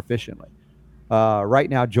we do more efficiently? Right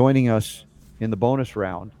now, joining us in the bonus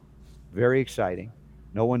round, very exciting.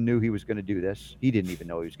 No one knew he was going to do this. He didn't even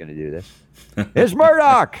know he was going to do this. It's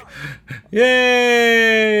Murdoch.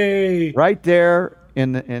 Yay! Right there,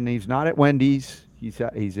 and he's not at Wendy's.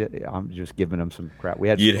 I'm just giving him some crap.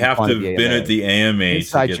 You'd have to have been at the AMA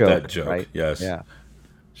Inside to get joke, that joke. right? Yes. Yeah.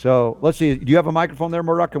 So let's see. Do you have a microphone there,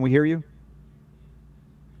 Murdoch? Can we hear you?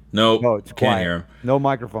 Nope. No, it's quiet. Can't hear him. No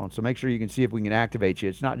microphone. So make sure you can see if we can activate you.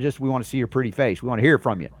 It's not just we want to see your pretty face. We want to hear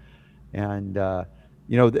from you. And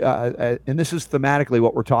and this is thematically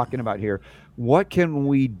what we're talking about here. What can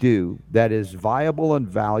we do that is viable and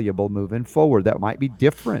valuable moving forward that might be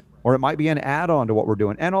different, or it might be an add-on to what we're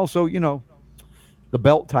doing? And also, the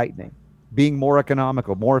belt tightening, being more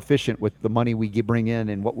economical, more efficient with the money we bring in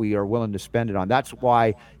and what we are willing to spend it on. That's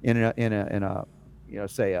why in a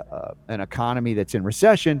an economy that's in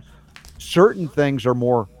recession, certain things are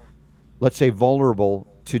more, let's say, vulnerable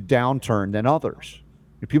to downturn than others.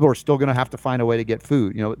 People are still going to have to find a way to get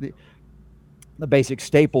food. The basic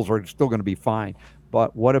staples are still going to be fine.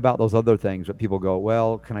 But what about those other things that people go,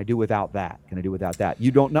 well, can I do without that? Can I do without that?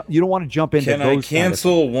 You don't want to jump into those. Can I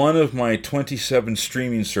cancel one of my 27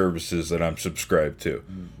 streaming services that I'm subscribed to?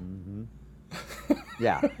 Mm-hmm.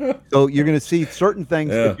 Yeah. So you're going to see certain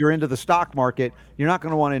things. If you're into the stock market, you're not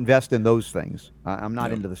going to want to invest in those things. I'm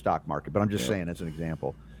not into the stock market, but I'm just saying as an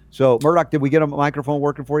example. So, Murdoch, did we get a microphone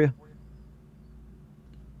working for you?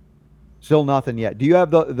 Still nothing yet. Do you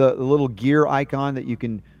have the little gear icon that you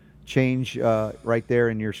can change right there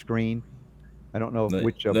in your screen? I don't know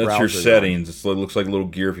which browser. That's your settings. It looks like a little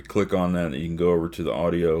gear. If you click on that, you can go over to the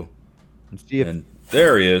audio. And see if. And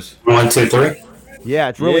there he is. 1, 2, 3. Yeah,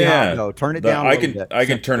 it's really hot though. Turn it down. I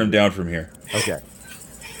can turn him down from here. Okay.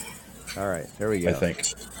 All right, there we go. I think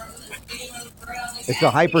it's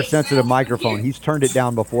a hypersensitive microphone. He's turned it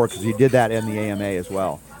down before because he did that in the AMA as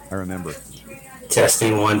well. I remember.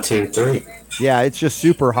 Testing 1, 2, 3. Yeah, it's just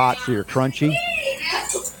super hot, so you're crunchy.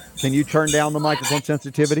 Can you turn down the microphone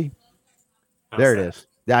sensitivity? There it is.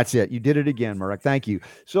 That's it. You did it again, Murdoch. Thank you.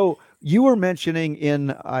 So you were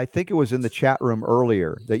mentioning I think it was in the chat room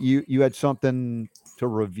earlier, that you had something to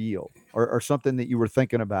reveal or something that you were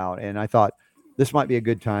thinking about. And I thought this might be a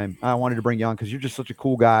good time. I wanted to bring you on because you're just such a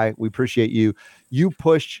cool guy. We appreciate you. You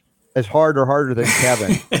push as hard or harder than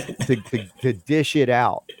Kevin to dish it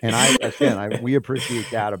out. And we appreciate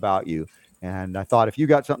that about you. And I thought if you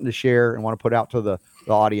got something to share and want to put out to the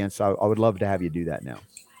audience, I would love to have you do that now.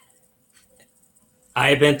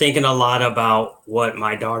 I've been thinking a lot about what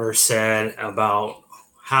my daughter said about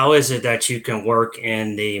how is it that you can work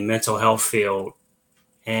in the mental health field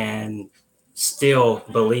and still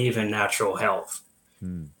believe in natural health.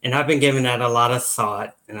 And I've been giving that a lot of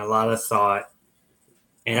thought. And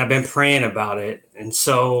I've been praying about it. And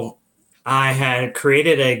so I had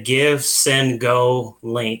created a Give, Send, Go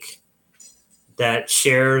link that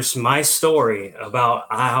shares my story about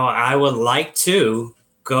how I would like to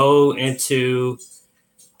go into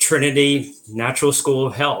Trinity Natural School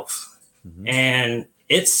of Health. Mm-hmm. And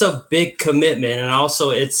it's a big commitment. And also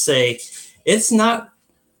it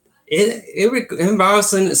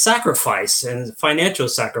involves a sacrifice and financial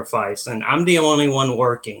sacrifice. And I'm the only one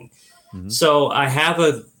working. Mm-hmm. So I have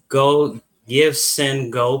a Give,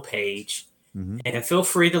 Send, Go page. Mm-hmm. And feel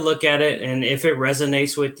free to look at it. And if it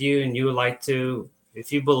resonates with you and you would like to,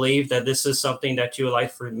 if you believe that this is something that you would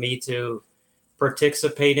like for me to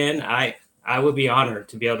participate in, I would be honored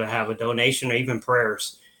to be able to have a donation or even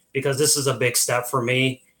prayers, because this is a big step for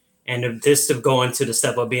me. And this to go into the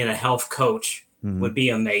step of being a health coach would be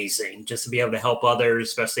amazing, just to be able to help others,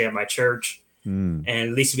 especially at my church. And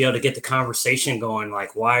at least to be able to get the conversation going,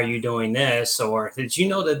 like, why are you doing this? Or did you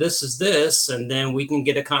know that this is this? And then we can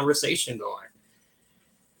get a conversation going.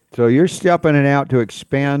 So you're stepping it out to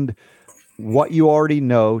expand what you already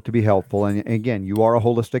know to be helpful. And again, you are a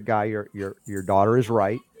holistic guy. Your daughter is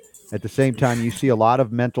right. At the same time, you see a lot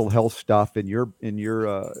of mental health stuff in your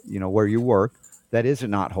where you work that is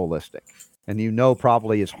not holistic, and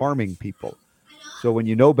probably is harming people. So when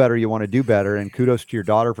you know better, you want to do better. And kudos to your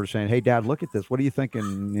daughter for saying, hey, Dad, look at this. What are you thinking?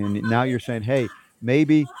 And now you're saying, hey,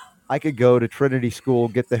 maybe I could go to Trinity School,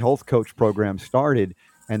 get the health coach program started,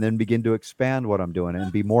 and then begin to expand what I'm doing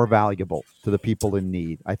and be more valuable to the people in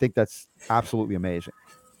need. I think that's absolutely amazing.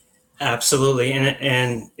 Absolutely.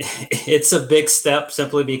 And it's a big step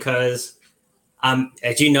simply because,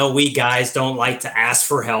 as you know, we guys don't like to ask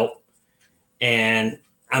for help. And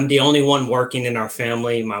I'm the only one working in our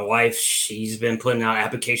family. My wife, she's been putting out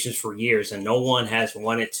applications for years, and no one has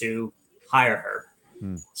wanted to hire her.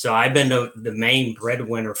 So I've been the main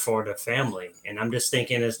breadwinner for the family. And I'm just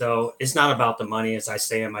thinking as though it's not about the money, as I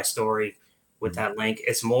say in my story with that link.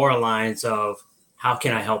 It's more lines of how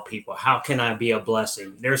can I help people? How can I be a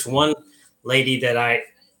blessing? There's one lady that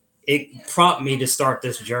it prompted me to start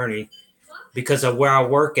this journey because of where I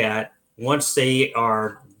work at. Once they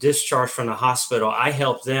are discharged from the hospital, I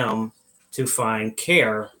help them to find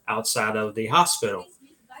care outside of the hospital.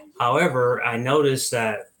 However, I noticed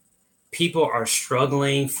that people are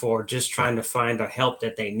struggling for just trying to find the help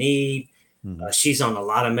that they need. She's on a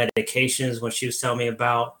lot of medications when she was telling me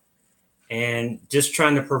about, and just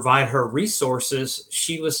trying to provide her resources.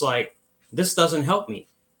 She was like, this doesn't help me.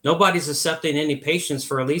 Nobody's accepting any patients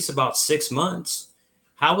for at least about 6 months.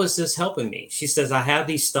 How is this helping me? She says, I have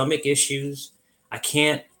these stomach issues. I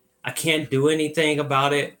can't do anything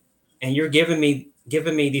about it. And you're giving me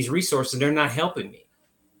these resources. They're not helping me.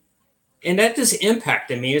 And that just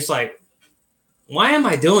impacted me. It's like, why am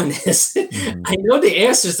I doing this? I know the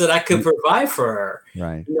answers that I could provide for her.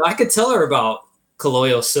 Right. I could tell her about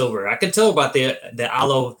colloidal silver. I could tell her about the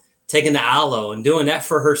aloe, taking the aloe and doing that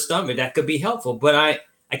for her stomach. That could be helpful. But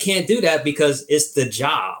I can't do that because it's the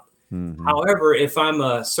job. However, if I'm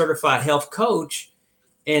a certified health coach,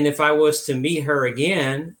 and if I was to meet her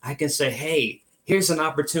again, I can say, hey, here's an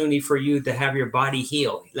opportunity for you to have your body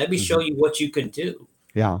heal. Let me show you what you can do.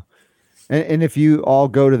 Yeah. And if you all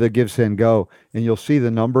go to the Give, Send, Go, and you'll see the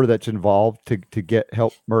number that's involved to get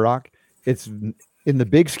help, Murdoch, it's in the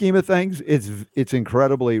big scheme of things, it's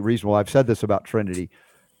incredibly reasonable. I've said this about Trinity.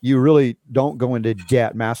 You really don't go into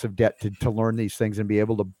debt, massive debt to learn these things and be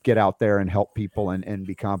able to get out there and help people and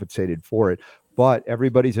be compensated for it. But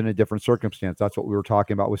everybody's in a different circumstance. That's what we were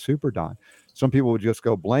talking about with Super Don. Some people would just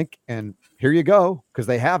go blink and here you go, because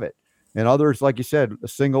they have it. And others, like you said, a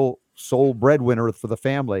single sole breadwinner for the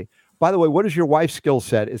family. By the way, what is your wife's skill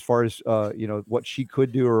set as far as, what she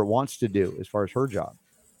could do or wants to do as far as her job?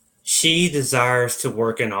 She desires to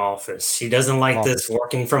work in office. She doesn't like this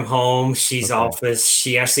working from home. She's office.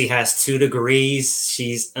 She actually has 2 degrees.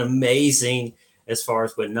 She's amazing as far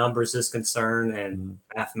as what numbers is concerned and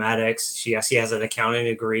mathematics. She actually has an accounting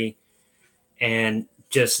degree, and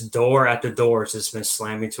just door after door has just been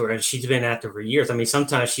slamming to her. And she's been at it for years. I mean,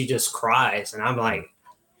 sometimes she just cries, and I'm like,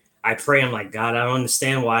 I pray, I'm like, God, I don't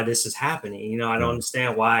understand why this is happening. I don't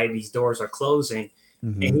understand why these doors are closing.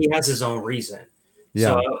 And he has his own reason. Yeah.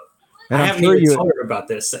 So I haven't even told her about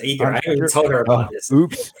this either. I haven't even told her about this.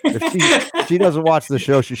 Oops. If she doesn't watch the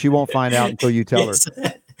show, she won't find out until you tell her.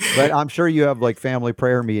 But I'm sure you have like family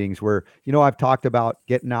prayer meetings where, I've talked about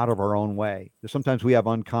getting out of our own way. Sometimes we have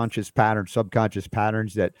unconscious patterns, subconscious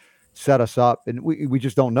patterns that set us up, and we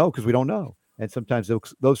just don't know because we don't know. And sometimes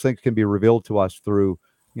those things can be revealed to us through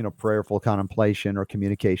prayerful contemplation or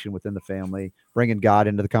communication within the family, bringing God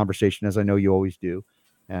into the conversation, as I know you always do.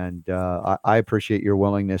 And I appreciate your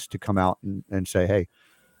willingness to come out and say, hey,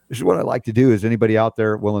 this is what I like to do. Is anybody out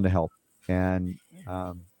there willing to help? And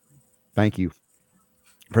thank you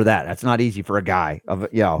for that. That's not easy for a guy.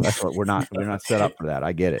 That's what we're not set up for that.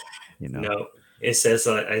 I get it. No, it says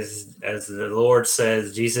as the Lord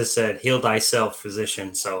says, Jesus said, heal thyself,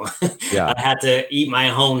 physician. So I had to eat my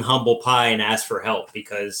own humble pie and ask for help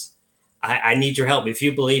because I need your help. If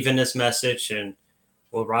you believe in this message and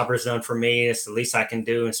what Robert's done for me, it's the least I can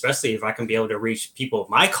do, especially if I can be able to reach people of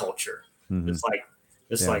my culture. It's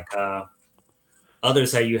like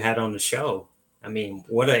others that you had on the show. I mean,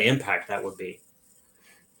 what an impact that would be.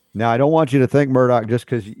 Now, I don't want you to think, Murdoch, just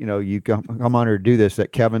because, you come on here to do this,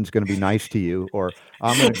 that Kevin's going to be nice to you, or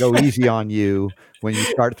I'm going to go easy on you when you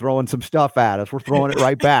start throwing some stuff at us. We're throwing it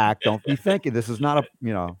right back. Don't be thinking this is not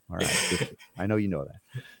all right. I know you know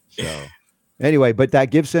that. So anyway, but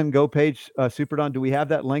that Give, Send, Go page, Super Don, do we have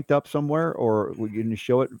that linked up somewhere, or we can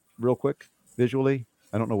show it real quick visually?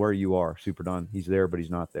 I don't know where you are, Super Don. He's there, but he's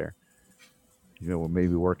not there. We're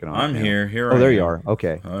maybe working on it. I'm here. Oh, there you are.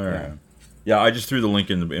 Okay. All right. Yeah, I just threw the link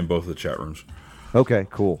in both of the chat rooms. Okay,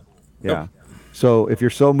 cool. Yeah. Yep. So if you're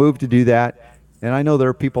so moved to do that, and I know there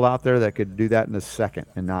are people out there that could do that in a second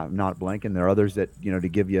and not blink, and there are others that, to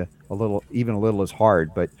give you a little is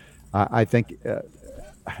hard. But I think,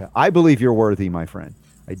 I believe you're worthy, my friend.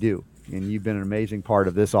 I do. And you've been an amazing part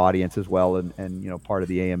of this audience as well. And part of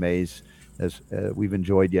the AMAs, as we've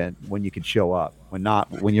enjoyed you when you could show up.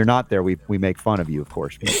 When you're not there, we make fun of you, of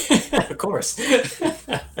course. Of course.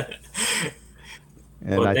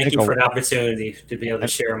 And I thank you for the opportunity to be able to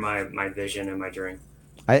share my vision and my dream.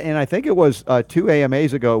 I think it was 2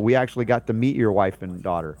 AMAs ago, we actually got to meet your wife and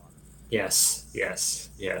daughter. Yes.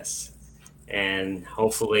 and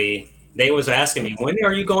hopefully they was asking me, when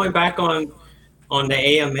are you going back on the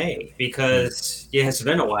AMA? Because it's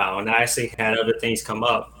been a while, and I actually had other things come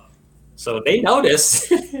up. So they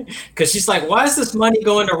noticed, because she's like, why is this money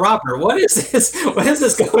going to Robert? What is this? What is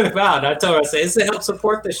this going about? And I told her, I said, it's to help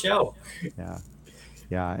support the show. Yeah.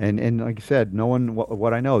 Yeah. And like I said, knowing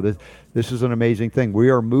what I know, this is an amazing thing.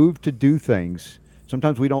 We are moved to do things.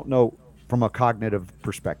 Sometimes we don't know from a cognitive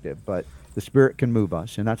perspective, but the Spirit can move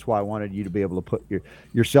us. And that's why I wanted you to be able to put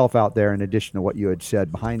yourself out there in addition to what you had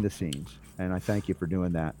said behind the scenes. And I thank you for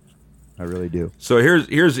doing that. I really do. So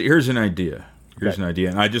here's an idea. Here's an idea,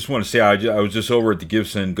 and I just want to say I was just over at the Give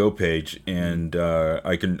Send Go page, and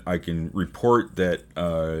I can report that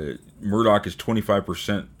Murdoch is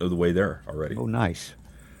 25% of the way there already. Oh, nice,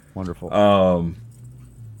 wonderful.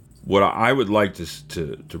 What I would like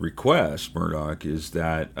to request, Murdoch, is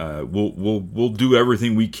that we'll do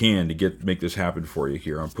everything we can to make this happen for you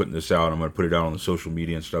here. I'm putting this out. I'm going to put it out on the social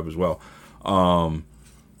media and stuff as well.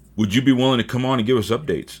 Would you be willing to come on and give us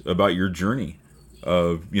updates about your journey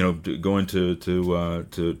of going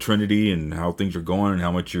to Trinity and how things are going and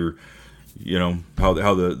how much you're how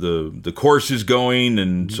the course is going,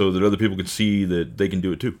 and so that other people can see that they can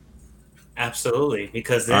do it too? Absolutely,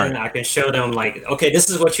 because then I can show them, like, okay, this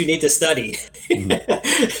is what you need to study.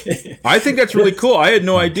 I think that's really cool. I had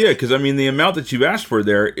no idea, because I mean the amount that you've asked for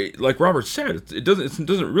there, like Robert said, it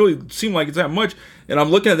doesn't really seem like it's that much. And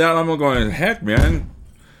I'm looking at that and I'm going, heck, man,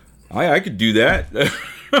 I could do that.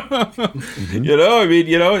 I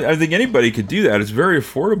think anybody could do that. It's very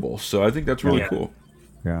affordable, so I think that's really cool.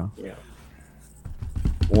 Yeah.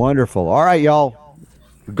 Wonderful. All right, y'all.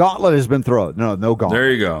 The gauntlet has been thrown. No gauntlet.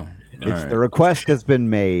 There you go. The request has been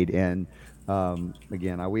made, and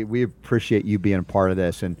again, we appreciate you being a part of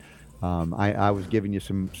this. And I was giving you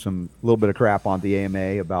some little bit of crap on the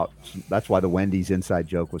AMA about. That's why the Wendy's inside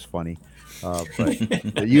joke was funny.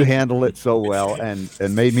 But you handled it so well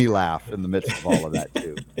and made me laugh in the midst of all of that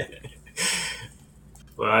too.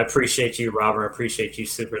 Well, I appreciate you, Robert. I appreciate you,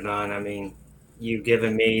 Super Don. I mean, you've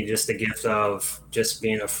given me just the gift of just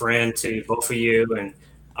being a friend to both of you, and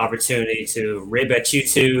opportunity to rib at you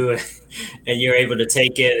two, and you're able to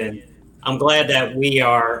take it. And I'm glad that we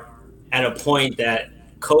are at a point that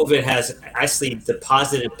COVID has actually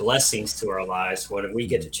deposited blessings to our lives, when we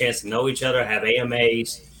get the chance to know each other, have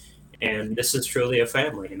AMAs. And this is truly a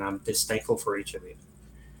family, and I'm just thankful for each of you.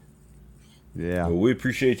 Yeah. Well, we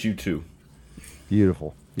appreciate you too.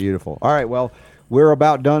 Beautiful. All right, well, we're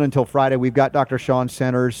about done until Friday. We've got Dr. Sean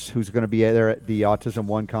Centers, who's going to be there at the Autism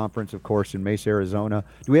One conference, of course, in Mesa, Arizona.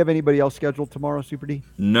 Do we have anybody else scheduled tomorrow, Super D?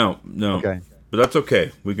 No. Okay. But that's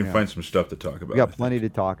okay. We can find some stuff to talk about. We got plenty to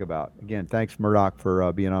talk about. Again, thanks, Murdoch,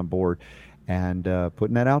 for being on board and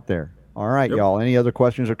putting that out there. All right, y'all. Any other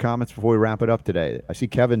questions or comments before we wrap it up today? I see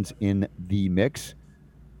Kevin's in the mix.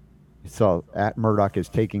 So at Murdoch is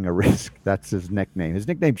taking a risk. That's his nickname. His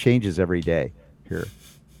nickname changes every day here.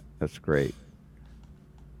 That's great.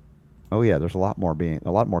 Oh yeah, there's a lot more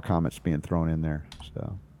comments being thrown in there.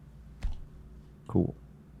 So cool.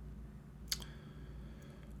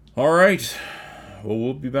 All right. Well,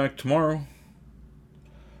 we'll be back tomorrow.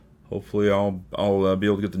 Hopefully, I'll be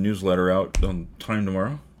able to get the newsletter out on time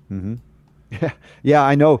tomorrow. Mm-hmm. Yeah,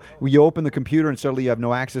 I know. When you open the computer and suddenly you have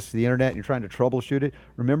no access to the internet and you're trying to troubleshoot it.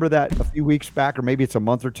 Remember that a few weeks back, or maybe it's a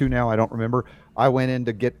month or two now, I don't remember. I went in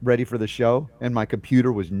to get ready for the show and my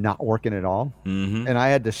computer was not working at all. Mm-hmm. And I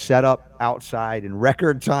had to set up outside in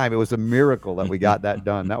record time. It was a miracle that we got that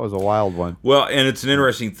done. That was a wild one. Well, and it's an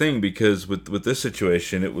interesting thing because with this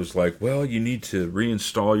situation, it was like, well, you need to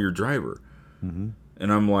reinstall your driver. Mm-hmm.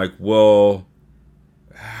 And I'm like, well,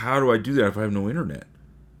 how do I do that if I have no internet?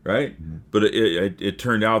 Right? Mm-hmm. But it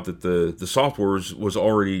turned out that the software was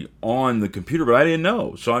already on the computer, but I didn't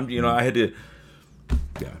know. So I had to.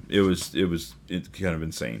 Yeah, it's kind of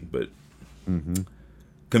insane, but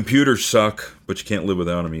computers suck, but you can't live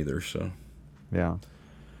without them either. So yeah,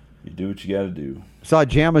 you do what you got to do. Saw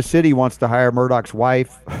Jama City wants to hire Murdoch's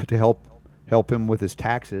wife to help him with his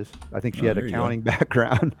taxes. I think she had accounting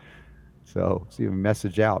background. So see a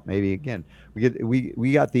message out. Maybe again,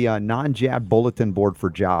 we got the non-jab bulletin board for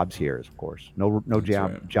jobs here. Of course, no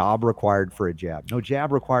jab right. Job required for a jab. No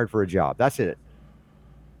jab required for a job. That's it.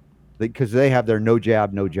 Because they have their no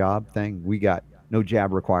jab, no job thing. We got no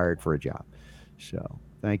jab required for a job. So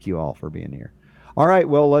thank you all for being here. All right.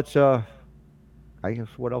 Well, let's. I guess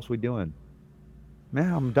what else we doing?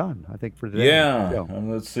 Man, I'm done. I think for today. Yeah.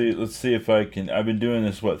 Let's see if I can. I've been doing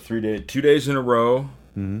this 2 days in a row.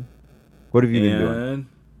 Mm-hmm. What have you been doing?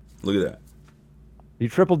 Look at that. You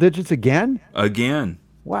triple digits again? Again.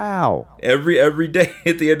 Wow. Every day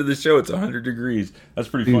at the end of the show, it's 100 degrees. That's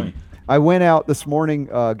pretty funny. I went out this morning,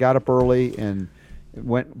 got up early and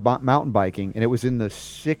went mountain biking, and it was in the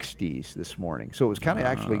 60s this morning. So it was kind of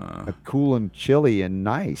actually cool and chilly and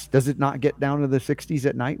nice. Does it not get down to the 60s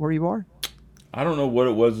at night where you are? I don't know what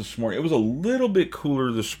it was this morning. It was a little bit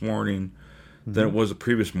cooler this morning than it was the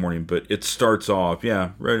previous morning, but it starts off,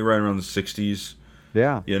 right around the 60s.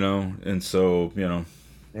 Yeah. And so,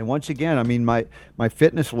 And once again, I mean, my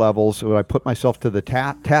fitness levels, when I put myself to the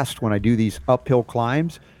test when I do these uphill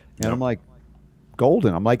climbs, and I'm like,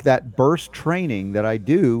 golden. I'm like, that burst training that I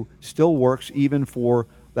do still works even for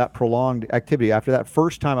that prolonged activity. After that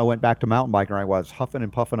first time I went back to mountain biking, I was huffing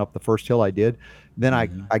and puffing up the first hill I did. Then I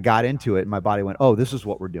got into it, and my body went, oh, this is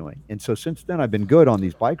what we're doing. And so since then, I've been good on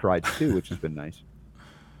these bike rides too, which has been nice.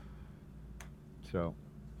 So,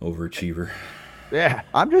 overachiever. Yeah,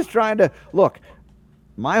 I'm just trying to look.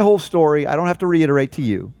 My whole story, I don't have to reiterate to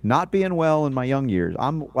you, not being well in my young years.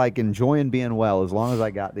 I'm like enjoying being well as long as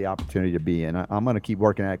I got the opportunity to be in. I'm going to keep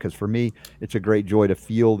working at it because for me, it's a great joy to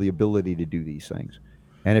feel the ability to do these things.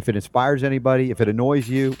 And if it inspires anybody, if it annoys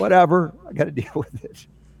you, whatever, I got to deal with it.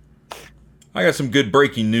 I got some good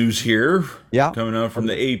breaking news here. Yeah. Coming out from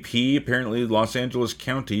the AP. Apparently, Los Angeles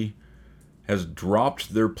County has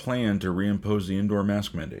dropped their plan to reimpose the indoor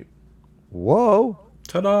mask mandate. Whoa.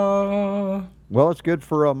 Ta-da! Well, it's good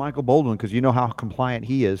for Michael Baldwin because you know how compliant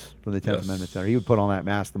he is from the 10th Amendment Center. He would put on that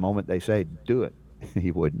mask the moment they say, do it.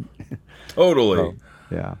 He wouldn't. Totally. So,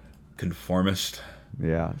 yeah. Conformist.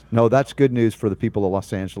 Yeah. No, that's good news for the people of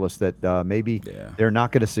Los Angeles that maybe they're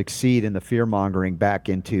not going to succeed in the fear-mongering back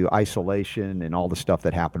into isolation and all the stuff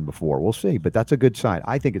that happened before. We'll see, but that's a good sign.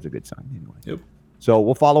 I think it's a good sign anyway. Yep. So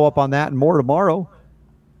we'll follow up on that and more tomorrow.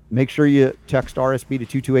 Make sure you text RSB to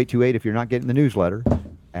 22828 if you're not getting the newsletter,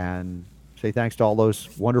 and say thanks to all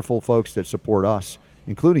those wonderful folks that support us,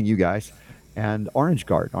 including you guys, and Orange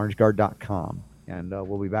Guard, orangeguard.com. And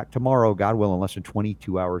we'll be back tomorrow, God willing, less than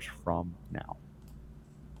 22 hours from now.